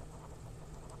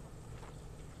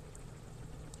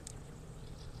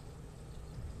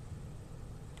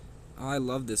 Oh, I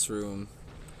love this room.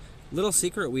 Little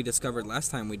secret we discovered last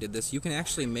time we did this, you can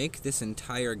actually make this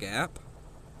entire gap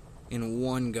in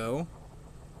one go.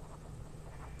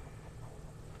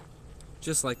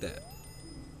 Just like that.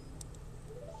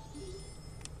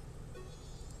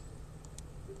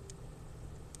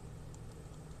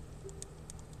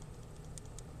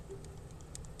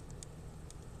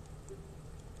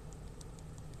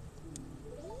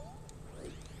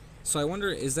 So I wonder,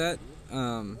 is that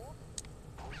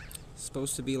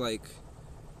supposed to be like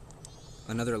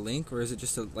another Link, or is it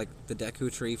just like the Deku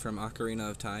tree from Ocarina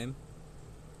of Time?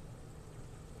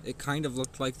 It kind of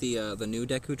looked like the new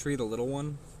Deku tree, the little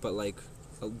one, but like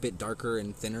a bit darker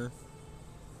and thinner.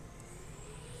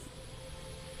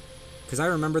 Because I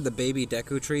remember the baby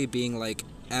Deku tree being like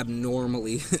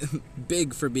abnormally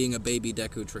big for being a baby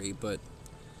Deku Tree, but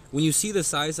when you see the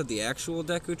size of the actual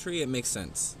Deku Tree, it makes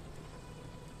sense.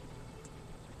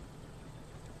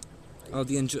 Oh,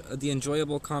 the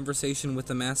enjoyable conversation with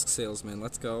the mask salesman.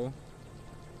 Let's go.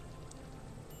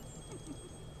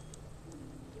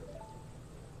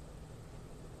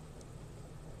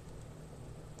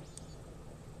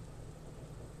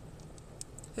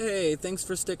 Hey, thanks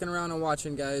for sticking around and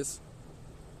watching, guys.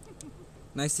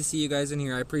 Nice to see you guys in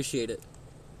here. I appreciate it.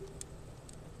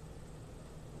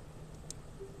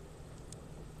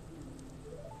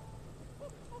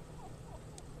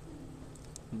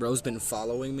 Bro's been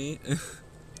following me.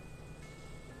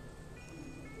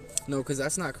 No, because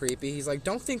that's not creepy. He's like,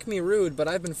 don't think me rude, but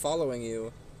I've been following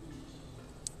you.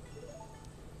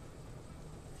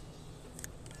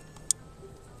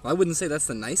 Well, I wouldn't say that's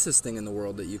the nicest thing in the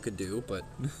world that you could do, but...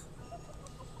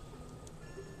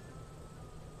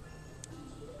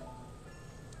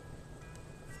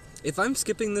 If I'm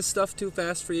skipping this stuff too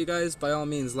fast for you guys, by all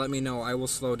means, let me know. I will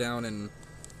slow down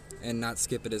and not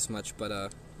skip it as much,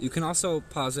 but you can also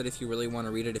pause it if you really want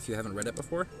to read it if you haven't read it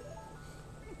before.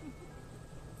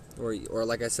 Or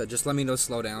like I said, just let me know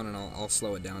slow down and I'll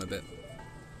slow it down a bit.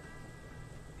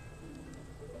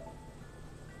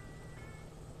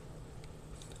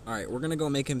 Alright, we're going to go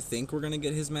make him think we're going to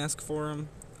get his mask for him.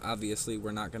 Obviously,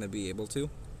 we're not going to be able to.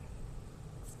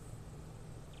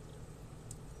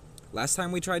 Last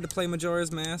time we tried to play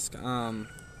Majora's Mask,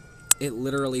 it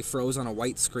literally froze on a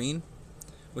white screen,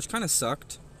 which kind of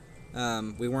sucked.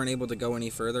 We weren't able to go any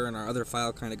further, and our other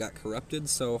file kind of got corrupted,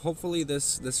 so hopefully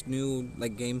this new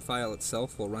game file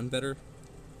itself will run better.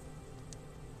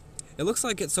 It looks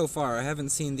like it so far. I haven't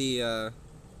seen the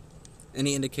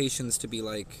any indications to be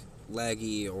like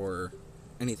laggy or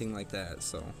anything like that,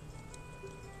 so.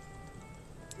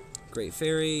 Great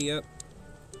Fairy, yep.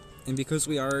 And because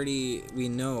we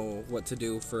know what to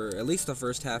do for at least the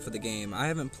first half of the game. I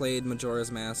haven't played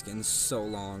Majora's Mask in so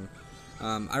long.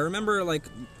 I remember, like,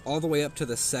 all the way up to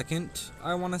the second,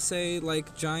 I want to say,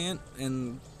 like, giant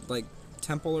and, like,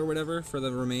 temple or whatever for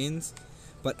the remains.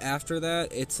 But after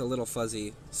that, it's a little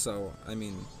fuzzy. So, I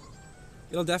mean,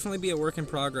 it'll definitely be a work in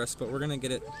progress, but we're going to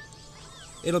get it.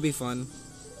 It'll be fun.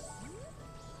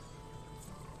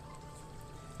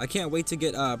 I can't wait to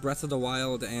get Breath of the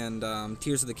Wild and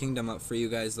Tears of the Kingdom up for you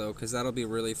guys, though, because that'll be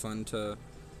really fun to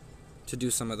do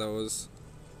some of those.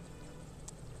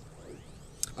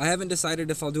 I haven't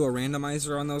decided if I'll do a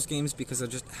randomizer on those games because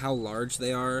of just how large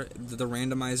they are. The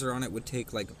randomizer on it would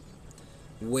take, like,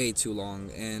 way too long,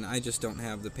 and I just don't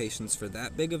have the patience for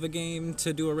that big of a game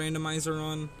to do a randomizer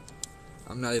on.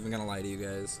 I'm not even gonna lie to you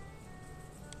guys.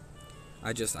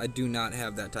 I do not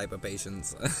have that type of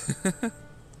patience.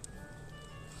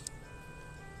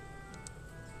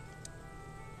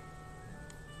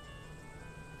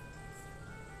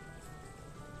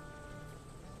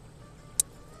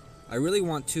 I really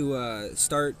want to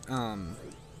start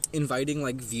inviting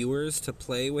like viewers to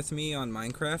play with me on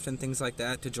Minecraft and things like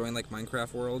that, to join like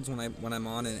Minecraft worlds when I'm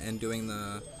on and doing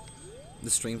the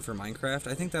stream for Minecraft.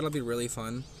 I think that'll be really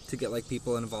fun to get like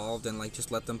people involved and like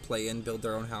just let them play and build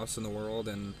their own house in the world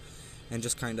and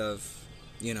just kind of,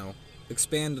 you know,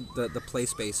 expand the play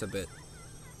space a bit,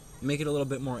 make it a little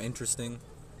bit more interesting.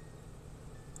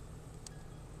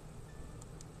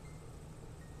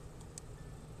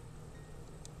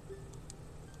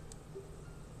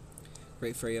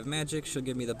 Great Fairy of Magic, she'll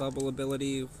give me the bubble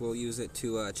ability. We'll use it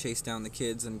to chase down the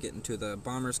kids and get into the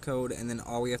bomber's code, and then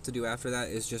all we have to do after that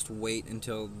is just wait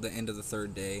until the end of the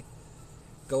third day.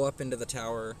 Go up into the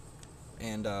tower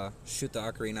and shoot the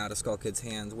ocarina out of Skull Kid's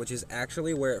hand, which is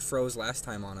actually where it froze last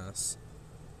time on us.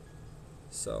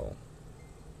 So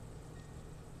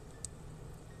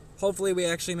hopefully we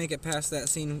actually make it past that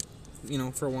scene, you know,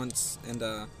 for once, and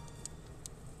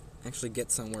actually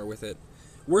get somewhere with it.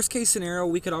 Worst case scenario,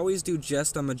 we could always do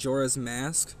just a Majora's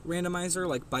Mask randomizer,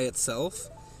 like by itself,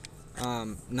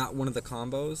 not one of the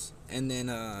combos, and then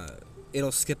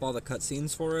it'll skip all the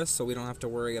cutscenes for us, so we don't have to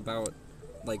worry about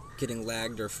like getting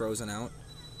lagged or frozen out.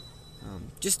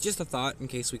 Just a thought in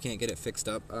case we can't get it fixed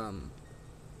up.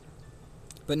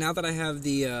 But now that I have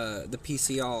the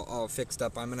PC all fixed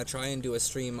up, I'm gonna try and do a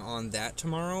stream on that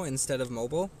tomorrow instead of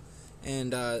mobile,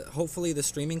 and hopefully the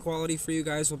streaming quality for you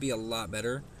guys will be a lot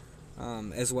better.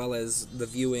 As well as the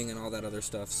viewing and all that other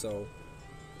stuff, so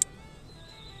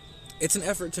it's an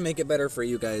effort to make it better for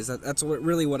you guys. That's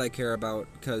really what I care about,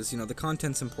 because, you know, the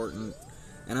content's important,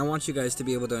 and I want you guys to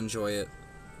be able to enjoy it.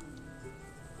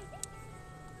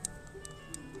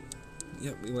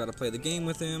 Yep, we gotta play the game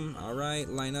with him. Alright,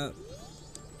 line up.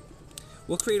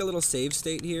 We'll create a little save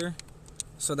state here,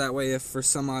 So that way, if for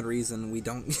some odd reason we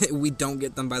don't we don't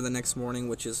get them by the next morning,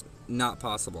 which is not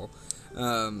possible,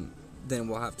 then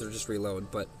we'll have to just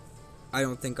reload. But I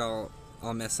don't think I'll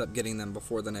mess up getting them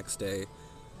before the next day.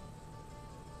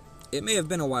 It may have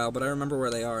been a while, but I remember where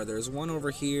they are. There's one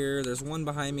over here. There's one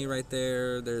behind me right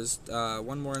there. There's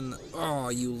one more in the... Oh,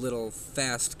 you little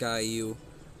fast guy, you.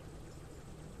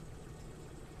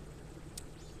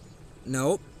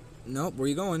 Nope. Nope. Where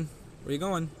you going? Where you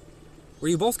going? Where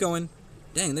you both going?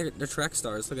 Dang, they're track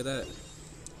stars. Look at that.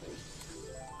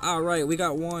 Alright, we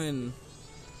got one.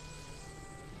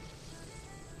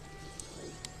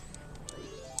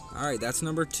 Alright, that's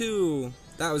number 2.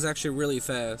 That was actually really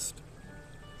fast.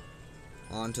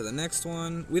 On to the next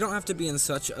one. We don't have to be in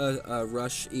such a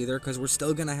rush either, because we're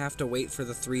still going to have to wait for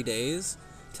the 3 days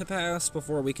to pass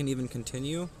before we can even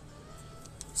continue.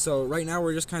 So right now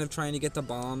we're just kind of trying to get the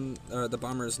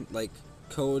bomber's like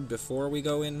code before we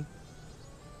go in.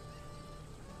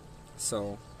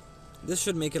 So this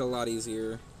should make it a lot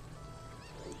easier.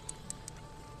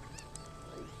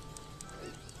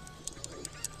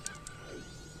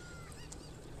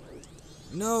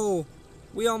 No!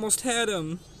 We almost had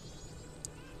him!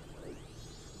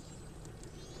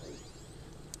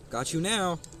 Got you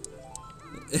now!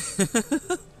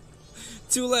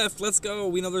 2 left, let's go!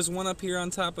 We know there's one up here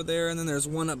on top of there, and then there's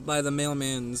one up by the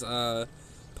mailman's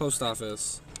post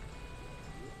office.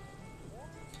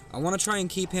 I want to try and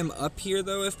keep him up here,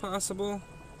 though, if possible.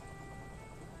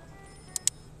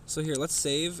 So here, let's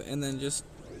save, and then just...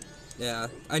 Yeah,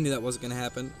 I knew that wasn't going to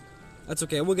happen. That's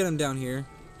okay, we'll get him down here.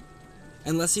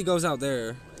 Unless he goes out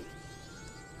there.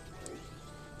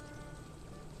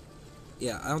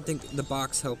 Yeah, I don't think the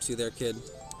box helps you there, kid.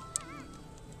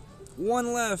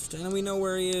 1 left, and we know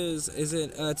where he is. Is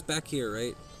it... it's back here,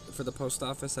 right? For the post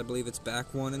office, I believe it's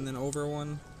back 1 and then over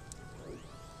 1.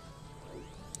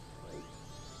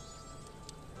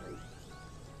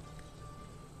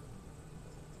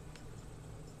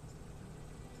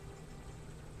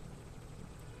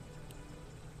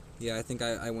 Yeah, I think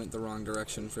I went the wrong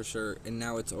direction for sure, and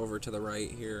now it's over to the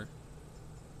right here.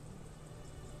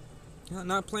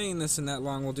 Not playing this in that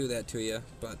long will do that to you,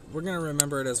 but we're going to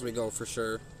remember it as we go for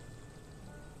sure.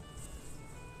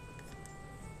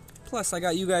 Plus, I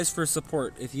got you guys for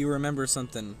support. If you remember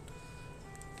something,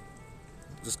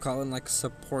 just call in like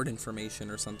support information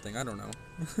or something. I don't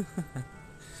know.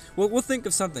 We'll think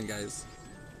of something, guys.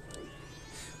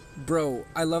 Bro,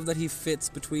 I love that he fits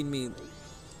between me.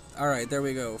 Alright, there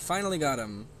we go. Finally got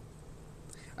him.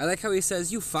 I like how he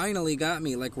says, "You finally got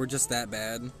me," like we're just that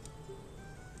bad.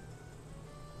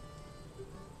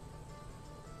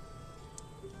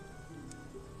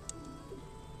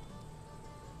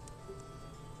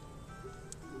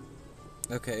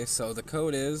 Okay, so the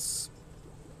code is...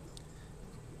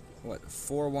 what,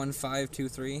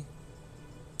 41523?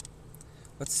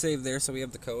 Let's save there so we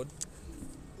have the code.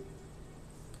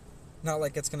 Not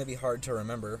like it's going to be hard to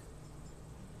remember.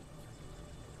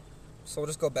 So we'll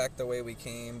just go back the way we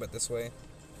came, but this way.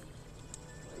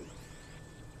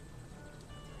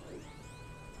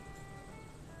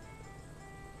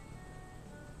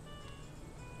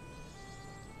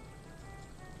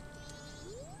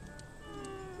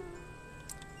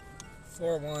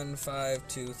 Four, 1, 5,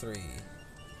 2, 3.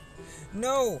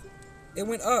 No! It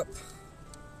went up!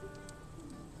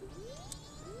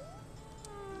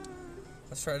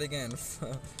 Let's try it again.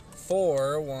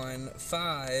 4, 1,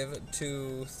 5,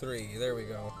 2, 3. There we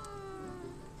go.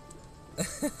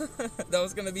 That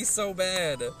was gonna be so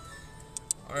bad.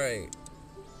 Alright.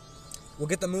 We'll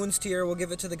get the moon's tier. We'll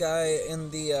give it to the guy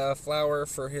in the flower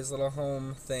for his little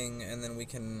home thing. And then we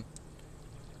can...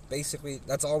 basically,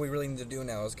 that's all we really need to do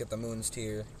now is get the moon's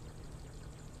tier.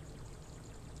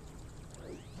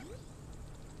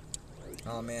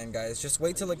 Oh man, guys. Just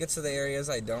wait till it gets to the areas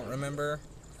I don't remember.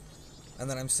 And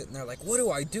then I'm sitting there like, what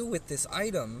do I do with this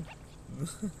item?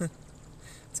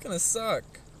 It's gonna suck.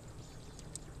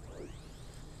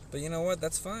 But you know what?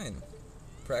 That's fine.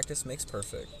 Practice makes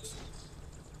perfect.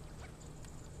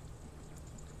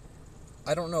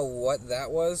 I don't know what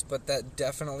that was, but that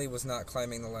definitely was not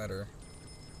climbing the ladder.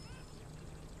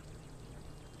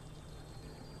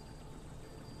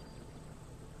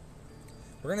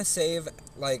 We're gonna save,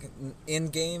 like,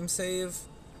 in-game save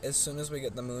as soon as we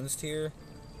get the moon's tier.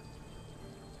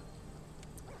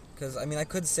 Because, I mean, I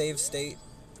could save state.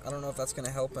 I don't know if that's going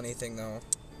to help anything, though.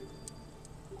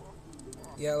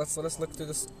 Yeah, let us look through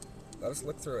this. Let us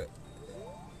look through it.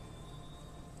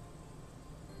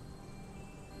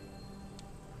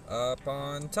 Up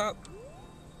on top.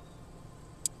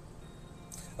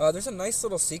 There's a nice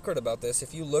little secret about this.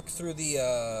 If you look through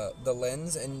the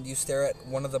lens and you stare at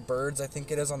one of the birds, I think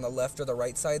it is on the left or the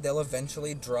right side, they'll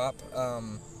eventually drop,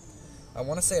 I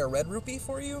want to say a red rupee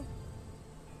for you.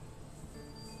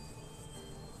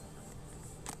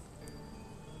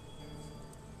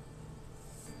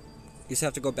 You just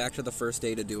have to go back to the first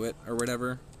day to do it, or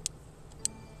whatever.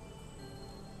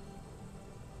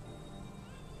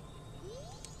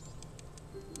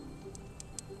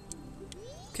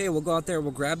 Okay, we'll go out there,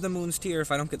 we'll grab the moon's tear if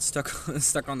I don't get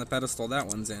stuck on the pedestal that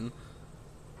one's in.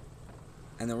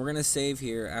 And then we're going to save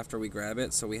here after we grab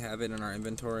it, so we have it in our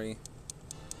inventory.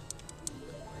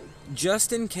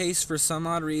 Just in case, for some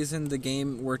odd reason, the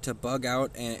game were to bug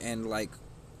out and like,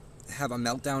 have a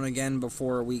meltdown again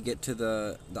before we get to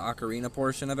the ocarina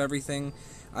portion of everything,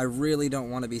 I really don't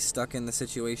want to be stuck in the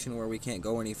situation where we can't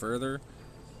go any further.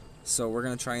 So we're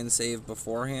going to try and save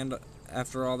beforehand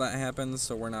after all that happens,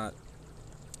 so we're not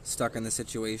stuck in the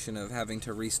situation of having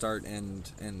to restart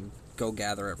and go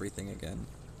gather everything again.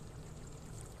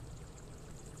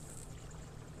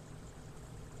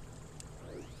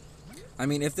 I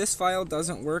mean, if this file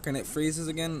doesn't work and it freezes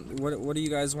again, what do you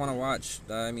guys want to watch?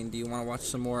 I mean, do you want to watch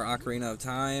some more Ocarina of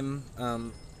Time?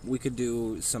 We could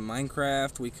do some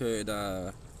Minecraft. We could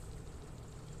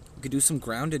do some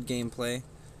grounded gameplay.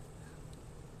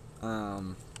 We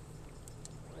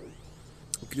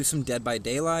could do some Dead by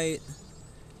Daylight.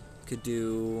 Could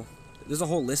do... There's a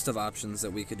whole list of options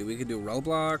that we could do. We could do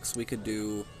Roblox. We could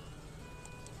do...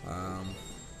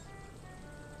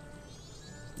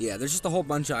 yeah, there's just a whole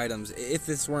bunch of items. If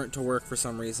this weren't to work for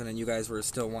some reason and you guys were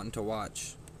still wanting to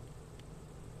watch.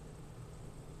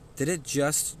 Did it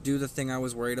just do the thing I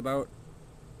was worried about?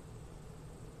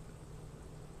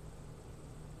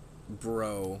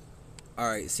 Bro.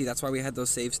 Alright, see, that's why we had those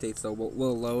save states, though.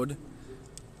 We'll load.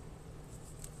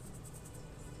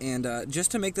 And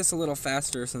just to make this a little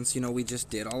faster, since, you know, we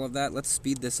just did all of that, let's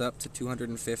speed this up to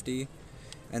 250.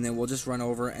 And then we'll just run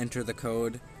over, enter the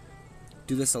code.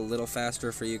 Do this a little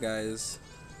faster for you guys.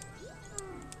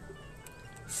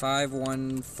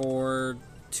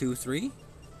 51423.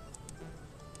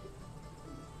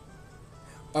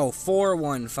 Oh,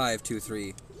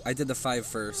 41523. I did the 5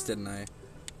 first, didn't I?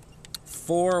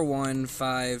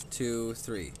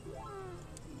 41523.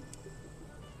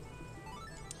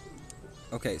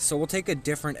 Okay, so we'll take a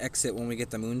different exit when we get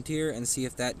the moon tier and see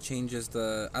if that changes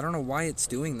the... I don't know why it's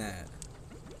doing that.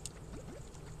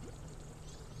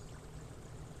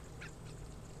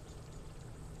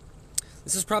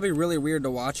 This is probably really weird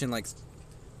to watch in like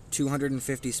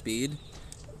 250 speed.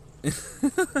 It's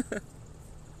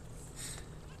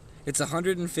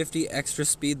 150 extra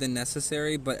speed than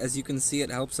necessary, but as you can see,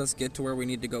 it helps us get to where we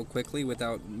need to go quickly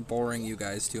without boring you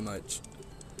guys too much.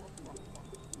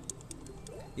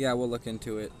 Yeah, we'll look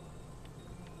into it.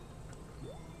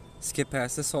 Skip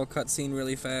past this whole cutscene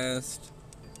really fast.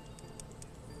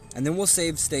 And then we'll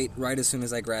save state right as soon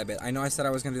as I grab it. I know I said I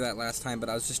was going to do that last time, but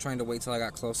I was just trying to wait till I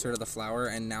got closer to the flower,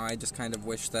 and now I just kind of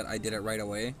wish that I did it right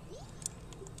away.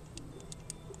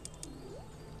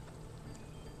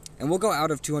 And we'll go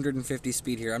out of 250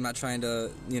 speed here. I'm not trying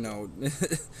to, you know,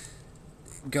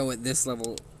 go at this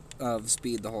level of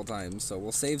speed the whole time. So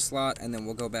we'll save slot, and then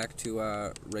we'll go back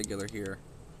to regular here.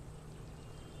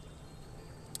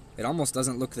 It almost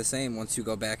doesn't look the same once you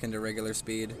go back into regular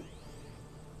speed.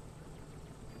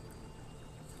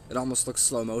 It almost looks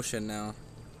slow motion now.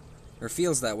 Or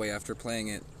feels that way after playing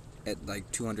it at like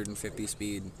 250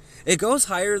 speed. It goes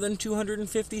higher than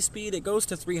 250 speed. It goes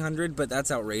to 300, but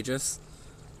that's outrageous.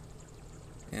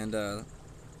 And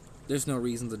there's no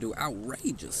reason to do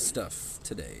outrageous stuff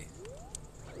today.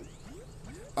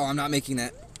 Oh, I'm not making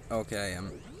that. Okay, I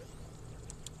am.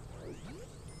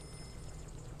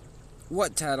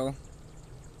 What, Tattle?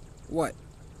 What?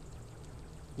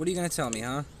 What are you gonna tell me,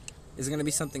 huh? Is it gonna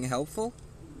be something helpful?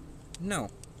 No.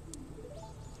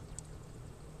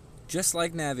 Just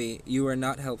like Navi, you are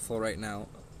not helpful right now.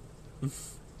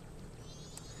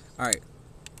 Alright.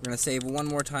 We're going to save one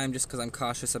more time just because I'm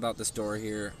cautious about this door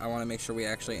here. I want to make sure we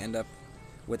actually end up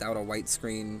without a white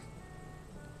screen.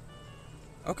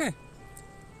 Okay.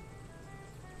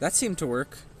 That seemed to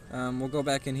work. We'll go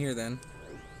back in here then.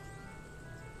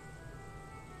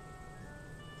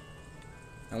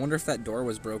 I wonder if that door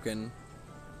was broken.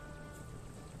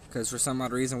 Because for some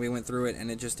odd reason we went through it and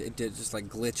it did just like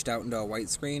glitched out into a white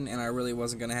screen, and I really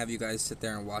wasn't going to have you guys sit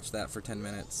there and watch that for 10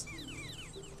 minutes.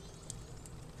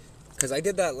 Because I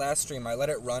did that last stream. I let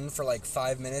it run for like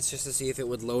 5 minutes just to see if it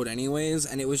would load anyways,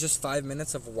 and it was just 5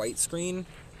 minutes of white screen,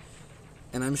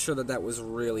 and I'm sure that that was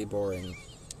really boring.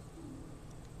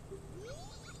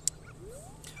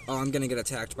 Oh, I'm going to get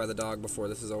attacked by the dog before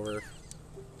this is over.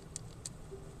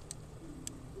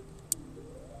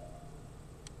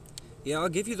 Yeah, I'll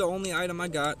give you the only item I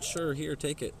got. Sure, here,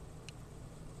 take it.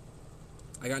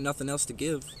 I got nothing else to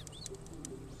give.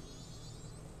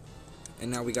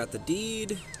 And now we got the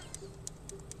deed.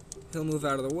 He'll move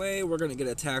out of the way. We're gonna get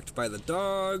attacked by the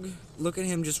dog. Look at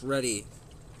him just ready.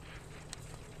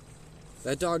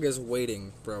 That dog is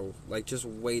waiting, bro. Like, just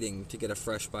waiting to get a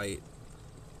fresh bite.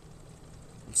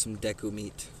 And some Deku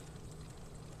meat.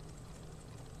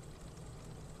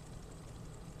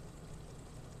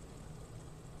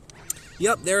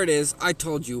 Yep, there it is. I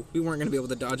told you. We weren't going to be able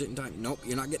to dodge it in time. Nope,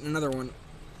 you're not getting another one.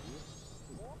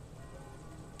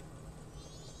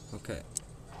 Okay.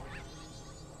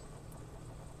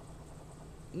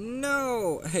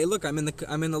 No! Hey, look, I'm in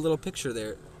the little picture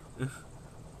there.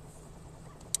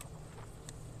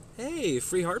 Hey,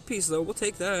 free heart piece, though. We'll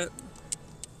take that.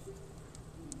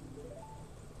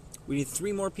 We need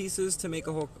 3 more pieces to make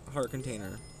a whole heart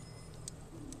container.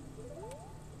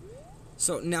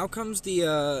 So now comes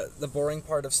the boring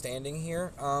part of standing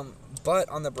here. But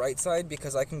on the bright side,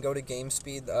 because I can go to game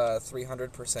speed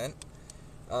 300%,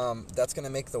 that's going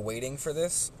to make the waiting for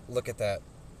this. Look at that.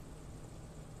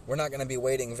 We're not going to be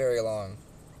waiting very long.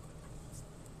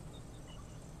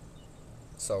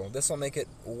 So this will make it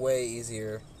way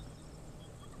easier.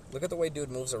 Look at the way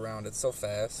dude moves around. It's so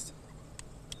fast.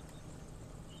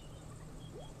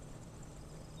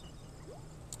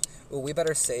 Ooh, we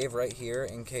better save right here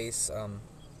in case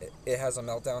it has a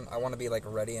meltdown. I want to be like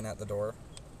ready and at the door.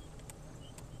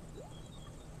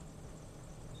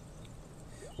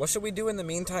 What should we do in the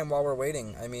meantime while we're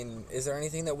waiting? I mean, is there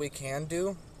anything that we can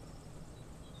do?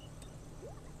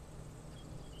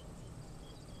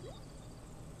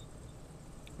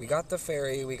 We got the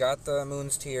ferry, we got the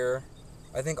moon's tear.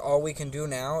 I think all we can do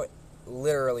now,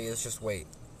 literally, is just wait.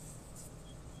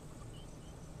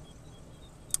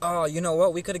 Oh, you know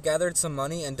what? We could have gathered some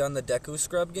money and done the Deku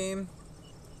Scrub game.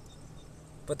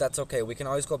 But that's okay. We can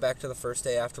always go back to the first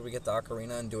day after we get the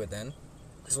Ocarina and do it then.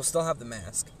 Because we'll still have the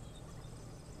mask.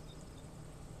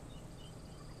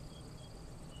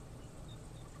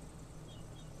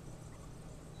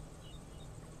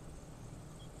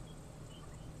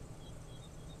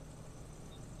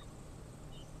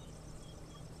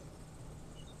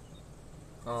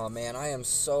 Oh man, I am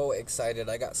so excited.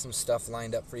 I got some stuff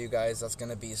lined up for you guys that's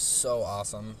going to be so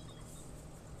awesome.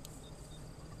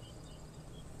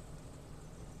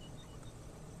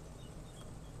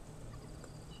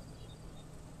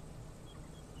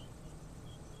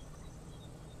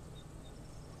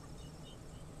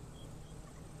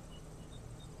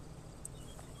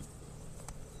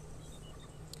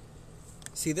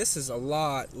 See, this is a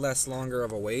lot less longer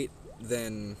of a wait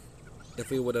than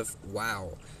if we would have...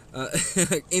 Wow.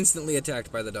 Instantly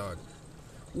attacked by the dog.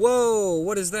 Whoa,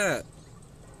 what is that?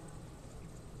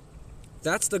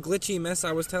 That's the glitchy mess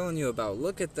I was telling you about.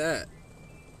 Look at that.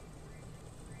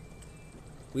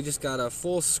 We just got a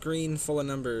full screen full of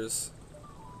numbers.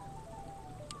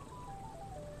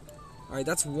 Alright,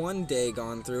 that's 1 day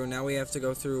gone through. Now we have to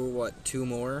go through, what, 2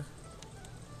 more?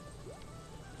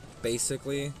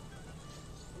 Basically.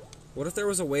 What if there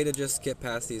was a way to just get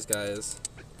past these guys?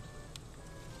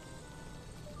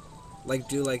 Like,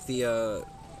 do like the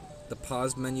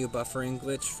pause menu buffering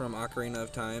glitch from Ocarina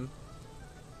of Time.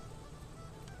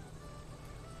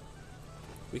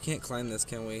 We can't climb this,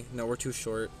 can we? No, we're too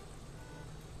short.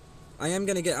 I am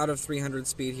going to get out of 300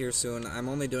 speed here soon. I'm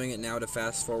only doing it now to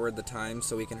fast forward the time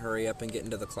so we can hurry up and get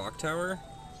into the clock tower.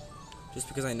 Just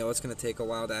because I know it's going to take a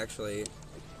while to actually,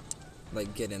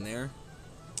 like, get in there.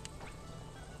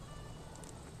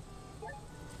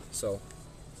 So,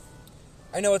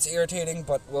 I know it's irritating,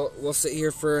 but we'll sit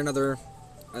here for another,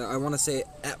 I want to say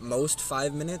at most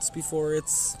 5 minutes before it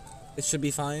should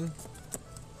be fine.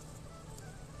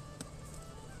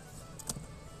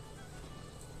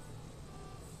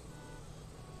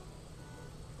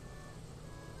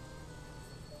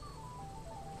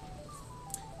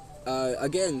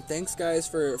 Again, thanks guys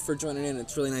for joining in.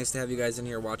 It's really nice to have you guys in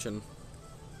here watching.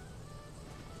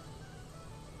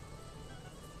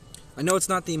 I know it's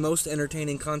not the most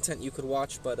entertaining content you could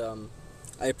watch, but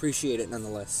I appreciate it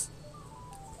nonetheless.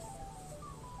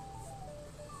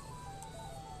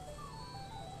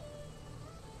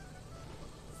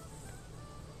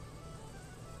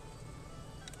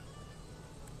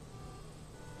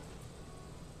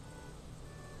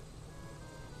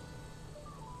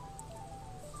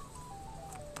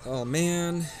 Oh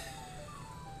man,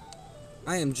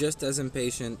 I am just as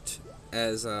impatient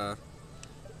as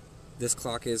this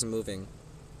clock is moving,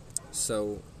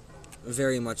 so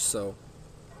very much so.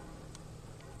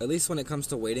 At least when it comes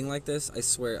to waiting like this, I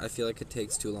swear I feel like it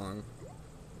takes too long.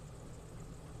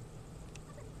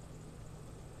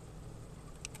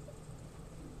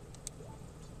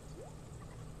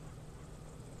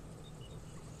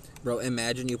 Bro,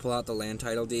 imagine you pull out the land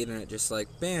title deed and it just like,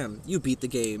 bam, you beat the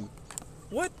game.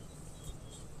 What?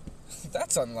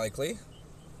 That's unlikely.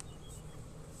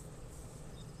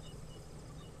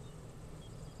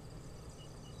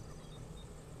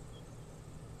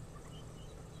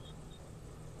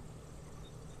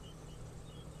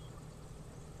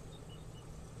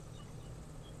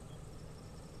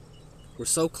 We're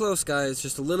so close, guys.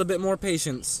 Just a little bit more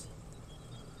patience.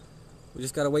 We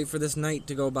just gotta wait for this night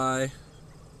to go by.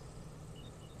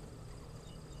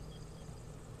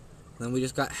 Then we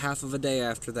just got half of a day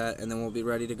after that, and then we'll be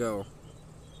ready to go.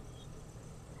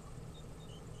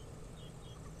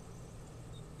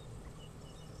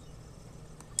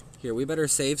 Here, we better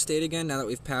save state again now that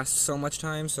we've passed so much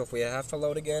time, so if we have to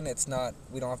load again,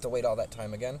 we don't have to wait all that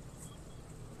time again.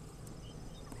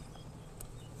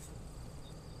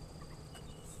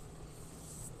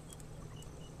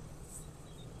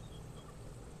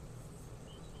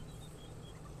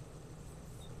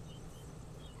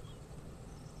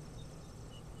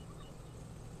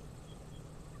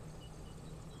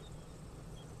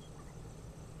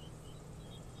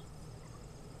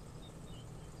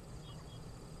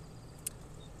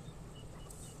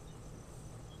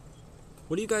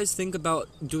 What do you guys think about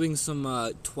doing some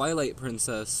Twilight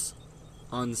Princess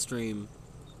on stream?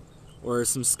 Or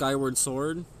some Skyward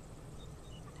Sword?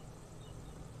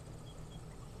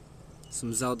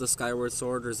 Some Zelda Skyward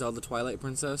Sword or Zelda Twilight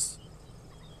Princess?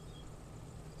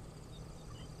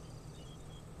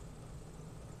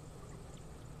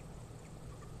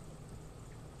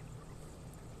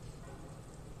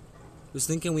 Was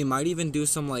thinking we might even do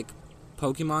some like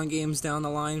Pokemon games down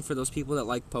the line for those people that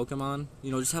like Pokemon.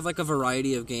 You know, just have like a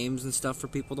variety of games and stuff for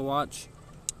people to watch.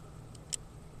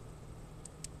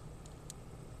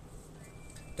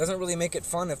 Doesn't really make it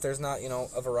fun if there's not, you know,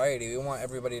 a variety. We want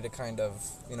everybody to kind of,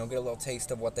 you know, get a little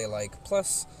taste of what they like.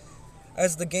 Plus,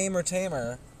 as the gamer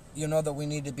tamer, you know that we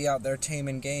need to be out there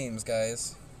taming games,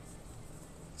 guys.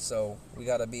 So, we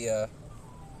gotta be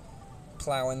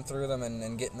plowing through them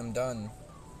and getting them done.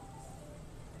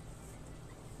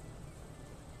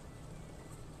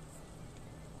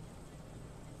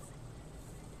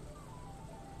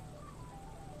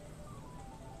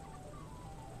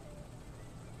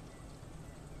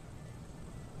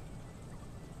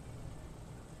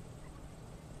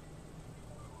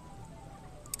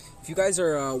 If you guys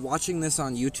are watching this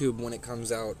on YouTube when it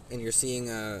comes out and you're seeing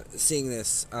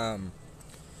this,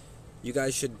 you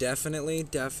guys should definitely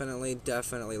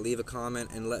leave a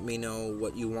comment and let me know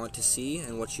what you want to see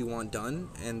and what you want done,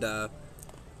 and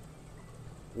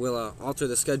we'll alter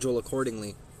the schedule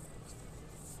accordingly.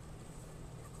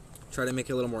 Try to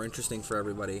make it a little more interesting for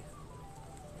everybody.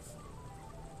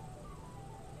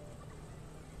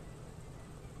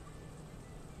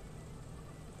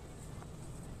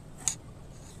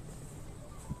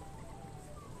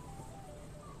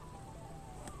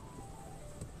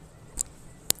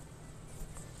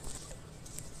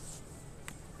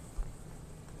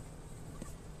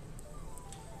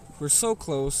 We're so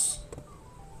close.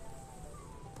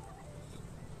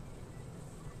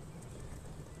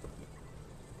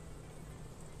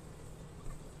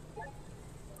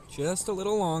 Just a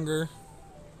little longer.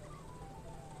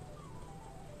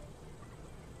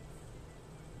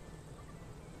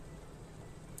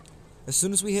 As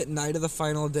soon as we hit night of the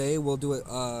final day, we'll do it,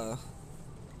 well,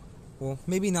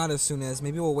 maybe not as soon as.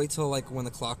 Maybe we'll wait till, like, when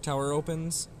the clock tower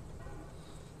opens.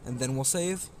 And then we'll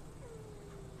save.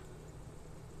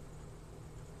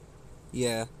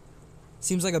 Yeah.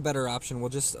 Seems like a better option.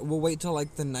 We'll wait till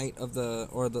like the night of the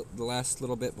last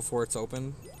little bit before it's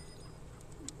open.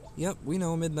 Yep, we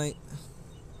know, midnight.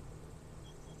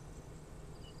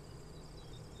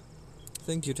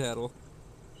 Thank you, Tattle.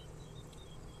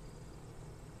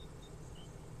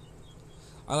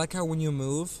 I like how when you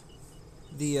move,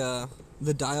 the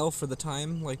dial for the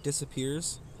time like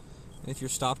disappears. And if you're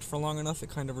stopped for long enough, it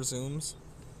kind of resumes.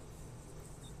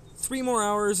 3 more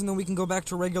hours and then we can go back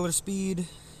to regular speed.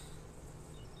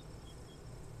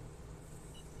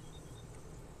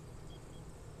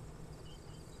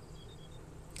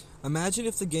 Imagine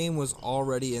if the game was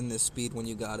already in this speed when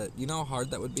you got it. You know how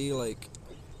hard that would be? Like,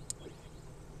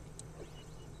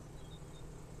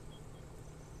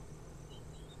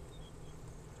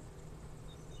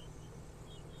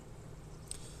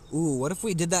 ooh, what if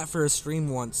we did that for a stream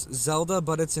once? Zelda,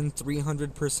 but it's in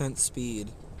 300%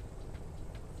 speed.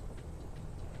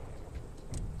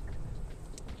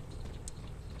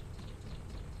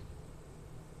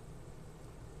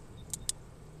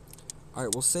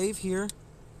 Alright, we'll save here.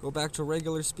 Go back to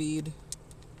regular speed.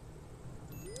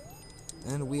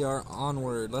 And we are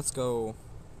onward. Let's go.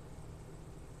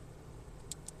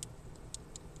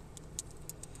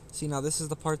 See, now this is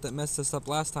the part that messed us up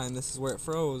last time. This is where it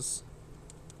froze.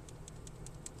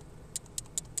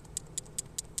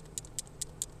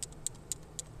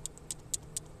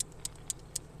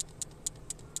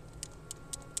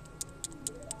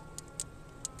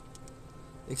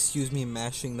 Excuse me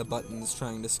mashing the buttons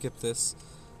trying to skip this.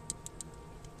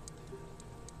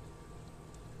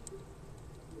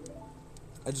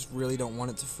 I just really don't want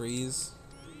it to freeze.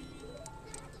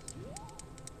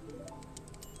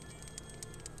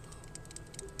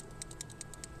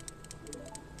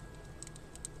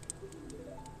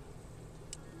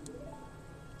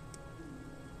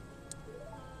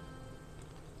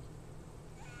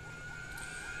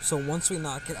 So once we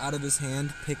knock it out of his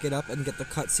hand, pick it up, and get the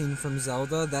cutscene from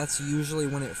Zelda, that's usually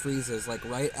when it freezes, like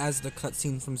right as the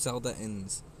cutscene from Zelda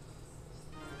ends.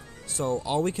 So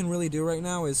all we can really do right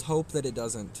now is hope that it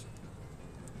doesn't.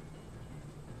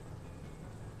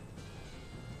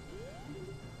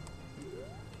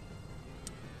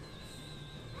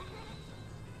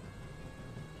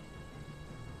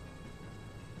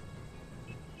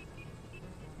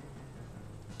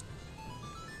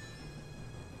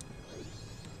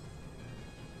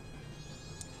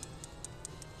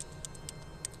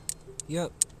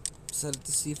 Yep. Set it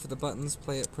to C for the buttons,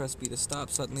 play it, press B to stop.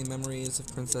 Suddenly memories of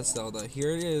Princess Zelda.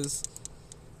 Here it is.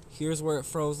 Here's where it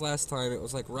froze last time. It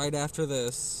was like right after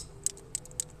this.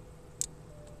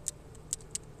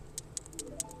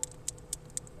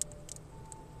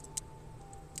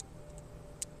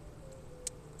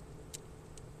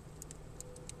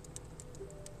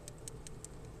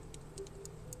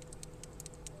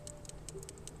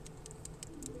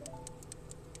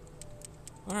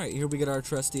 Alright, here we get our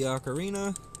trusty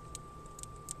ocarina.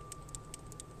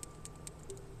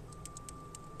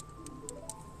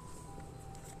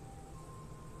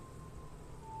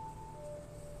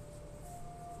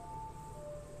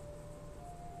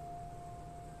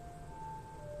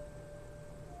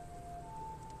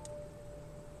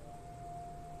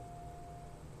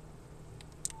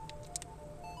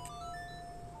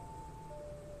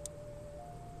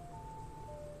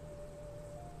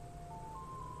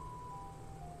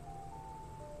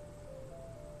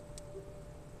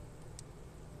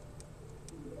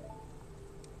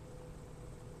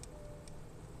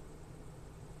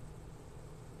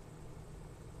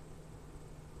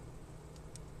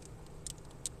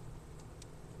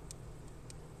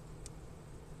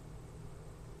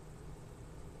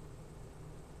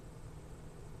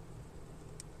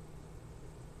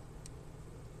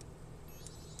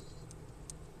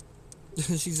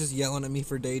 She's just yelling at me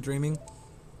for daydreaming.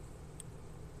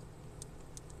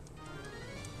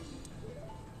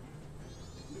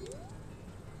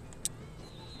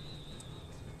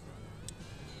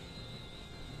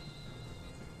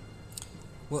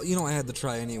 Well, you know, I had to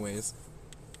try anyways.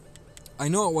 I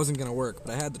know it wasn't gonna work,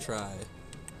 but I had to try.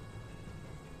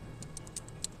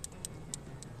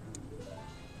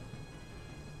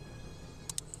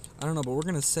 I don't know, but we're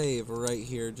gonna save right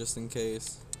here just in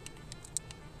case.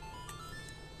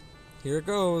 Here it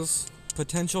goes.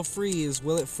 Potential freeze.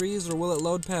 Will it freeze or will it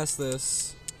load past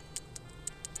this?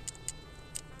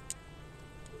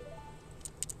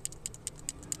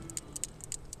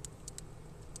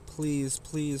 Please,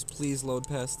 please, please load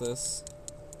past this.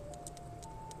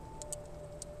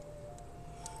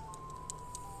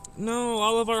 No,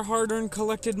 all of our hard-earned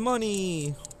collected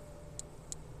money!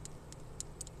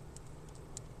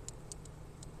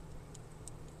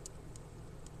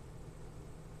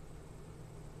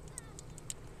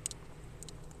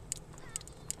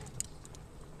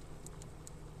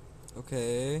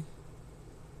 Okay.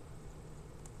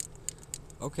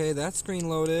 Okay, that screen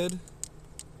loaded.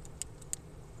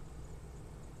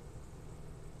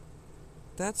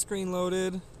 That screen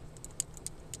loaded.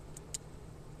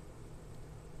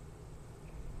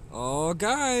 Oh,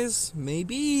 guys,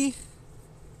 maybe.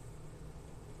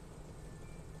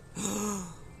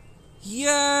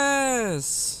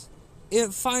 Yes!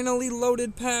 It finally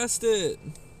loaded past it.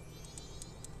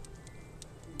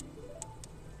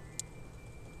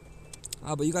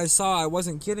 Ah, but you guys saw I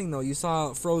wasn't kidding though. You saw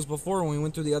it froze before when we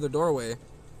went through the other doorway.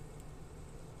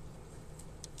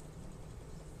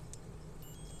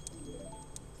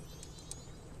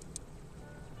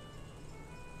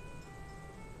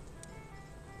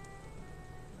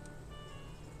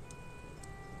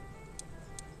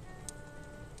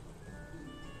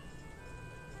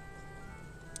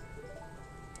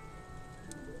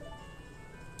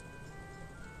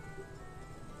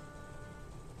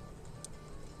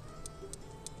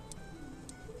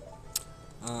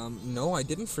 No, I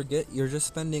didn't forget. You're just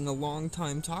spending a long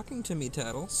time talking to me,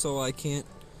 Tattle, so I can't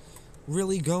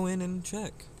really go in and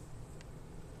check.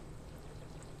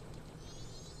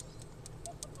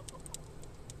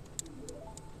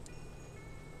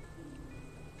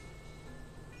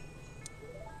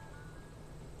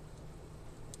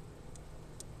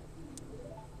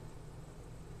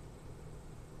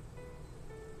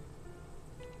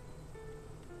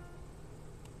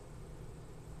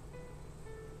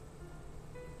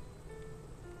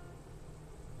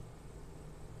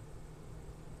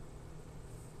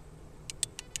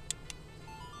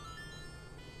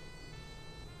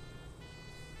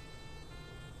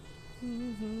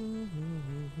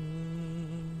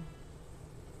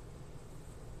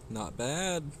 Not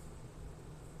bad.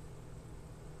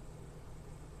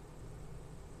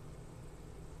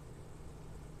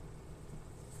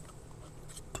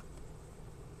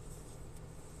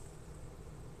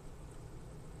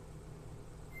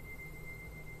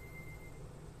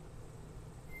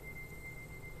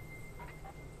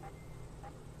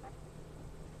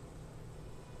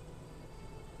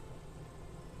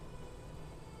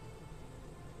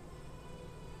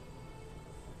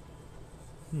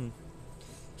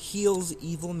 Heals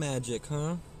evil magic,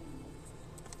 huh?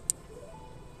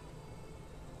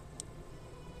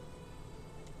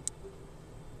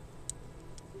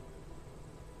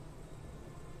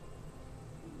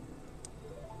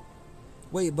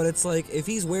 Wait, but it's like, if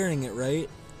he's wearing it, right?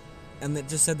 And it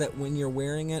just said that when you're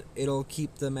wearing it, it'll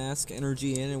keep the mask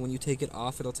energy in, and when you take it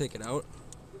off, it'll take it out.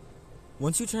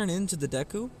 Once you turn into the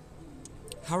Deku,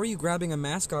 how are you grabbing a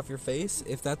mask off your face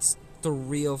if that's the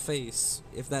real face?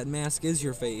 If that mask is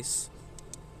your face?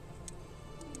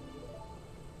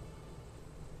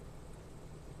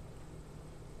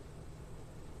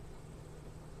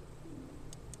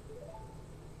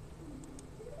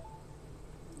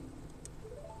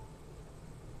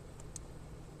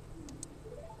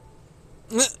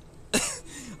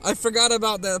 I forgot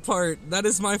about that part. That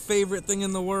is my favorite thing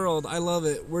in the world. I love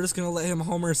it. We're just gonna let him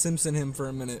Homer Simpson him for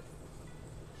a minute.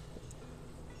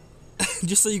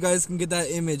 Just so you guys can get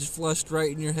that image flushed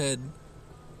right in your head.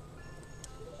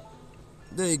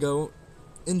 There you go.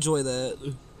 Enjoy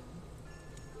that.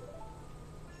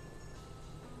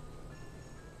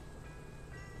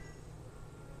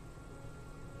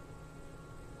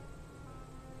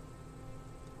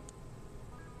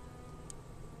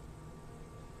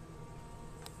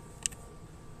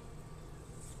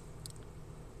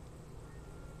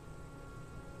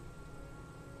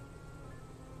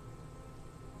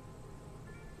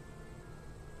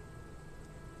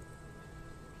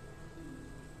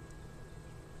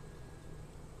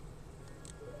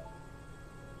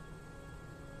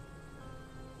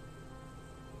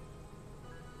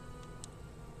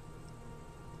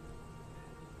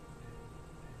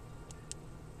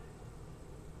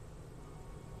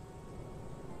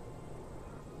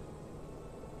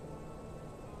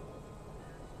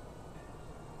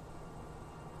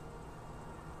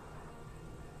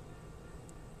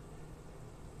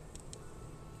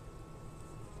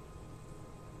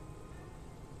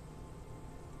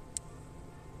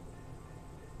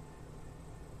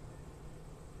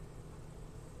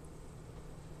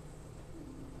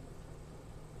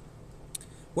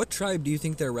 What tribe do you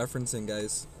think they're referencing,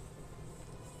 guys?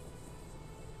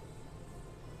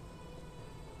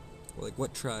 Like,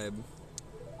 what tribe?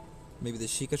 Maybe the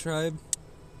Sheikah tribe?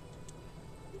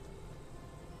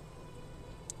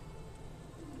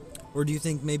 Or do you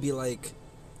think maybe, like,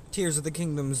 Tears of the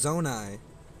Kingdom Zonai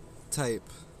type?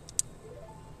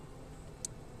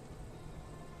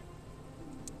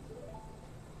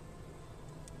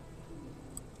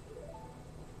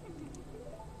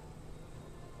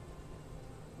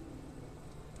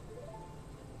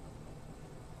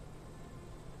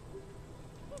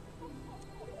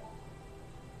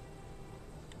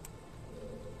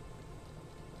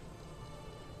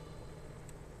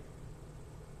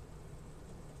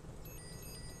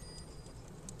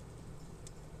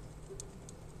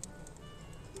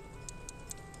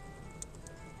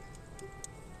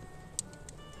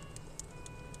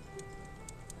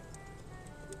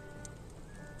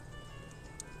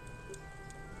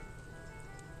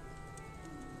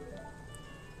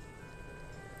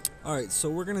 Alright, so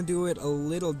we're gonna do it a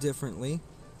little differently.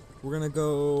 We're gonna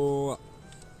go...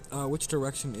 which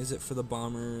direction is it for the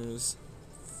bombers?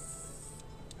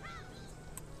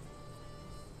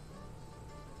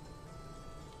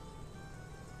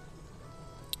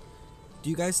 Do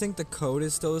you guys think the code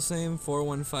is still the same?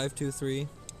 41523?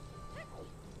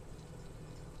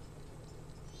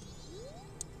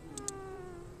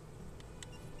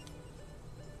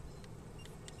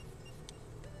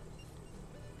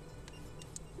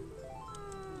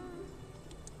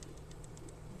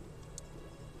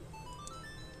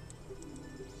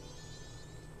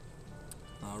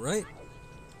 Alright.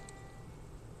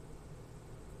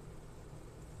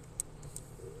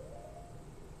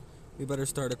 We better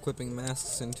start equipping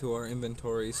masks into our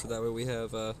inventory so that way we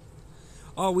have,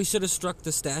 Oh, we should have struck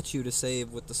the statue to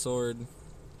save with the sword.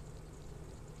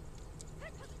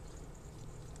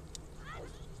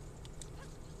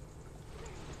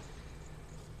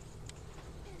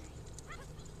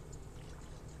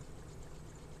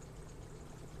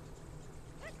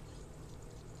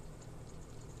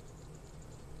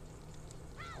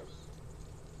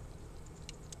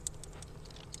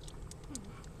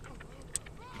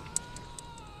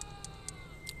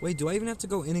 Wait, do I even have to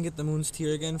go in and get the moon's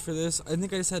tear again for this? I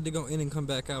think I just had to go in and come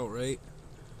back out, right?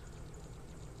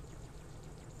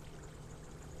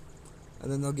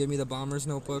 And then they'll give me the bomber's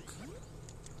notebook.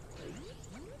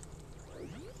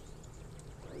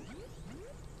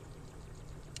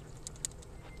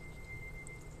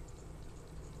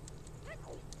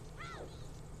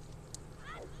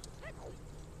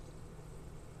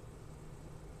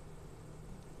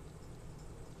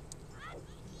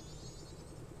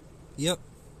 Yep.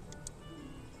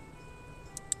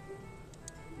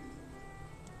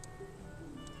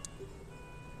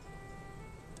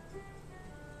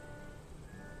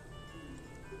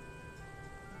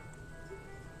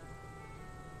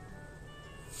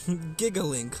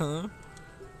 Gigalink, huh?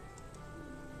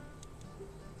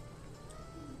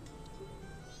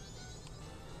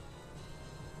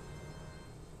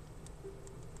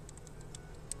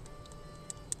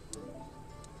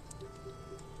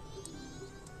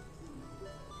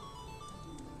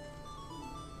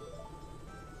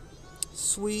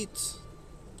 Sweet.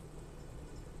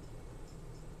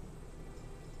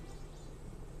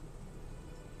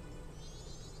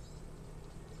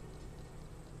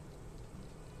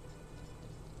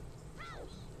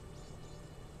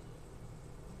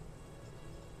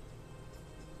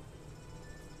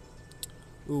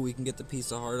 Ooh, we can get the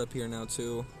piece of heart up here now,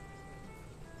 too.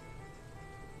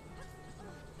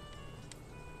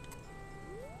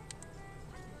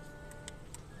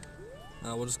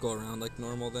 We'll just go around like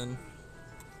normal then.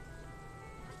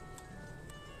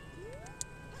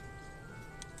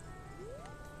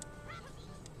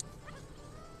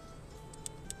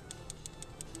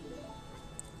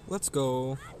 Let's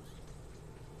go.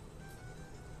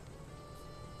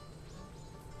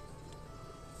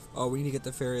 Oh, we need to get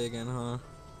the ferry again, huh?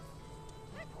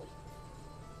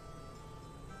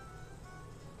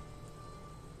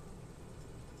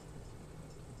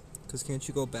 Because can't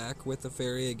you go back with the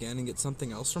fairy again and get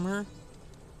something else from her?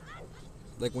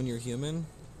 Like when you're human?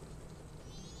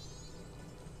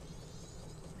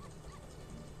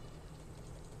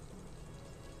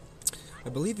 I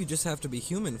believe you just have to be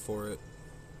human for it.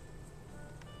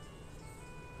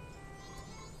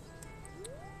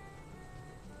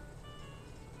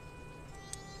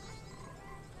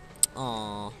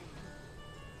 Aww.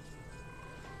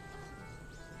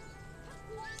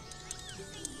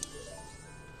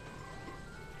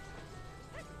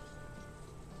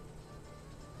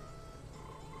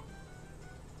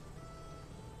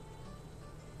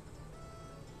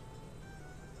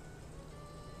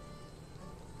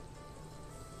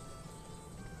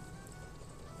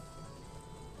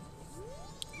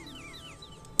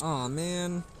 Aw,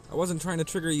 man. I wasn't trying to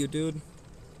trigger you, dude.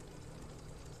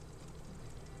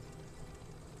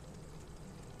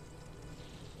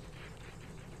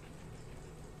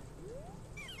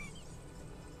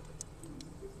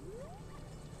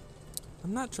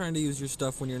 I'm not trying to use your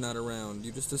stuff when you're not around.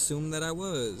 You just assumed that I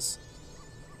was.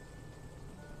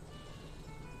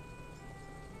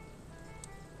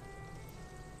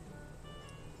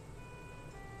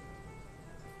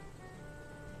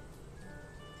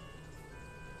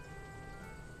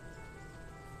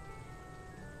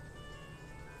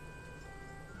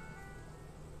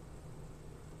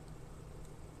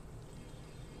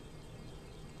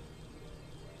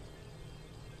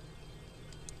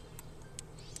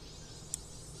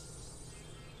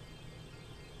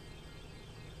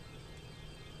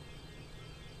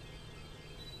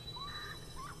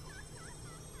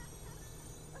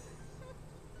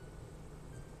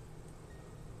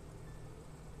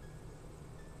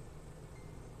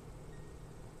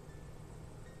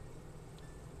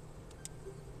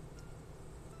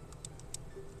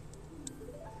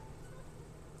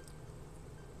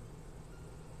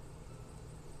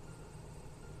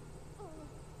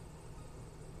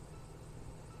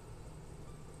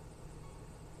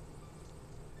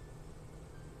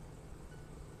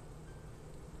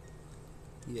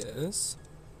 Yes.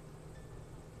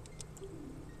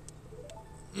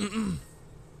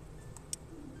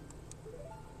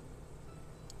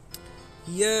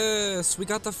 Yes, we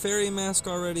got the fairy mask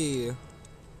already.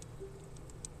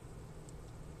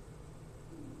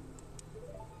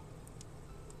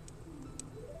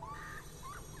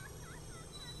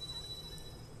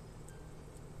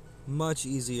 Much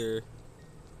easier.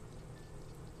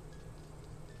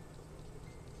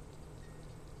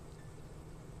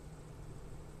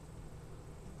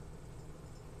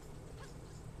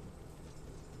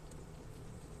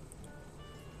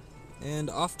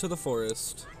 And off to the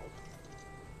forest.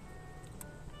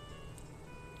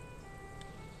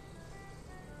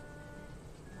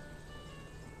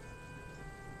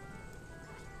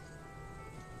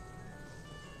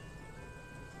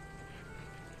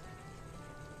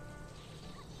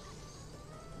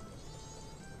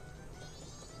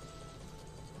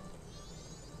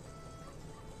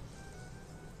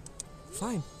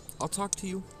 Fine. I'll talk to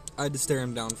you. I had to stare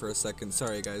him down for a second.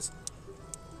 Sorry, guys.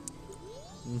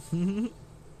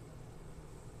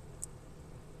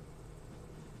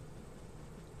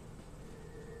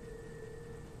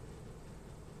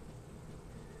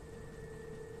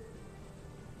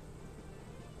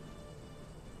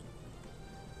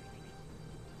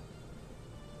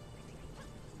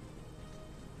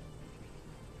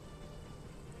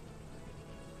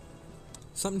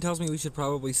 Something tells me we should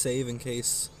probably save in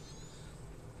case,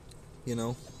 you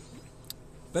know.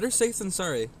 Better safe than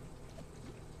sorry.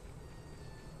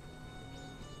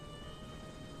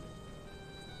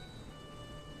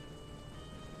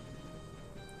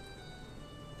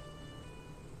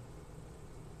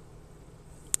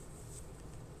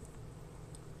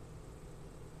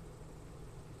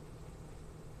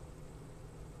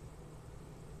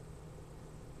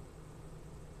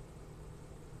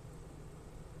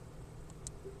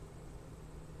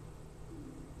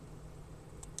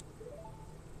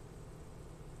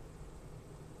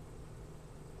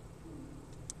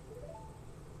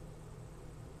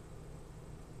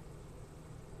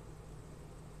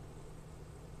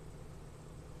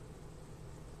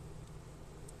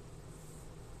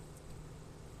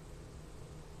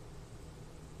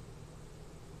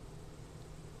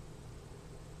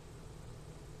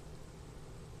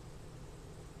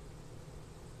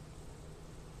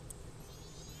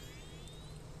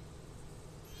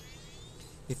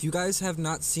 If you guys have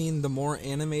not seen the more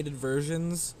animated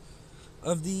versions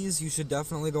of these, you should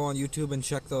definitely go on YouTube and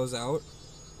check those out.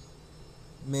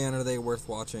 Man, are they worth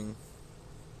watching.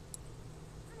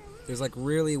 There's like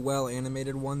really well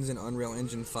animated ones in Unreal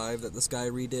Engine 5 that this guy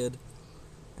redid,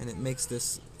 and it makes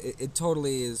this, it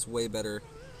totally is way better.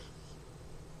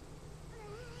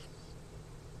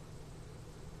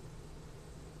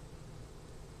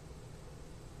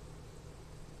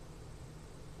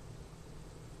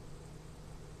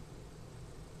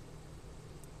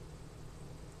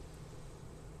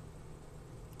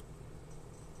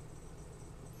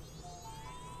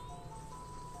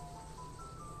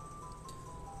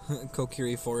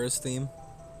 Kokiri Forest theme.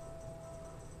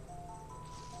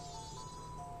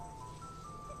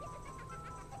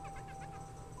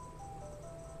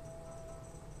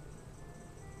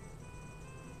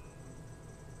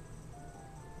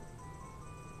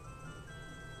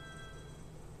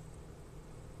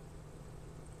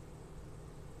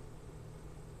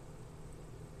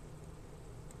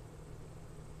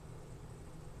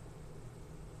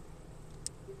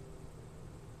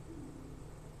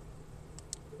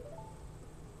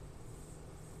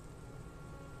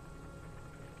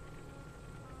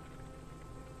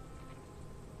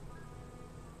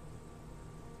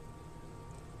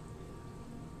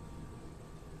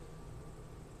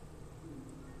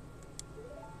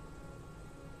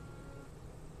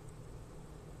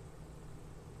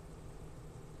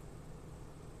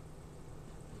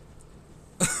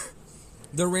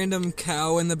 The random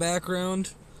cow in the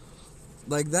background,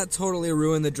 like, that totally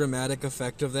ruined the dramatic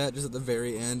effect of that just at the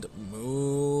very end.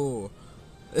 Moo.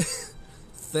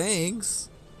 Thanks.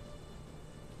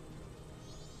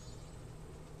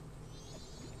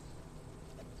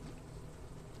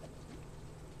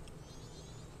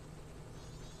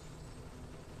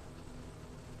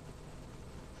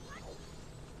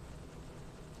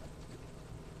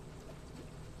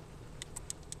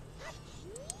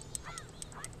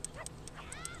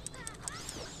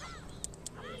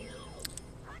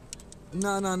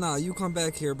 Nah, you come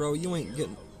back here, bro. You ain't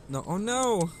getting... No, oh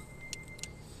no!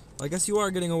 I guess you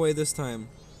are getting away this time.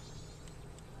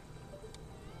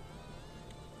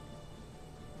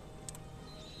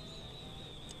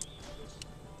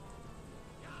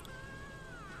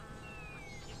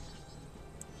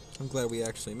 I'm glad we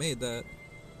actually made that.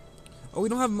 Oh, we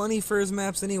don't have money for his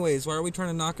maps anyways. Why are we trying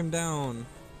to knock him down?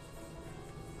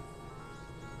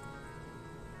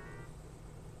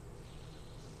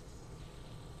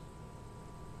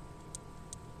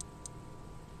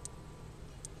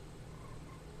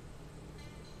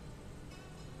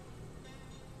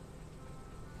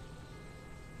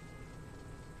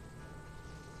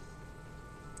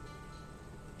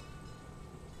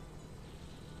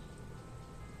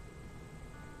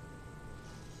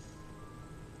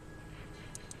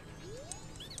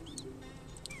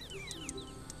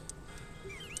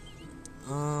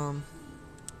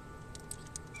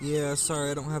 Yeah,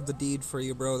 sorry, I don't have the deed for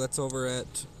you, bro. That's over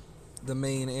at the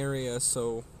main area,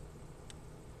 so...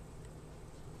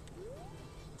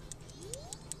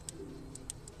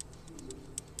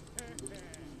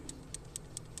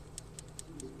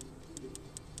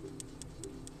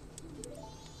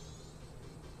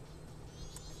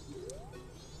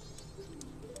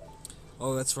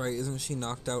 Oh, that's right. Isn't she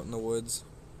knocked out in the woods?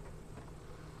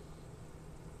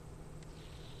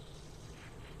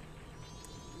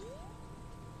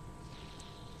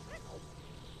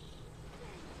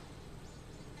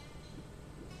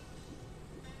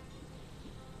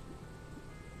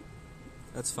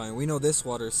 That's fine. We know this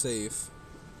water's safe.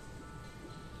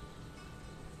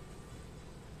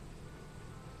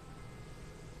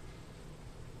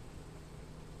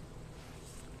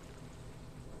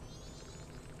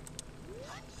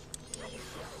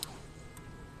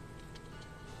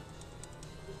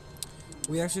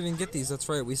 We actually didn't get these. That's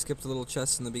right. We skipped a little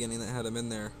chest in the beginning that had them in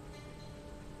there.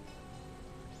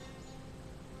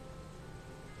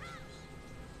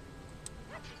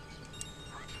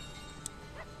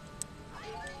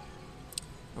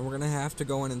 And we're going to have to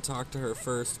go in and talk to her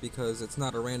first because it's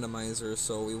not a randomizer,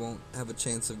 so we won't have a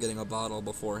chance of getting a bottle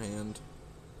beforehand.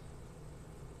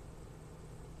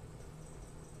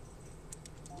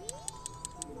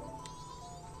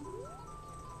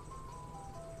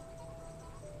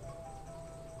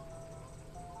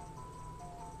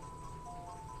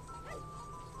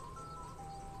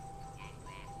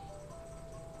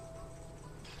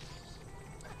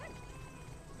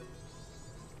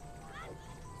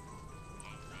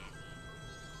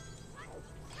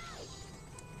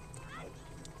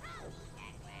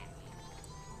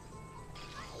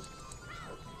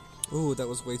 Ooh, that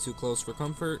was way too close for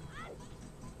comfort.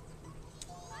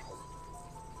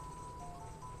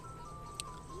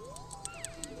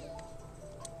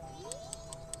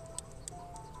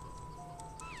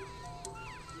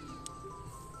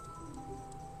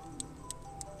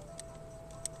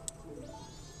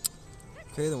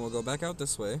 Okay, then we'll go back out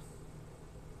this way.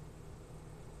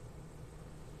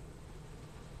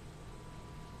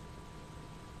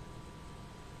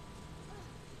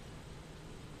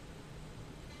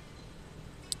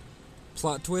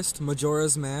 Plot twist,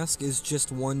 Majora's Mask is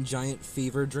just one giant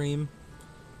fever dream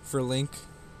for Link.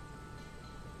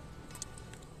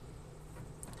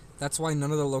 That's why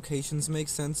none of the locations make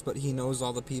sense, but he knows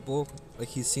all the people. Like,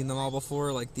 he's seen them all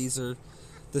before. Like, these are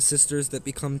the sisters that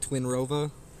become Twin Rova.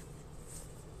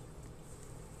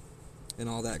 And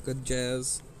all that good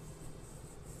jazz.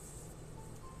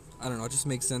 I don't know, it just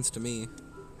makes sense to me.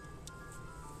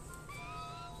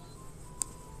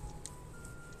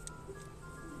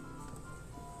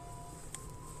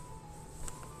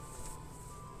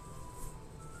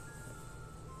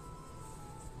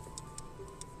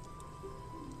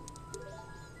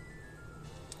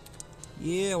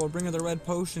 Yeah, we'll bring her the red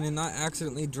potion and not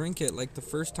accidentally drink it like the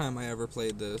first time I ever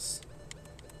played this.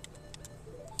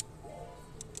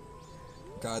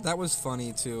 God, that was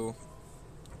funny too.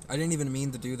 I didn't even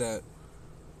mean to do that.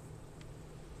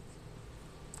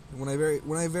 When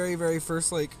I very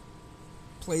first like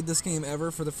played this game ever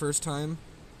for the first time,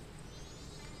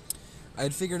 I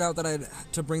had figured out that I had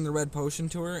to bring the red potion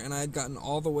to her, and I had gotten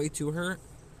all the way to her,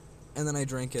 and then I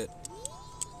drank it.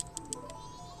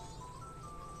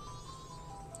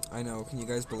 I know, can you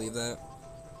guys believe that?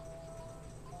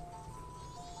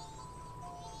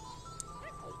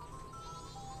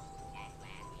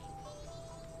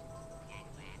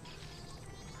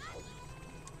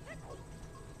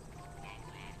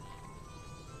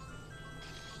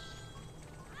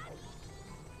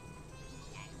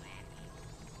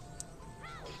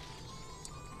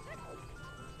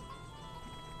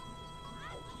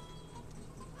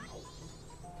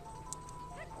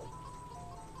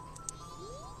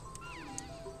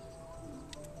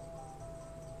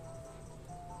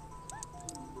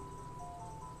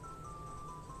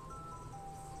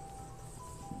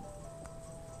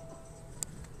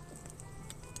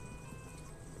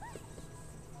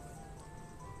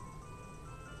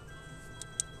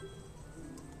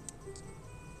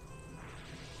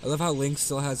 I love how Link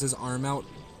still has his arm out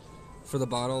for the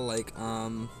bottle, like,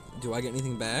 do I get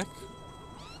anything back?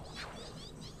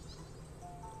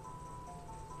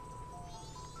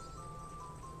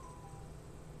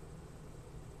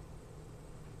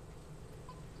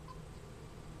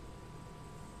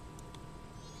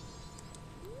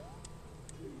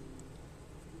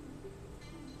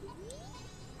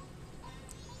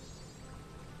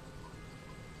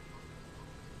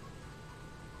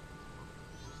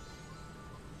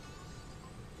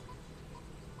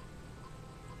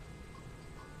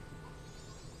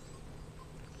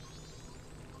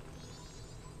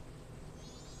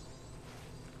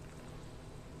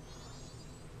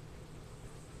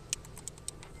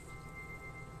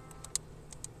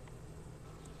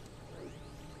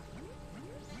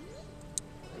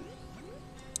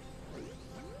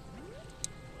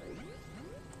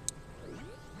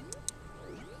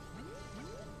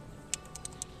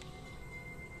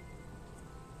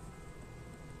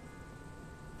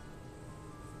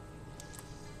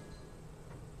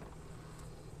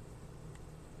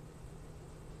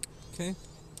 Okay.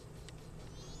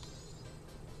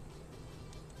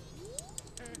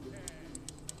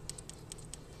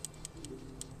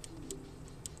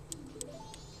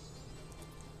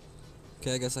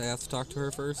 Okay, I guess I have to talk to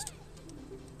her first.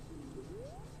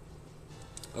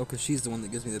 Oh, because she's the one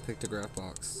that gives me the pictograph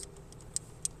box.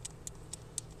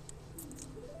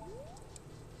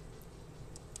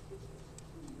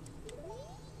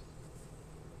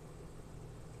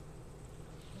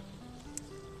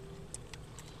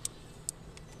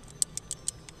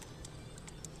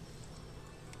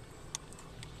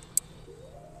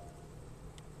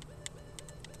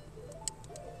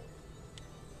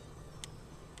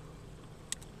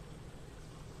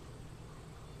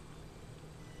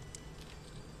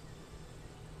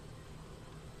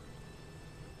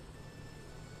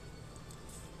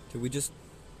 Did we just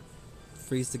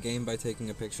freeze the game by taking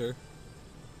a picture?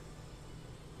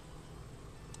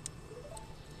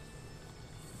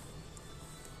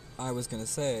 I was gonna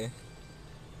say.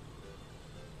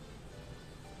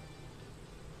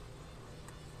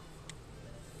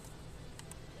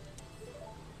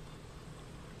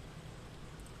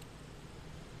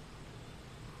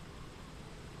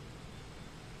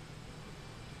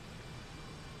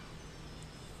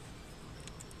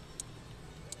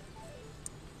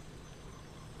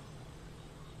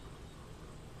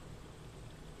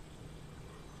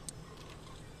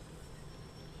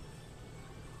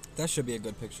 That should be a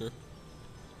good picture.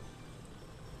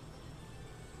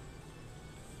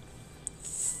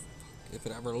 If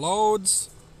it ever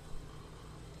loads.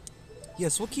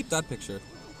 Yes, we'll keep that picture.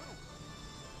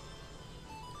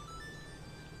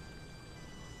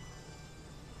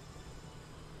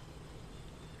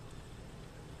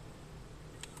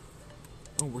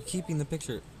 Oh, we're keeping the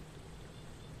picture.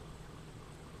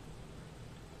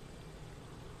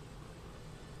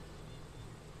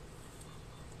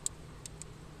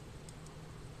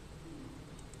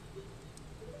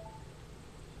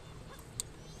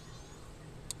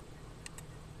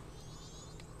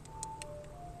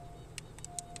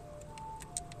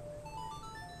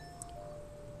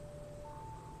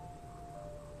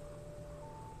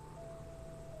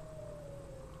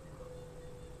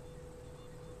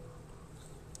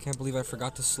 Can't believe I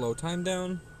forgot to slow time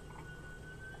down.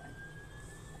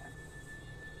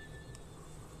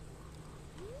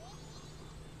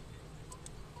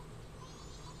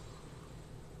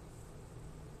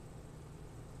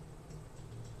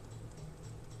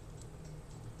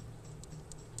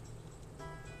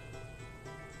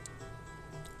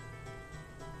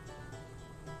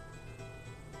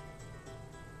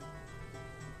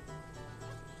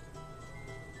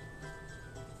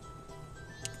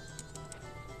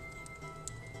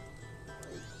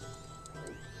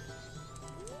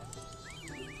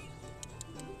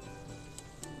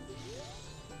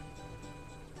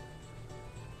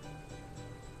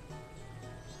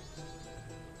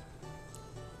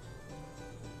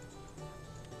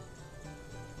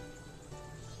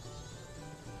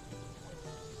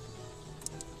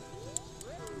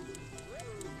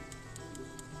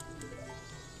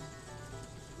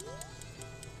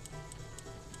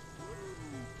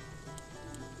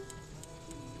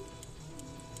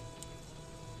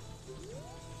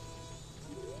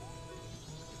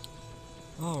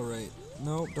 Alright.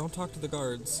 No, don't talk to the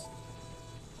guards.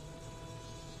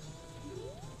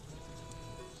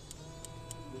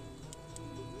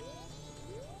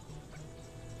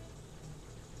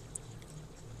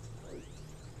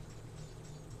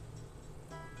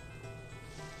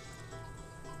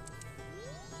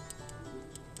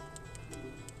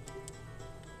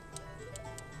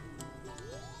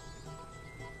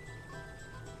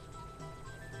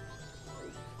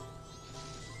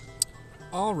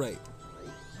 Alright.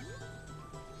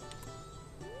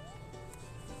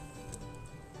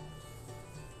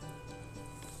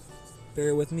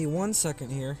 Bear with me 1 second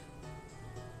here.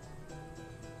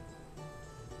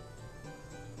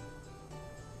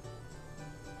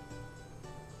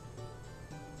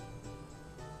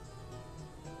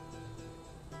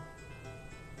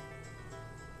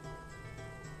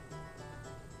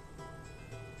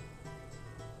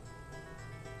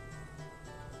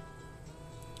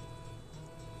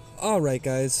 Alright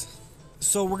guys,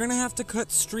 so we're gonna have to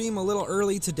cut stream a little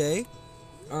early today.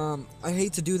 I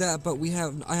hate to do that, but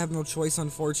I have no choice,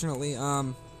 unfortunately.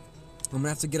 I'm gonna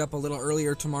have to get up a little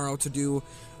earlier tomorrow to do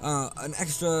an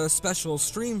extra special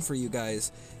stream for you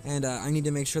guys, and I need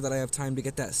to make sure that I have time to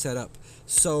get that set up.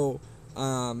 So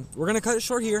we're gonna cut it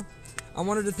short here. I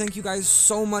wanted to thank you guys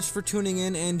so much for tuning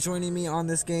in and joining me on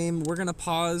this game. We're gonna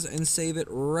pause and save it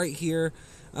right here,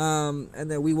 and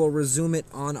then we will resume it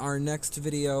on our next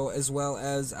video, as well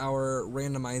as our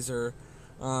randomizer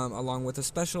along with a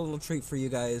special little treat for you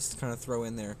guys to kind of throw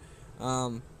in there.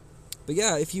 But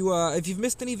yeah, if you've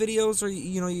missed any videos, or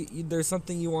there's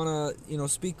something you wanna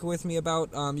speak with me about,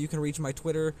 you can reach my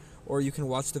Twitter, or you can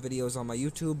watch the videos on my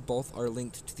YouTube. Both are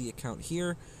linked to the account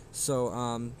here.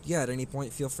 So yeah, at any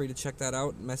point, feel free to check that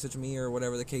out, message me, or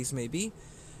whatever the case may be.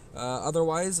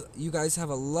 Otherwise, you guys have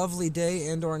a lovely day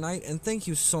and or night, and thank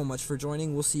you so much for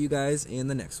joining. We'll see you guys in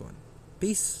the next one.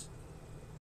 Peace.